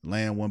might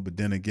land one. But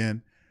then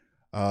again,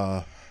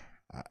 I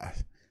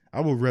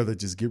would rather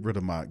just get rid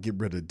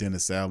of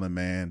Dennis Allen,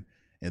 man,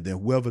 and then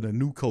whoever the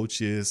new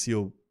coach is,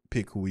 he'll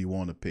pick who he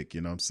want to pick.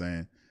 You know what I'm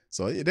saying?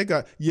 So they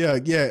got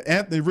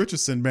Anthony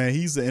Richardson, man.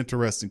 He's an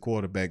interesting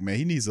quarterback, man.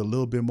 He needs a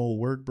little bit more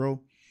work,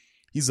 bro.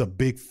 He's a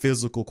big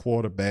physical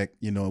quarterback,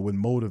 when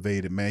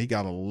motivated, man. He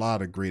got a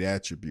lot of great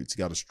attributes. He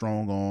got a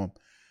strong arm.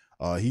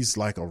 He's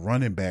like a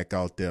running back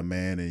out there,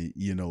 man. And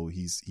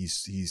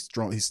he's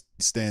strong. He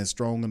stands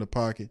strong in the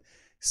pocket.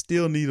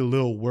 Still need a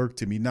little work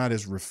to me. Not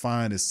as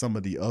refined as some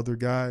of the other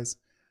guys.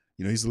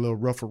 He's a little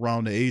rough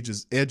around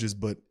the edges,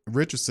 but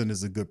Richardson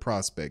is a good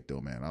prospect,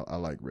 though, man. I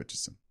like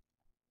Richardson.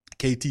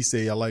 KT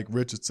say I like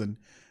Richardson.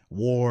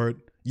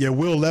 Ward. Yeah,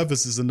 Will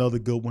Levis is another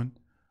good one.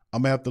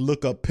 I'm gonna have to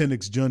look up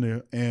Penix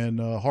Jr. and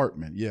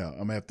Hartman. Yeah, I'm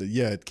gonna have to.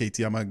 Yeah,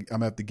 KT, I'm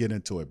gonna have to get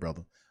into it, brother.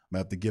 I'm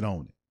gonna have to get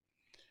on it.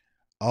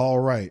 All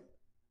right.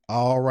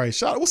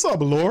 What's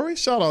up, Lori?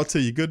 Shout out to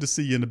you. Good to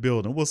see you in the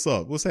building. What's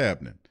up? What's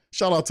happening?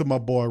 Shout out to my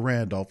boy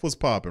Randolph. What's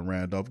popping,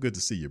 Randolph? Good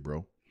to see you,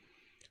 bro.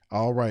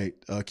 All right.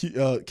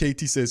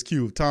 KT says,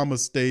 Q, if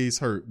Thomas stays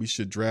hurt, we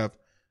should draft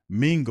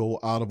Mingo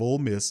out of Ole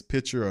Miss.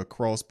 Picture a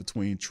cross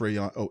between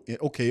Trayon. Oh,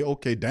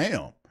 okay.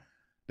 Damn.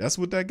 That's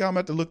what that guy. I'm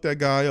going to have to look that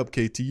guy up,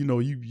 KT. You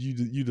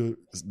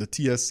the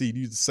TSC,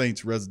 you the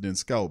Saints resident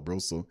scout, bro.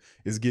 So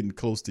it's getting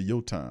close to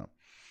your time.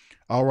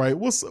 All right.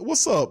 What's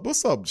up?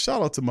 What's up?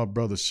 Shout out to my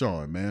brother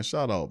Sean, man.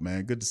 Shout out,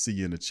 man. Good to see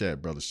you in the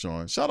chat, brother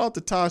Sean. Shout out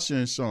to Tasha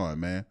and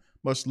Sean, man.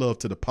 Much love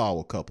to the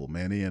power couple,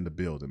 man. They in the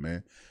building,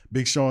 man.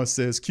 Big Sean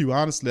says, Q,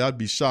 honestly, I'd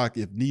be shocked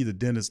if neither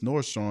Dennis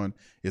nor Sean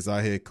is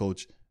our head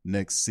coach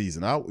next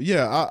season.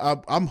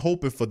 I'm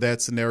hoping for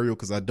that scenario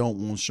because I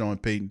don't want Sean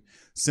Payton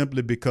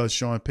simply because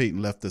Sean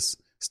Payton left us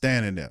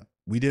standing there.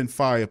 We didn't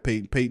fire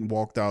Payton. Payton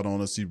walked out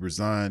on us. He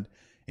resigned,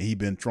 and he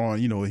been trying,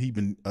 he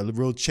been a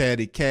real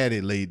chatty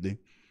catty lately.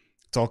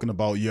 Talking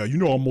about, you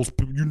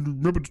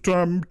remember the time,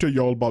 let me tell you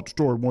all about the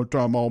story. One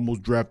time I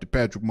almost drafted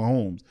Patrick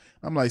Mahomes.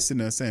 I'm like sitting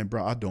there saying,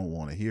 bro, I don't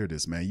want to hear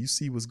this, man. You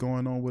see what's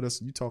going on with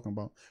us? You talking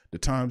about the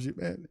times I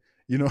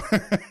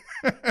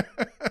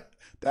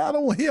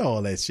don't want to hear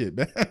all that shit,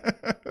 man.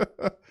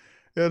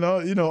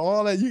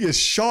 All that. You get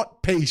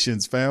short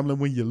patience, family,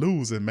 when you're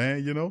losing,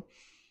 man,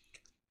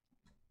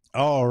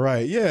 All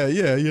right.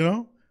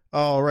 Yeah,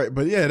 All right.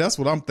 But yeah, that's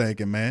what I'm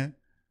thinking, man.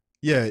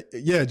 Yeah,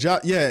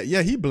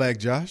 he black,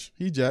 Josh.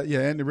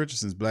 Anthony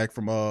Richardson's black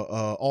from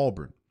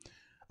Auburn.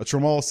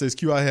 Tramal says,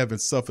 Q, I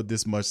haven't suffered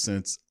this much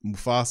since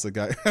Mufasa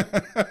got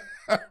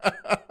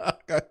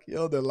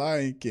killed at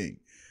Lion King.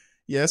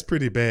 Yeah, it's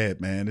pretty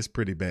bad, man. It's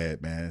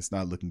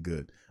not looking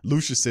good.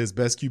 Lucius says,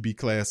 best QB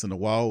class in a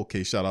while.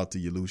 Okay, shout out to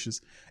you,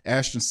 Lucius.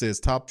 Ashton says,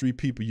 top 3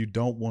 people you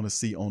don't want to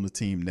see on the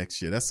team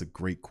next year. That's a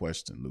great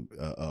question,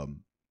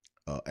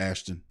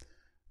 Ashton.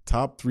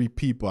 Top 3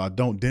 people I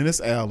don't. Dennis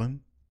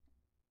Allen.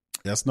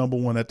 That's number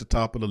 1 at the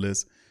top of the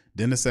list.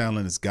 Dennis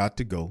Allen has got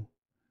to go.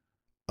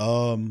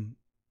 And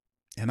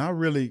I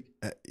really,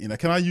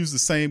 can I use the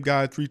same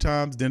guy 3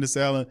 times? Dennis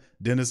Allen,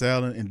 and Dennis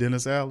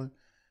Allen.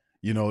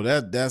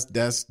 That's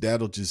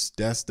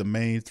the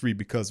main 3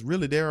 because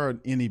really there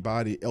aren't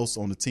anybody else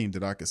on the team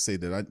that I could say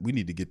that we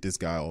need to get this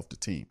guy off the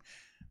team.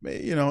 I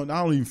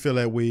don't even feel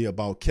that way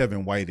about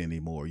Kevin White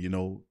anymore.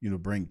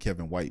 Bring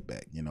Kevin White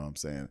back. You know what I'm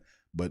saying?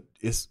 But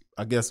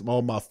I guess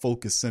all my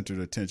focus centered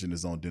attention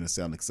is on Dennis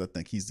Allen because I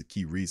think he's the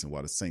key reason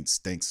why the Saints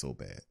stink so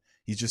bad.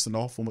 He's just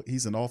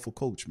he's an awful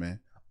coach, man.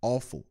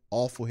 Awful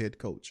head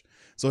coach.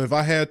 So if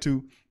I had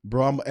to,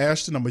 bro, I'm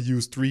going to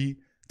use three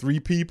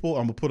people.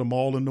 I'm going to put them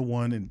all into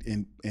one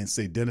and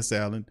say Dennis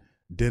Allen,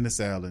 and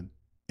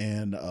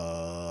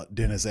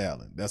Dennis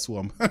Allen. That's who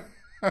I'm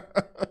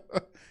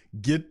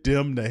get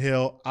them the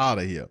hell out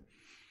of here.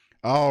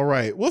 All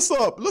right. What's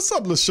up,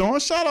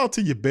 LaShawn? Shout out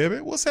to you, baby.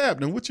 What's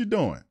happening? What you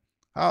doing?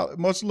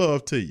 Much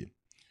love to you.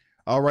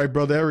 All right,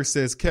 brother Eric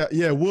says,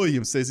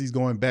 Williams says he's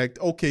going back.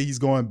 Okay, he's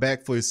going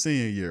back for his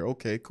senior year.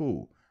 Okay,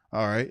 cool.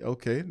 All right,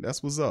 okay,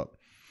 that's what's up.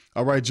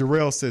 All right,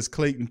 Jarrell says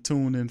Clayton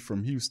tuned in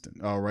from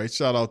Houston. All right,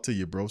 shout out to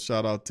you, bro.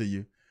 Shout out to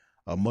you.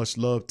 Much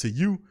love to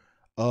you.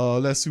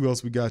 Let's see who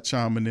else we got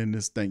chiming in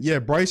this thing. Yeah,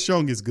 Bryce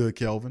Young is good,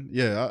 Kelvin.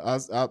 Yeah,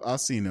 I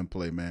seen him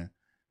play, man.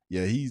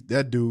 Yeah,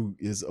 that dude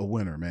is a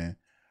winner, man.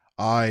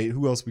 All right,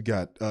 who else we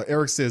got?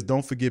 Eric says,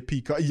 don't forget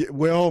Pete.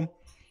 Well,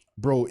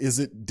 bro, is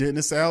it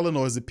Dennis Allen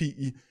or is it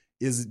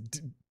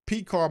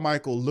Pete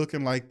Carmichael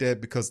looking like that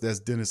because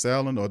that's Dennis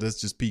Allen or that's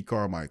just Pete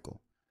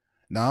Carmichael?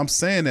 Now, I'm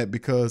saying that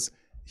because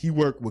he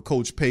worked with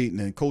Coach Payton,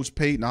 and Coach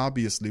Payton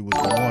obviously was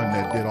the one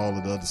that did all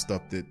of the other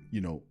stuff that,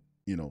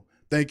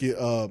 thank you.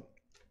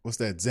 What's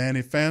that?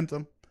 Zanny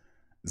Phantom?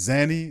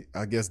 Zanny,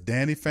 I guess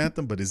Danny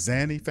Phantom, but it's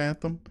Zanny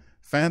Phantom.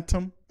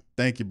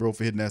 Thank you, bro,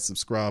 for hitting that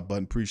subscribe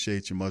button.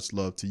 Appreciate you. Much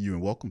love to you,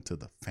 and welcome to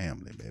the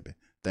family, baby.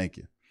 Thank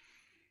you.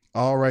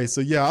 All right,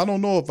 so yeah, I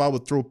don't know if I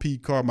would throw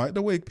Pete Carmichael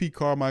the way Pete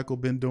Carmichael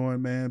been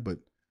doing, man, but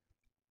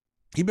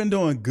he been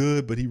doing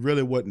good, but he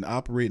really wasn't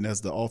operating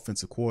as the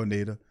offensive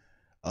coordinator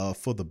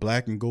for the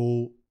black and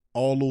gold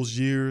all those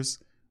years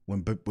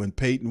when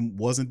Peyton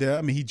wasn't there.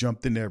 I mean, he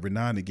jumped in there every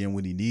now and again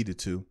when he needed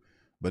to,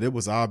 but it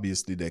was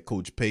obviously that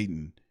Coach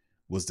Payton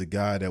was the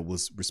guy that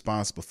was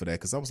responsible for that.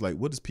 Because I was like,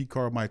 what does Pete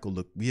Carmichael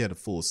look? We had a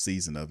full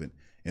season of it,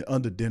 and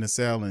under Dennis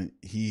Allen,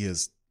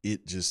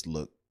 it just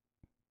looked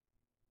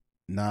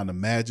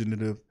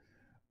non-imaginative.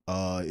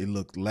 It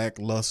looked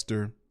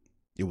lackluster.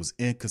 It was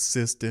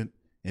inconsistent.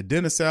 And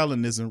Dennis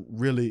Allen isn't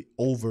really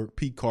over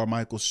Pete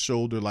Carmichael's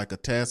shoulder like a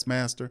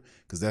taskmaster,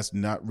 because that's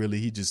not really,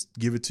 he just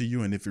give it to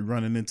you. And if you're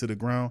running into the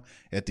ground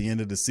at the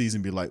end of the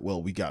season, be like,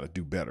 well, we got to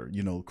do better,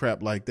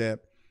 crap like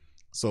that.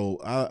 So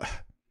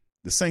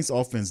the Saints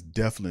offense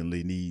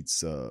definitely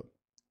needs,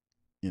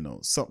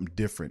 something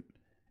different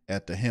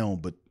at the helm.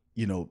 But,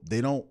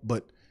 they don't.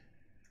 But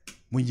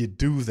when you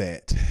do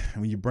that,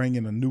 when you bring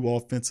in a new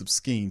offensive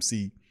scheme,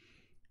 see,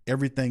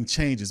 everything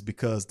changes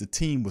because the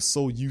team was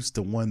so used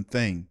to one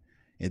thing.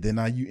 And then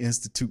now you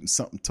instituting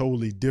something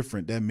totally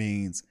different. That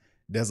means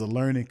there's a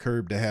learning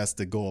curve that has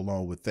to go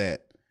along with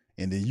that.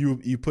 And then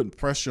you putting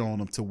pressure on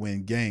them to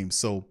win games.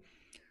 So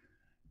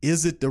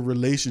is it the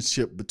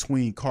relationship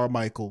between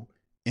Carmichael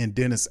and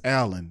Dennis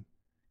Allen?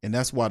 And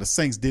that's why the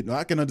Saints didn't.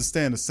 I can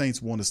understand the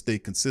Saints want to stay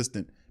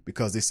consistent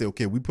because they say,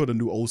 okay, we put a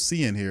new OC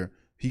in here.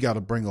 He got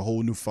to bring a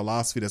whole new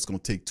philosophy that's going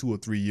to take 2 or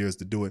 3 years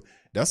to do it.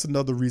 That's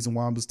another reason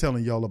why I'm just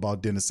telling y'all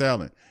about Dennis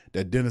Allen,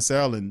 that Dennis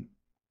Allen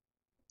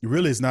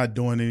really is not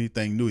doing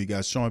anything new. He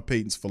got Sean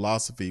Payton's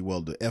philosophy.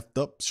 Well, the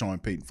effed up Sean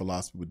Payton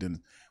philosophy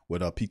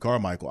with Pete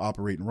Carmichael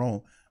operating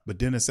wrong. But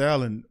Dennis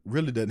Allen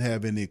really doesn't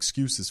have any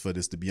excuses for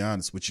this, to be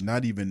honest, which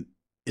not even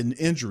in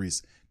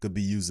injuries could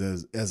be used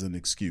as an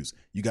excuse.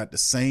 You got the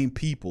same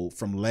people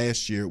from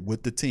last year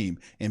with the team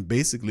and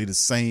basically the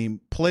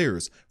same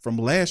players from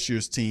last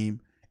year's team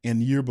and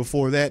the year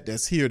before that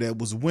that's here that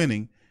was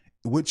winning.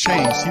 What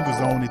changed? He was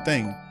the only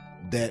thing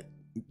that,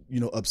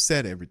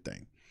 upset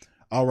everything.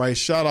 All right.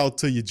 Shout out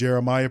to you,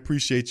 Jeremiah.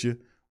 Appreciate you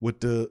with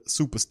the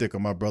super sticker,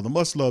 my brother.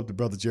 Much love to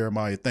brother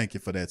Jeremiah. Thank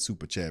you for that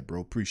super chat, bro.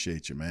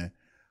 Appreciate you, man.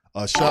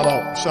 Shout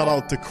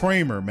out to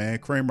Kramer, man.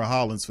 Kramer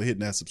Hollins for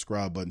hitting that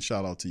subscribe button.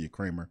 Shout out to you,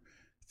 Kramer.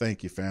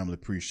 Thank you, family.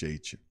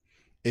 Appreciate you.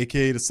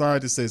 AKA the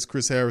scientist says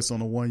Chris Harris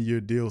on a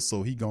 1-year deal,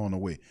 so he going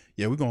away.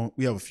 Yeah,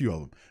 we have a few of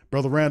them.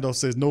 Brother Randolph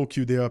says no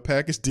Q. They are a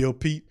package deal.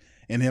 Pete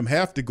and him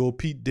have to go.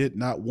 Pete did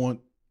not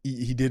want.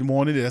 He didn't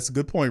want it. That's a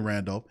good point,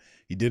 Randolph.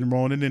 He didn't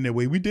want it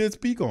anyway. We did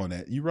speak on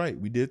that. You're right.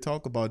 We did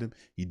talk about him.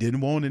 He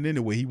didn't want it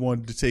anyway. He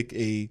wanted to take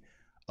a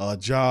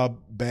job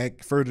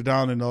back further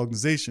down in the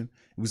organization.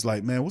 It was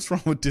like, man, what's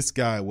wrong with this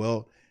guy?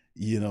 Well,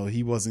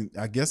 he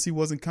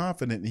wasn't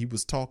confident. He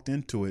was talked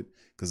into it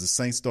because the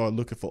Saints started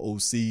looking for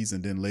OCs.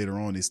 And then later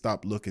on, they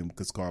stopped looking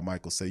because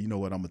Carmichael said, you know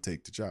what, I'm going to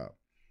take the job.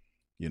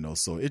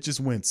 So it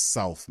just went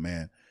south,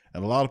 man.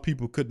 And a lot of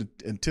people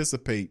couldn't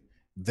anticipate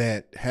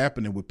that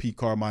happening with Pete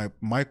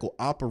Carmichael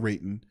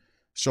operating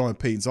Sean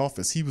Payton's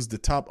offense. He was the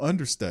top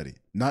understudy,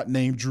 not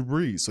named Drew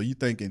Brees. So you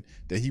thinking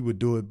that he would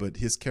do it, but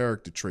his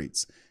character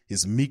traits,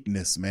 his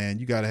meekness, man,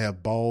 you got to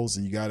have balls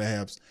and you got to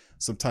have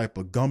some type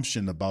of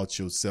gumption about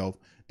yourself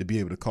to be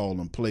able to call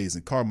them plays.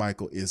 And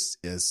Carmichael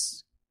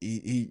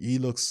he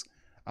looks,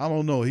 I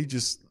don't know.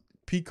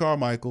 Pete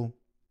Carmichael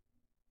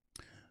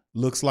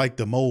looks like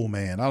the mole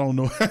man. I don't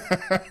know.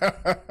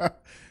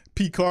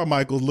 Pete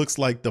Carmichael looks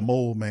like the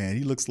mole man.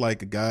 He looks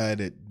like a guy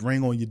that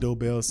ring on your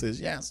doorbell and says,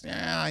 yes,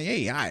 yeah,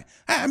 hey,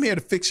 I'm here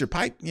to fix your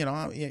pipe.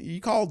 You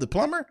called the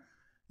plumber?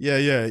 Yeah.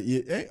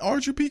 Hey,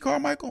 aren't you Pete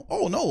Carmichael?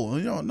 Oh,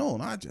 no,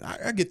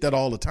 I get that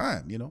all the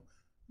time,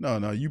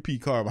 No, you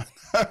Pete Carmichael.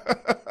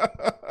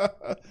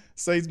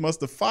 Saints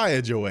must have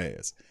fired your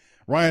ass.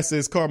 Ryan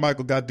says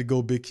Carmichael got to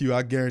go, Big Q.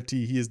 I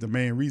guarantee he is the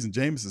main reason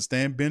Jameis is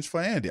staying bench for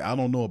Andy. I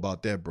don't know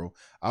about that, bro.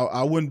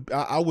 I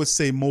would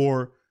say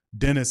more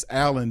Dennis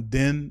Allen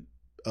than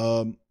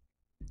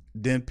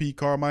Pete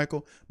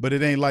Carmichael, but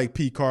it ain't like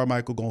Pete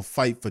Carmichael gonna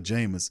fight for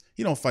Jameis.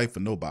 He don't fight for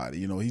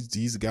nobody.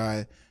 He's a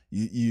guy.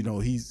 He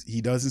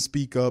doesn't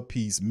speak up.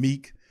 He's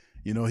meek.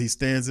 He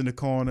stands in the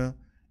corner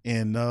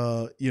and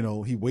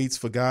he waits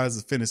for guys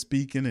to finish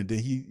speaking, and then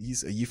he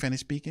says, "You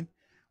finished speaking?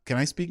 Can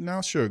I speak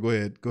now? Sure, go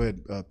ahead,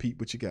 Pete.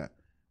 What you got?"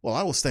 Well,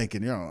 I was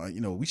thinking,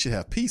 we should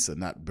have pizza,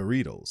 not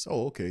burritos.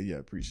 Oh, okay, yeah,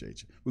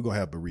 appreciate you. We're gonna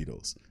have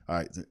burritos. All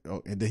right,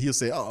 and then he'll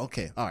say, "Oh,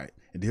 okay, all right,"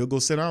 and then he'll go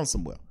sit down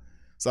somewhere.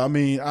 So I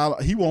mean,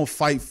 he won't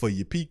fight for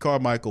you. Pete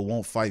Carmichael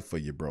won't fight for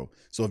you, bro.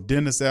 So if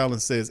Dennis Allen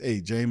says,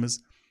 "Hey, Jameis,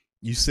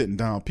 you sitting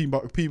down,"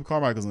 Pete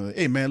Carmichael's like,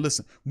 "Hey, man,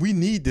 listen, we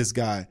need this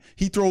guy.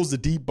 He throws the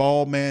deep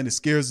ball, man. It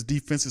scares the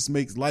defenses,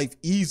 makes life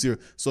easier."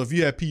 So if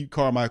you have Pete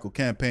Carmichael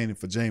campaigning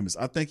for Jameis,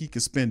 I think he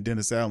can spin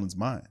Dennis Allen's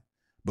mind.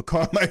 But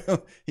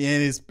Carmichael, he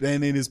ain't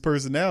in his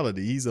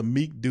personality. He's a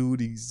meek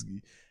dude. He's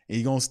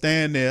gonna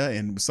stand there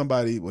and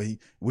somebody,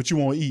 what you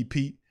want to eat,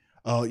 Pete?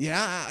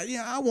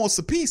 I want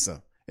some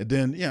pizza. And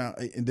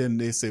then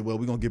they say, well,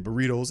 we're gonna get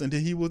burritos, and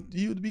then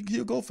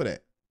he'll go for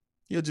that.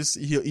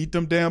 He'll eat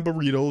them damn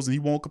burritos and he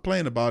won't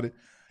complain about it.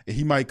 And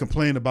he might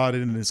complain about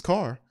it in his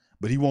car,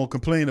 but he won't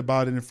complain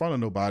about it in front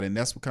of nobody. And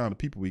that's what kind of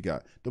people we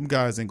got. Them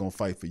guys ain't gonna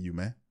fight for you,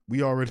 man.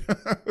 We already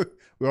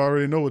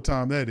know what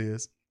time that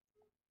is.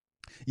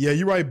 Yeah,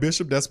 you're right,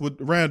 Bishop. That's what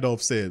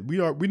Randolph said. We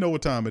know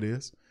what time it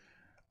is.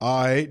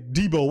 All right.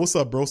 Debo, what's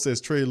up, bro?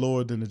 Says Trey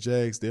Lord and the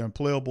Jags. They're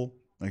unplayable.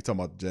 I ain't talking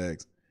about the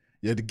Jags.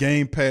 Yeah, the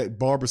game,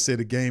 Barbara said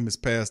the game is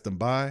passed them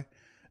by.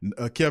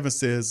 Kevin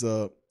says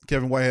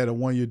Kevin White had a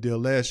 1-year deal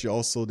last year.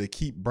 Also, they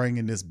keep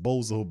bringing this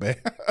bozo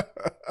back.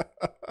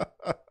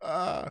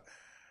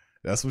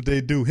 That's what they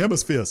do.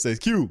 Hemisphere says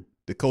Q.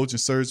 The coaching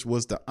search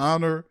was to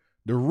honor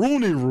the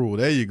Rooney Rule.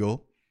 There you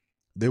go.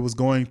 They was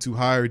going to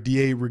hire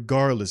DA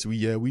regardless.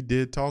 We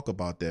did talk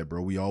about that,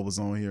 bro. We always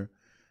on here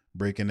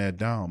breaking that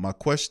down. My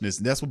question is,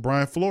 that's what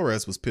Brian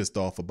Flores was pissed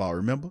off about.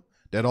 Remember?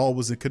 That all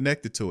wasn't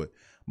connected to it.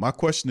 My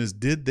question is,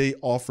 did they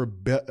offer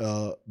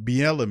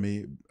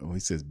Bieniemy? Oh, he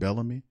says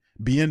Bellamy.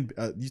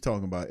 You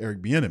talking about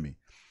Eric Bieniemy?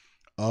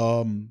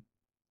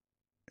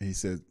 He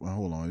said, well,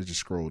 hold on, it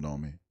just scrolled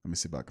on me. Let me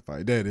see if I can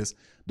find it. There it is.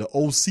 The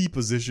OC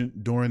position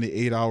during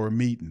the 8-hour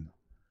meeting.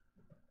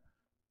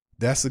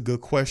 That's a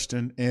good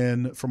question.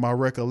 And from my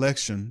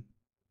recollection,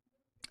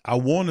 I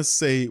want to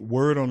say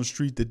word on the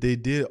street that they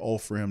did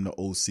offer him the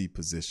OC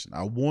position.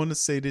 I want to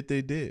say that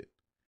they did.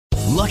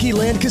 Lucky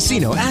Land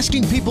Casino,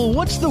 asking people,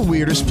 what's the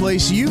weirdest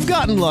place you've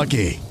gotten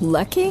lucky?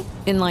 Lucky?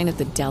 In line at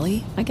the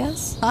deli, I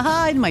guess?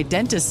 Aha, in my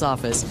dentist's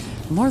office.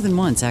 More than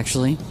once,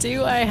 actually.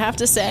 Do I have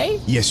to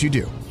say? Yes, you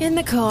do. In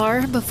the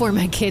car before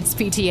my kids'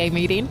 PTA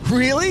meeting.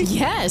 Really?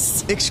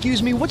 Yes.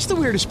 Excuse me, what's the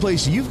weirdest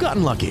place you've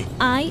gotten lucky?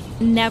 I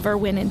never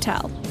win and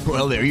tell.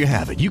 Well, there you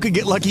have it. You can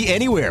get lucky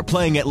anywhere,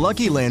 playing at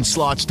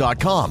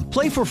LuckyLandSlots.com.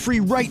 Play for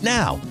free right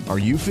now. Are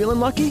you feeling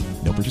lucky?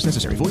 No purchase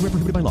necessary. Void where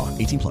prohibited by law.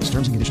 18+.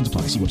 Terms and conditions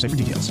apply. See website for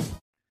details.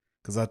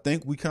 Because I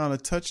think we kind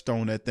of touched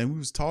on that thing. We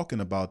was talking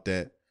about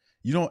that.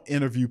 You don't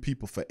interview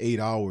people for 8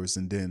 hours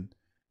and then,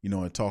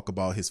 and talk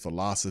about his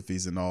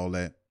philosophies and all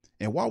that.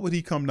 And why would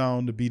he come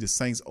down to be the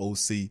Saints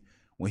OC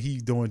when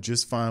he's doing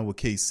just fine with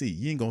KC?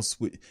 You ain't gonna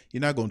switch.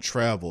 You're not gonna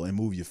travel and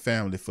move your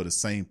family for the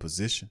same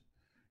position.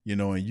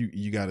 And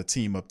you got a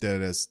team up there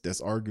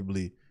that's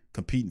arguably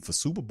competing for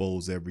Super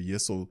Bowls every year.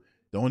 So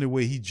the only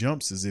way he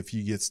jumps is if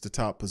he gets the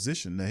top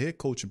position, the head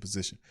coaching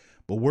position.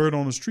 But word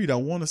on the street, I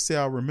want to say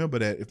I remember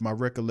that, if my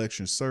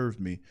recollection served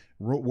me,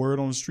 word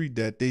on the street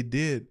that they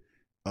did.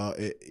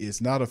 It's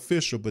not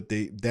official, but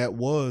that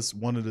was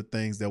one of the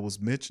things that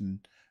was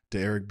mentioned to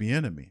Eric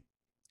Bieniemy.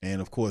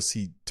 And of course,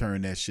 he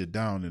turned that shit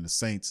down. And the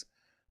Saints,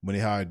 when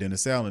they hired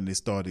Dennis Allen, they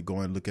started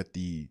going to look at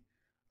the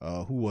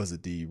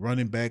the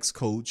running backs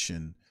coach,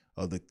 and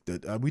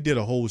we did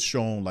a whole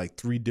show on like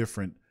 3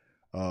 different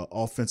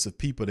offensive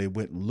people they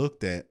went and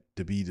looked at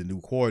to be the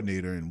new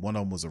coordinator, and one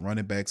of them was a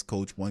running backs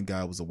coach, one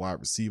guy was a wide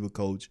receiver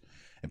coach,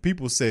 and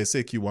people said,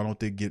 Q, why don't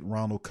they get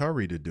Ronald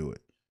Curry to do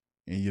it?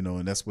 And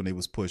and that's when they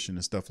was pushing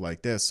and stuff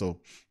like that. So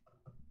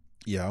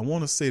yeah, I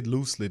want to say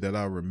loosely that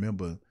I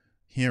remember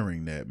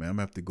hearing that, man. I'm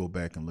gonna have to go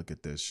back and look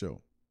at that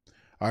show.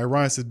 All right,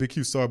 Ryan says, Big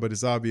Q, sorry, but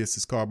it's obvious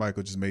as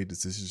Carmichael just made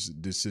the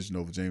decision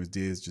over James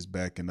Diaz, just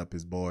backing up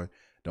his boy.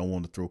 Don't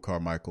want to throw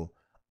Carmichael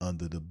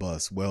under the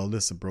bus. Well,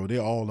 listen, bro, they're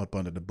all up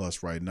under the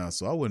bus right now,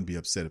 so I wouldn't be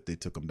upset if they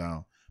took him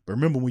down. But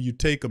remember, when you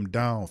take them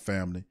down,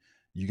 family,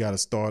 you got to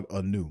start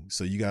anew.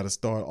 So you got to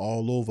start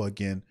all over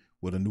again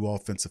with a new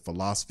offensive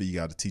philosophy. You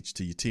got to teach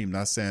to your team.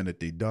 Not saying that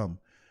they dumb,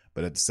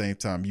 but at the same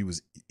time, you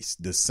was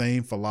the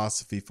same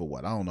philosophy for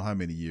what? I don't know how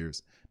many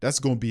years. That's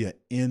going to be an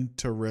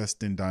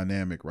interesting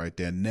dynamic right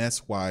there. And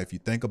that's why, if you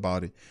think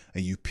about it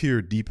and you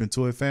peer deep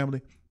into it,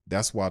 family,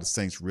 that's why the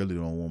Saints really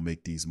don't want to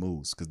make these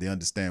moves, because they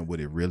understand what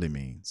it really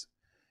means.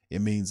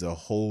 It means a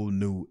whole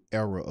new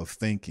era of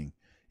thinking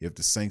if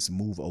the Saints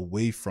move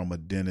away from a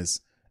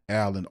Dennis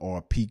Allen or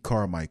a Pete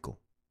Carmichael.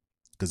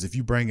 Because if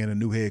you bring in a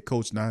new head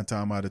coach 9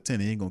 times out of 10,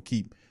 he ain't going to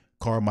keep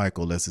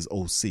Carmichael as his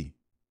OC,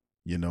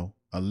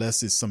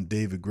 unless it's some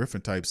David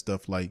Griffin type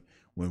stuff like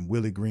when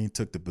Willie Green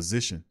took the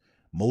position.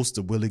 Most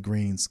of Willie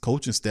Green's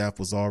coaching staff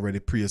was already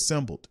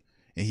pre-assembled,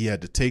 and he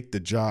had to take the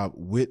job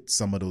with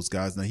some of those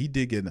guys. Now, he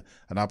did get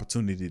an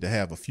opportunity to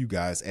have a few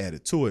guys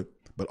added to it,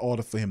 but in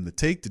order for him to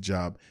take the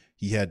job,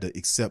 he had to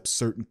accept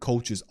certain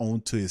coaches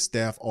onto his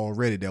staff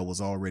already that was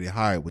already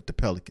hired with the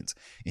Pelicans,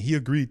 and he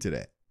agreed to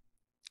that.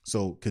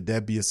 So could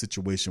that be a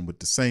situation with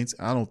the Saints?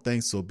 I don't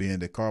think so, being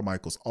that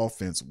Carmichael's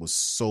offense was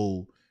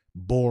so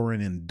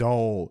boring and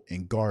dull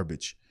and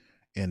garbage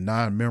and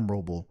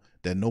non-memorable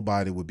that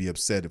nobody would be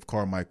upset if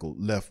Carmichael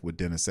left with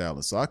Dennis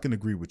Allen. So I can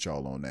agree with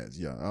y'all on that.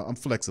 Yeah, I'm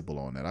flexible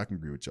on that. I can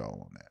agree with y'all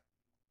on that.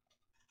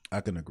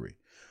 I can agree.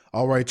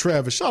 All right,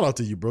 Travis, shout out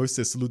to you, bro. He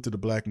says, salute to the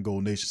Black and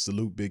Gold Nation.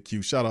 Salute, Big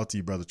Q. Shout out to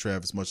you, brother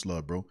Travis. Much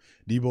love, bro.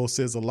 Debo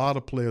says, a lot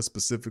of players,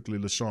 specifically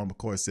LaShawn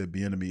McCoy, said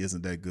Bieniemy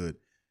isn't that good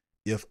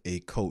if a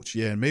coach.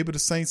 Yeah, and maybe the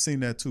Saints seen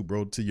that too,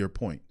 bro, to your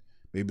point.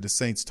 Maybe the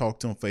Saints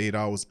talked to him for 8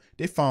 hours.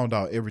 They found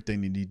out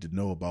everything they need to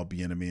know about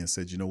Bieniemy and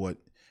said, you know what?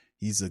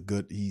 He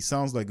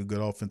sounds like a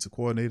good offensive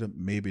coordinator,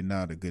 maybe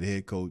not a good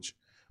head coach.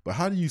 But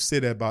how do you say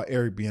that about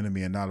Eric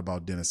Bieniemy and not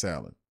about Dennis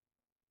Allen?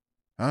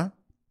 Huh?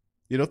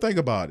 Think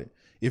about it.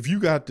 If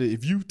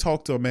you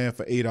talk to a man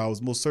for 8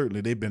 hours, most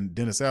certainly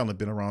Dennis Allen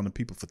been around the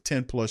people for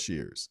 10 plus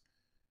years.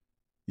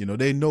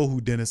 They know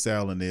who Dennis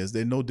Allen is.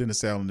 They know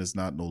Dennis Allen is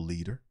not no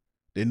leader.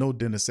 They know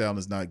Dennis Allen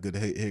is not good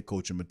head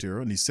coaching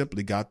material, and he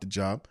simply got the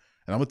job.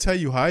 And I'm going to tell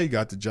you how he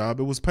got the job.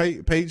 It was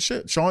Peyton.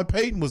 Sean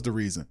Payton was the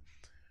reason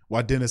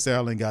why Dennis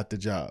Allen got the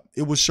job.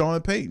 It was Sean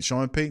Payton.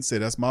 Sean Payton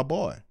said, that's my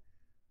boy.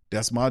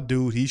 That's my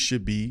dude. He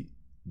should be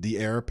the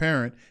heir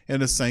apparent,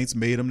 and the Saints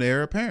made him the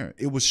heir apparent.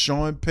 It was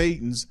Sean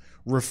Payton's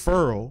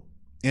referral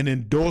and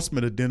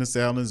endorsement of Dennis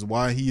Allen is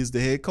why he is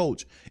the head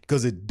coach,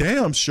 because it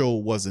damn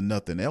sure wasn't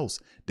nothing else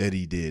that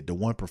he did. The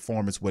one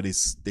performance where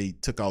they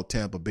took out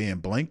Tampa Bay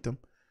and blanked them,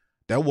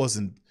 that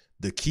wasn't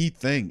the key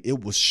thing.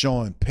 It was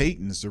Sean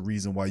Payton's the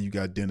reason why you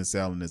got Dennis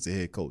Allen as the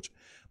head coach.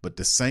 But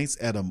the Saints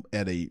at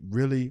a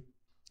really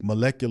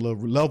molecular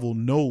level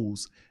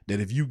knows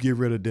that if you get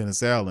rid of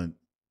Dennis Allen,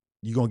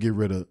 you're going to get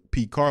rid of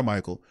Pete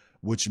Carmichael,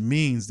 which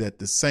means that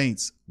the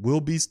Saints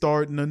will be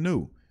starting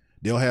anew.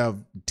 They'll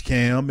have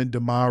Cam and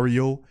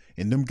DeMario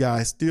and them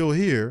guys still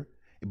here,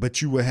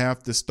 but you will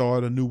have to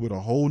start anew with a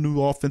whole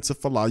new offensive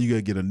philosophy. You got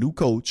to get a new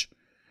coach,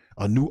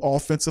 a new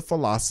offensive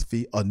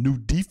philosophy, a new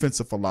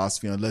defensive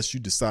philosophy, unless you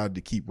decide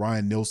to keep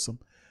Ryan Nielsen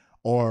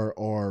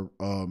or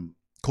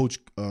Coach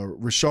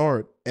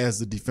Richard as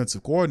the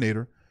defensive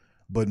coordinator.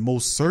 But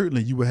most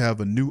certainly you will have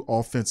a new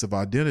offensive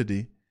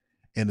identity,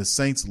 and the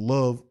Saints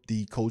love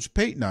the Coach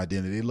Payton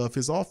identity. They love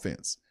his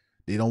offense.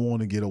 They don't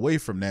want to get away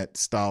from that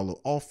style of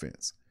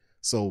offense.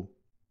 So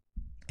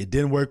it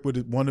didn't work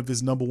with one of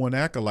his number one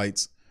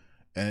acolytes,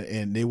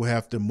 and they will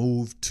have to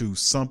move to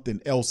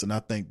something else. And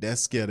I think that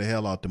scared the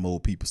hell out the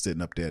old people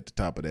sitting up there at the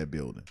top of that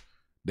building.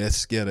 That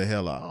scared the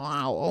hell out.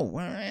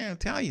 I'll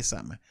tell you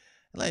something.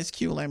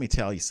 Let me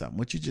tell you something.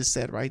 What you just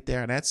said right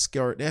there, that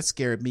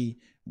scared me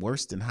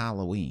worse than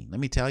Halloween.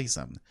 Let me tell you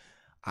something.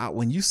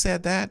 When you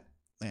said that,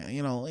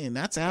 and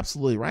that's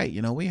absolutely right.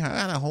 We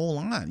had a whole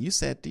line. You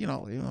said,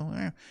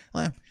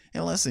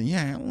 listen,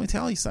 let me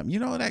tell you something.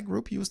 That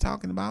group you was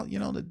talking about,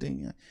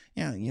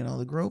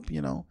 the group,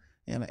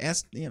 and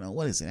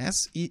what is it?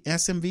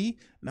 SMV?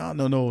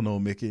 No,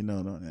 Mickey.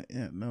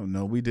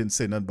 No. We didn't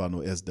say nothing about no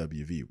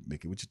SWV,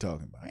 Mickey. What you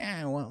talking about?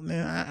 Yeah, well,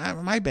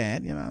 my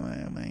bad.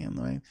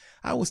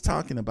 I was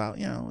talking about,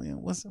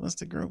 what's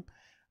the group?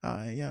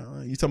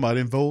 You talking about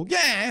In Vogue?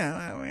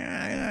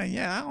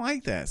 Yeah, I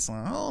like that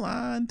song. Hold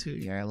on to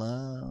your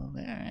love.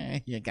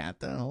 You got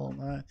the hold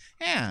on.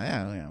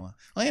 Yeah.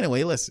 Well,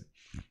 anyway, listen.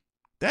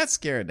 That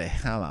scared the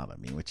hell out of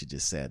me, what you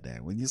just said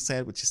there. When you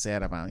said what you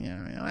said about,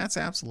 that's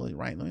absolutely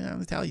right. Let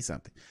me tell you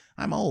something.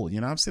 I'm old,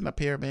 I'm sitting up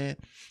here, man.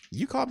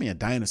 You called me a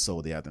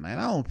dinosaur the other night.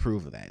 I don't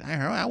approve of that.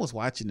 I was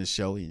watching the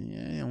show,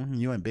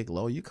 you and Big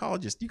Low. You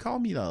called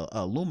me a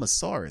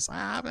Lumosaurus.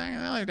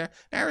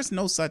 There is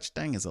no such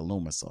thing as a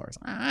Lumosaurus.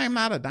 I'm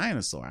not a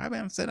dinosaur. I've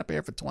been sitting up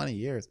here for 20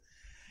 years.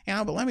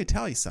 But let me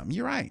tell you something.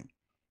 You're right.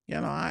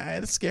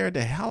 It scared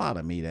the hell out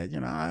of me that,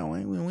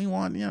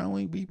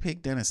 we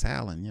picked Dennis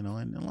Allen,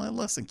 and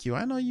listen, Q,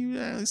 I know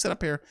you sit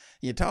up here,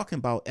 you're talking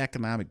about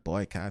economic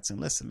boycotts, and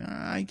listen,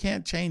 I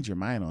can't change your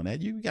mind on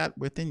that. You got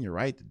within your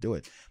right to do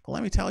it. But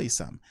let me tell you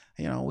something,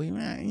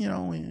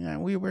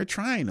 we're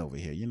trying over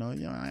here,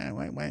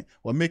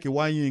 well, Mickey,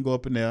 why you ain't go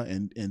up in there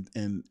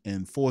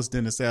and force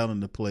Dennis Allen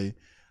to play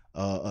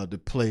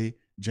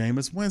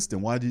Jameis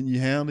Winston? Why didn't you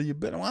handle your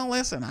bit? Well,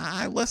 listen,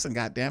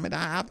 goddamn it,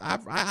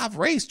 I've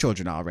raised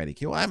children already.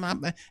 I'm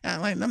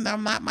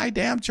not my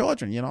damn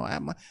children.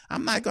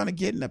 I'm not going to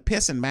get in a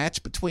pissing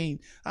match between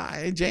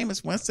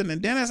Jameis Winston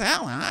and Dennis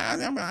Allen.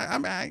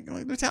 I'm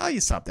going to tell you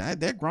something.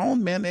 They're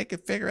grown men. They can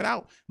figure it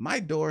out. My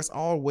door's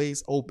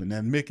always open.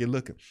 And Mickey,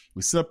 look,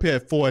 we sit up here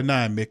at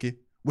 4-9, Mickey.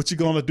 What you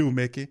going to do,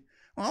 Mickey?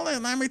 Well,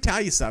 let me tell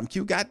you something,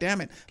 Q. God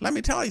damn it. Let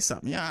me tell you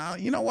something.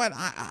 You know what?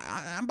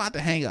 I'm about to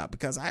hang up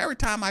because every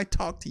time I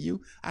talk to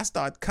you, I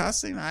start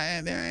cussing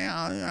and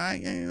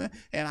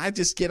I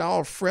just get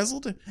all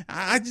frizzled.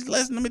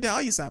 Let me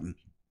tell you something.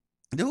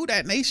 Dude,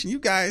 that nation, you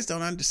guys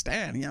don't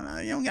understand.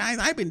 Guys,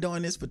 I've been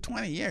doing this for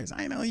 20 years.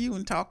 I know you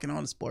and talking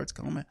on the sports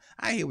comment.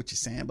 I hear what you're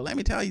saying, but let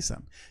me tell you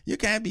something. You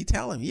can't be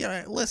telling me.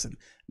 Listen,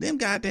 them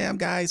goddamn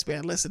guys,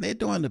 man, listen, they're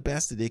doing the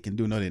best that they can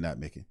do. No, they're not,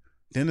 Mickey.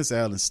 Dennis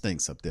Allen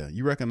stinks up there.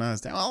 You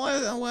recognize that?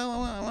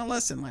 Well,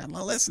 listen, man.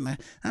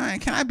 All right,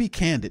 can I be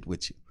candid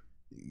with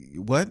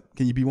you? What?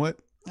 Can you be what?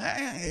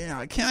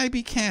 Can I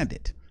be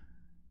candid?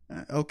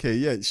 Okay,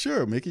 yeah,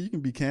 sure, Mickey. You can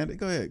be candid.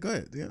 Go ahead.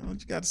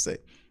 What you got to say?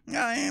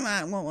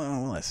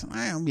 Listen,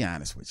 I'll be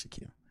honest with you,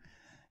 Q.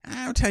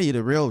 I'll tell you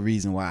the real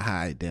reason why I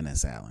hired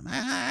Dennis Allen.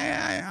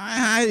 I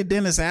hired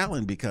Dennis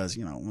Allen because,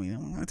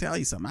 I'll tell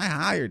you something. I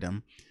hired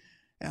him.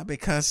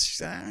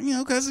 Because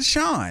of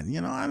Sean.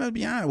 I'm gonna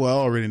be honest. Well,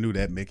 I already knew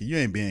that, Mickey. You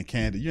ain't being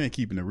candid. You ain't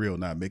keeping it real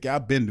now, Mickey.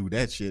 I've been through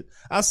that shit.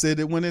 I said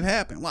it when it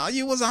happened. Well,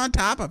 you was on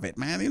top of it,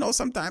 man.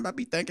 Sometimes I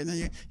be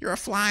thinking you're a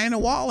fly in the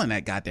wall in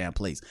that goddamn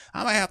place.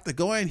 I might have to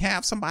go and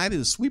have somebody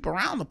to sweep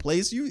around the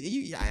place.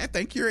 I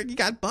think you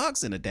got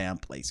bugs in the damn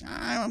place.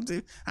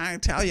 I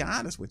tell you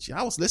honest with you.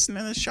 I was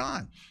listening to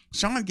Sean.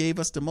 Sean gave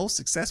us the most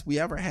success we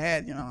ever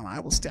had. I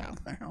was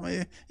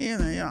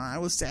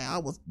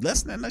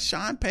listening to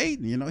Sean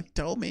Payton. He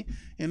told me,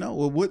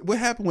 what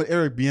happened with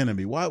Eric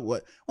Bieniemy? What?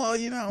 Well,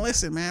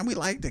 listen, man, we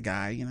like the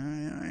guy.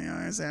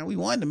 We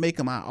wanted to make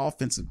him our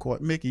offensive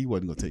coordinator. Mickey, he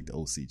wasn't gonna take the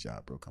OC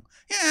job, bro. Come on.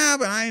 Yeah,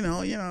 but I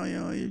know,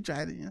 you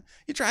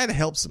try to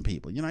help some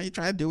people. You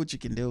try to do what you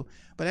can do.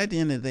 But at the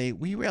end of the day,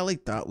 we really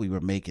thought we were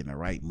making the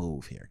right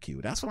move here,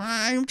 Q. That's what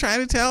I'm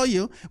trying to tell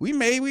you. We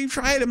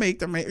tried to make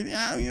the.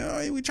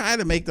 We try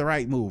to make the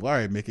right move. All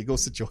right, Mickey, go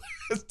sit your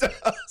ass down.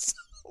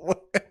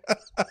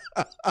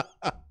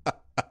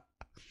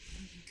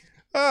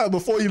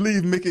 Before you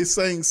leave, Mickey,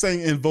 sing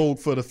In Vogue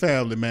for the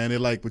family, man. They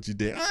like what you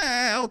did.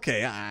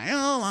 Okay, I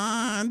hold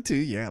on to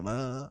your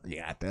love. You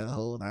got to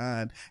hold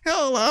on.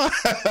 Hold on.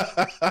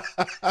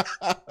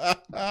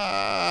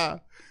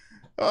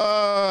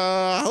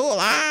 Hold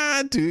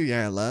on to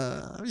your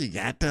love. You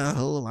got to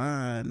hold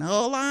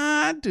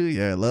on to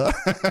your love.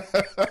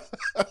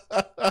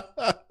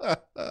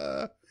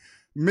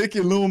 Mickey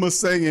Loomis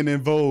singing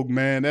In Vogue,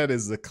 man. That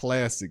is a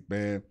classic,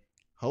 man.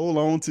 Hold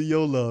on to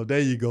your love. There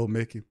you go,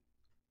 Mickey.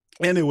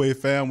 Anyway,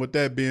 fam, with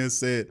that being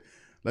said,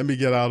 let me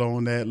get out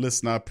on that.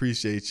 Listen, I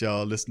appreciate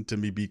y'all. Listen to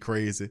me be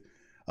crazy.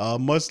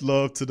 Much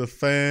love to the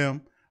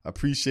fam. I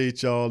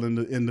appreciate y'all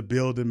in the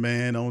building,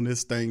 man, on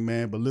this thing,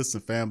 man. But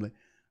listen, family,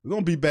 we're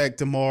going to be back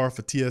tomorrow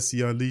for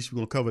TSC Unleashed. We're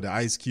going to cover the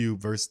Ice Cube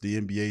versus the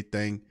NBA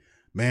thing.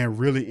 Man,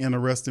 really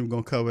interesting. We're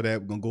going to cover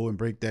that. We're going to go and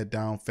break that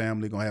down,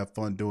 family. Going to have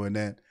fun doing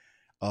that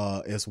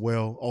as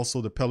well.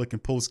 Also, the Pelican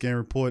post-game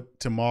report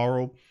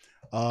tomorrow.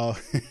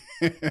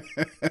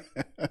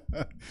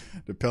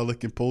 The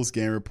Pelican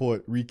post-game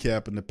report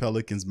recapping the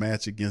Pelicans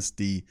match against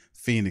the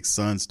Phoenix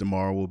Suns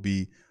tomorrow will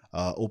be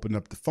open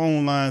up the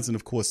phone lines. And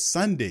of course,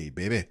 Sunday,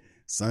 baby.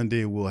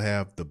 Sunday we'll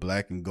have the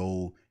black and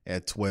gold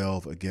at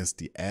 12 against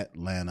the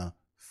Atlanta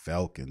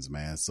Falcons,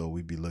 man. So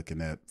we'll be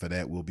looking at for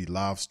that. We'll be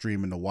live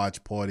streaming. The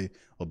watch party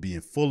will be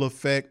in full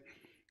effect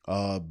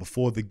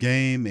before the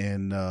game,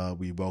 and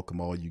we welcome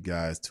all you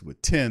guys to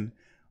attend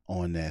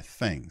on that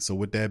thing. So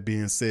with that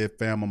being said,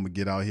 fam, I'm gonna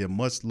get out here.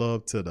 Much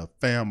love to the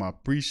fam. I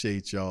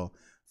appreciate y'all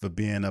for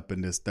being up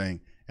in this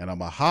thing, and I'm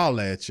gonna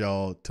holler at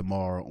y'all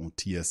tomorrow on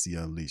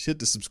TSC Unleashed. Hit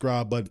the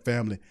subscribe button,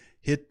 family.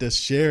 Hit the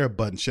share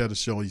button. Share the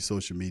show on your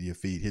social media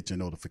feed. Hit your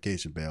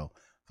notification bell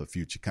for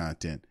future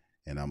content,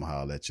 and I'm gonna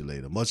holler at you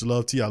later. Much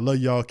love to you. I love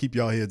y'all. Keep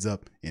y'all heads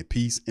up, and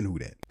peace and who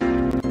dat.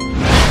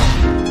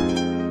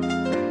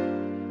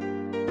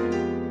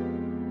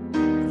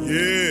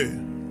 Yeah.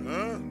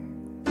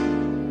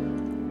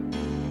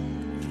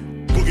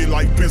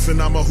 Like Benson,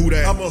 I'm a who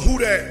that. I'm a who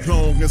that.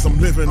 Long as I'm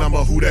living, I'm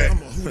a who that.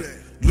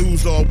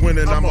 Lose or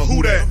winning, I'm a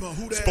who that.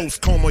 Sports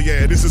coma,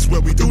 yeah, this is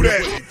where we do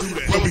that.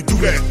 Where we do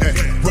that,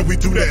 where we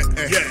do that,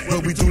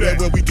 where we do that,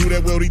 where we do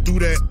that, where we do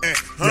that.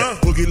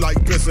 Boogie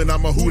like Benson,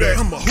 I'm a who that.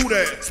 I'm a who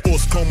that.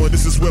 Sports coma,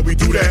 this is where we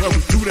do that. Where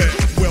we do that.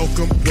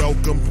 Welcome,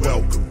 welcome,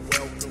 welcome.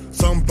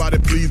 Somebody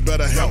please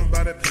better help.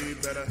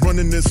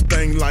 Running this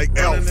thing like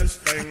Elf.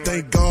 I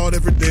thank God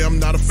every day I'm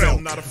not a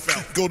Felp.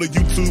 Go to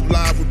YouTube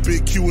Live with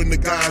Big Q and the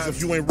guys. If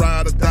you ain't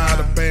ride or die,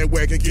 the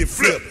bandwagon get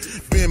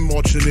flipped. Been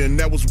marching in,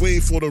 that was way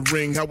for the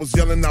ring. I was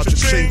yelling out your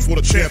chain for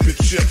the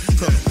championship.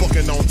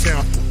 Bucking on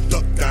town,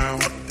 duck down.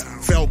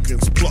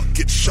 Falcons pluck,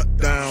 get shut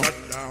down.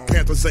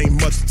 Panthers ain't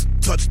much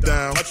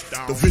touchdown.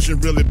 The vision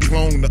really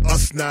belong to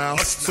us now.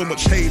 So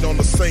much hate on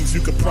the Saints,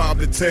 you could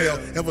probably tell.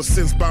 Ever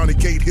since Bounty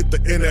Gate hit the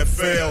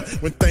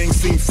NFL, when things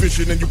seem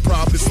fishy, then you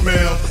probably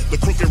smell the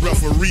crooked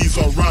referees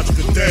or Roger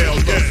Goodell.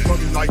 Yeah,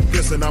 running like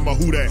this, and I'm a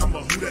who that.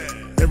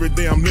 Every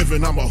day I'm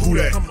living, I'm a who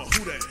that.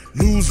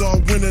 Lose or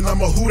winning,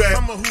 I'm a who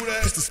that.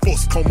 It's the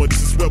sports coma,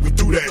 this is where we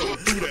do that.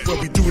 Where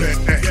we do that,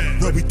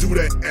 where we do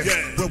that,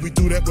 where we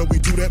do that, where we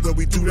do that, where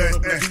we do that.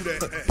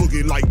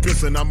 Boogie like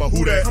Benson, I'm a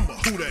who that.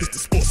 It's the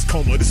sports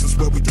coma, this is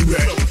where we do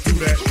that.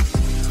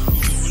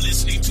 You're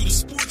listening to the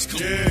sports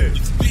coma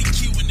with Big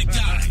Q and the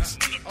guys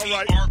on the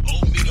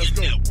PRO Media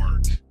Network.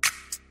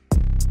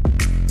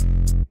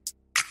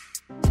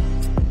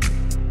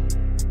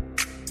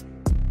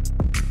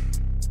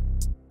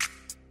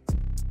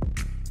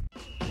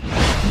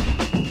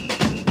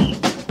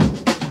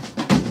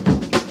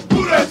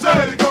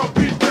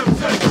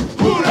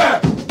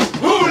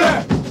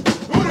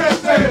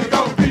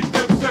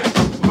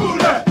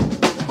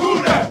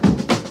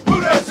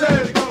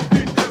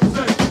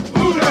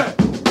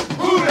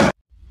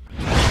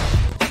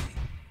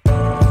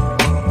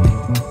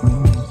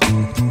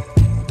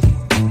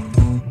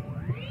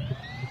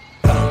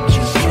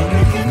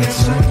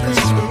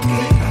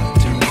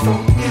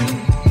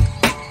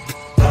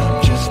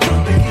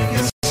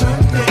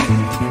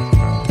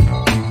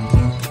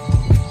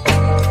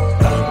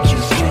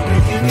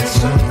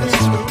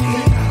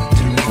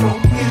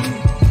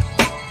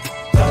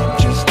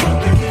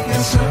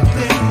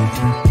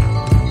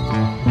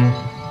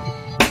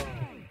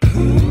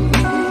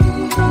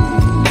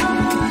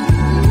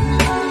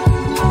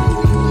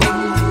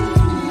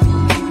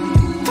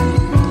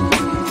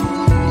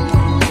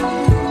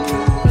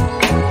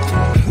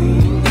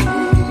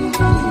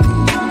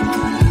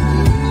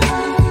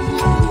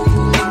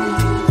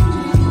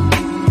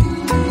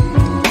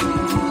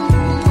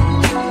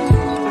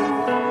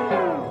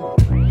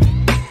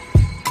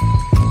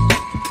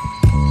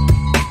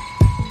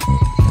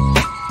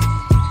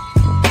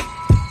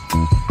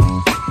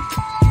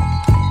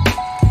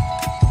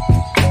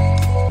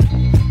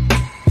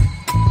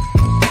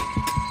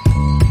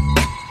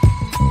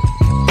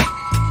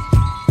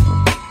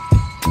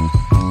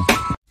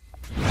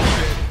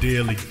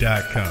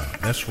 WhoThatDaily.com.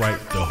 That's right,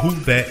 the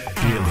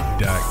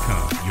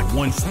WhoThatDaily.com. Your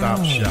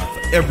one-stop shop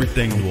for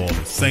everything New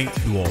Orleans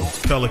Saints, New Orleans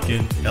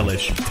Pelicans,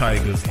 LSU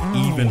Tigers,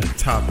 even the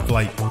top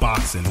flight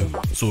boxing news.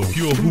 So if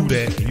you're a Who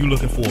That and you're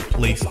looking for a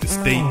place to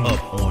stay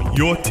up on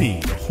your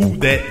team,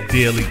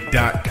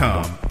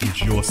 WhoThatDaily.com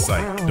is your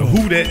site. The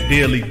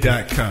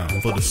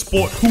WhoThatDaily.com for the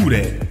sport Who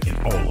That in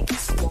all of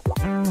us. Check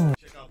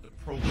out the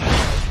Pro Shop.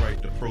 That's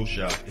right, the Pro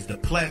Shop is the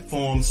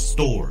platform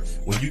store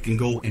where you can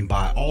go and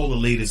buy all the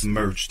latest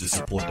merch to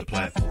support the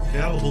platform.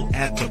 Available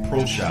at the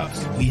Pro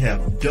Shops, we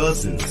have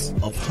dozens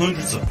of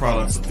hundreds of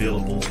products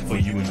available for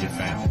you and your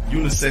family.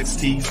 Unisex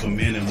tees for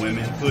men and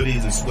women,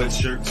 hoodies and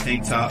sweatshirts,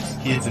 tank tops,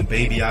 kids and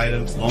baby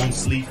items, long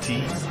sleeve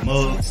tees,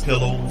 mugs,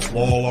 pillows,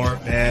 wall art,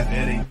 bath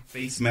bedding,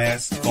 face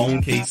masks,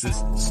 phone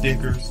cases,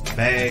 stickers,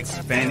 bags,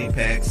 fanny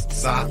packs,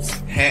 socks,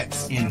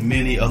 hats, and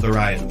many other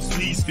items.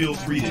 Please feel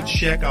free to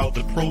check out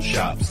the Pro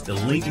Shops. The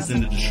link is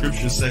in the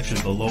description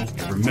section below.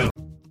 And remember,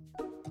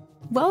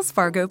 Wells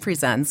Fargo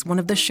presents one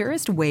of the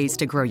surest ways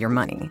to grow your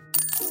money.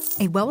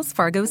 A Wells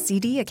Fargo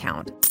CD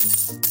account,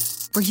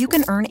 where you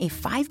can earn a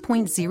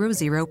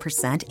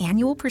 5.00%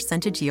 annual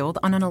percentage yield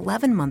on an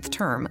 11-month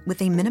term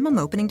with a minimum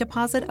opening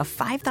deposit of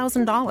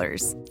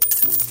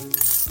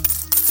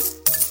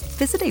 $5,000.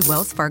 Visit a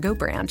Wells Fargo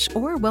branch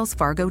or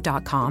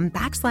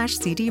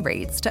wellsfargo.com/CD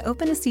rates to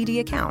open a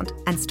CD account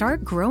and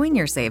start growing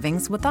your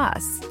savings with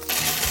us.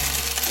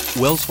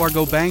 Wells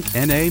Fargo Bank,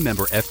 N.A.,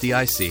 member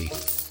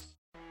FDIC.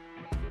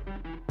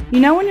 You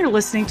know when you're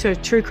listening to a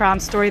true crime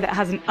story that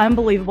has an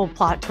unbelievable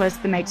plot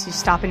twist that makes you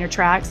stop in your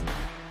tracks?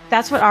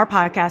 That's what our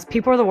podcast,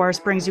 People Are the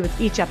Worst, brings you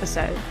with each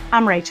episode.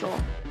 I'm Rachel.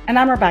 And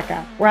I'm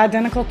Rebecca. We're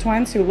identical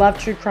twins who love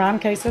true crime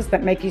cases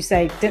that make you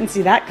say, didn't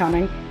see that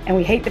coming, and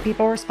we hate the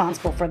people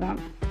responsible for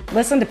them.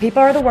 Listen to People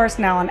Are the Worst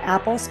now on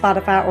Apple,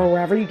 Spotify, or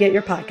wherever you get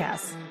your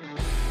podcasts.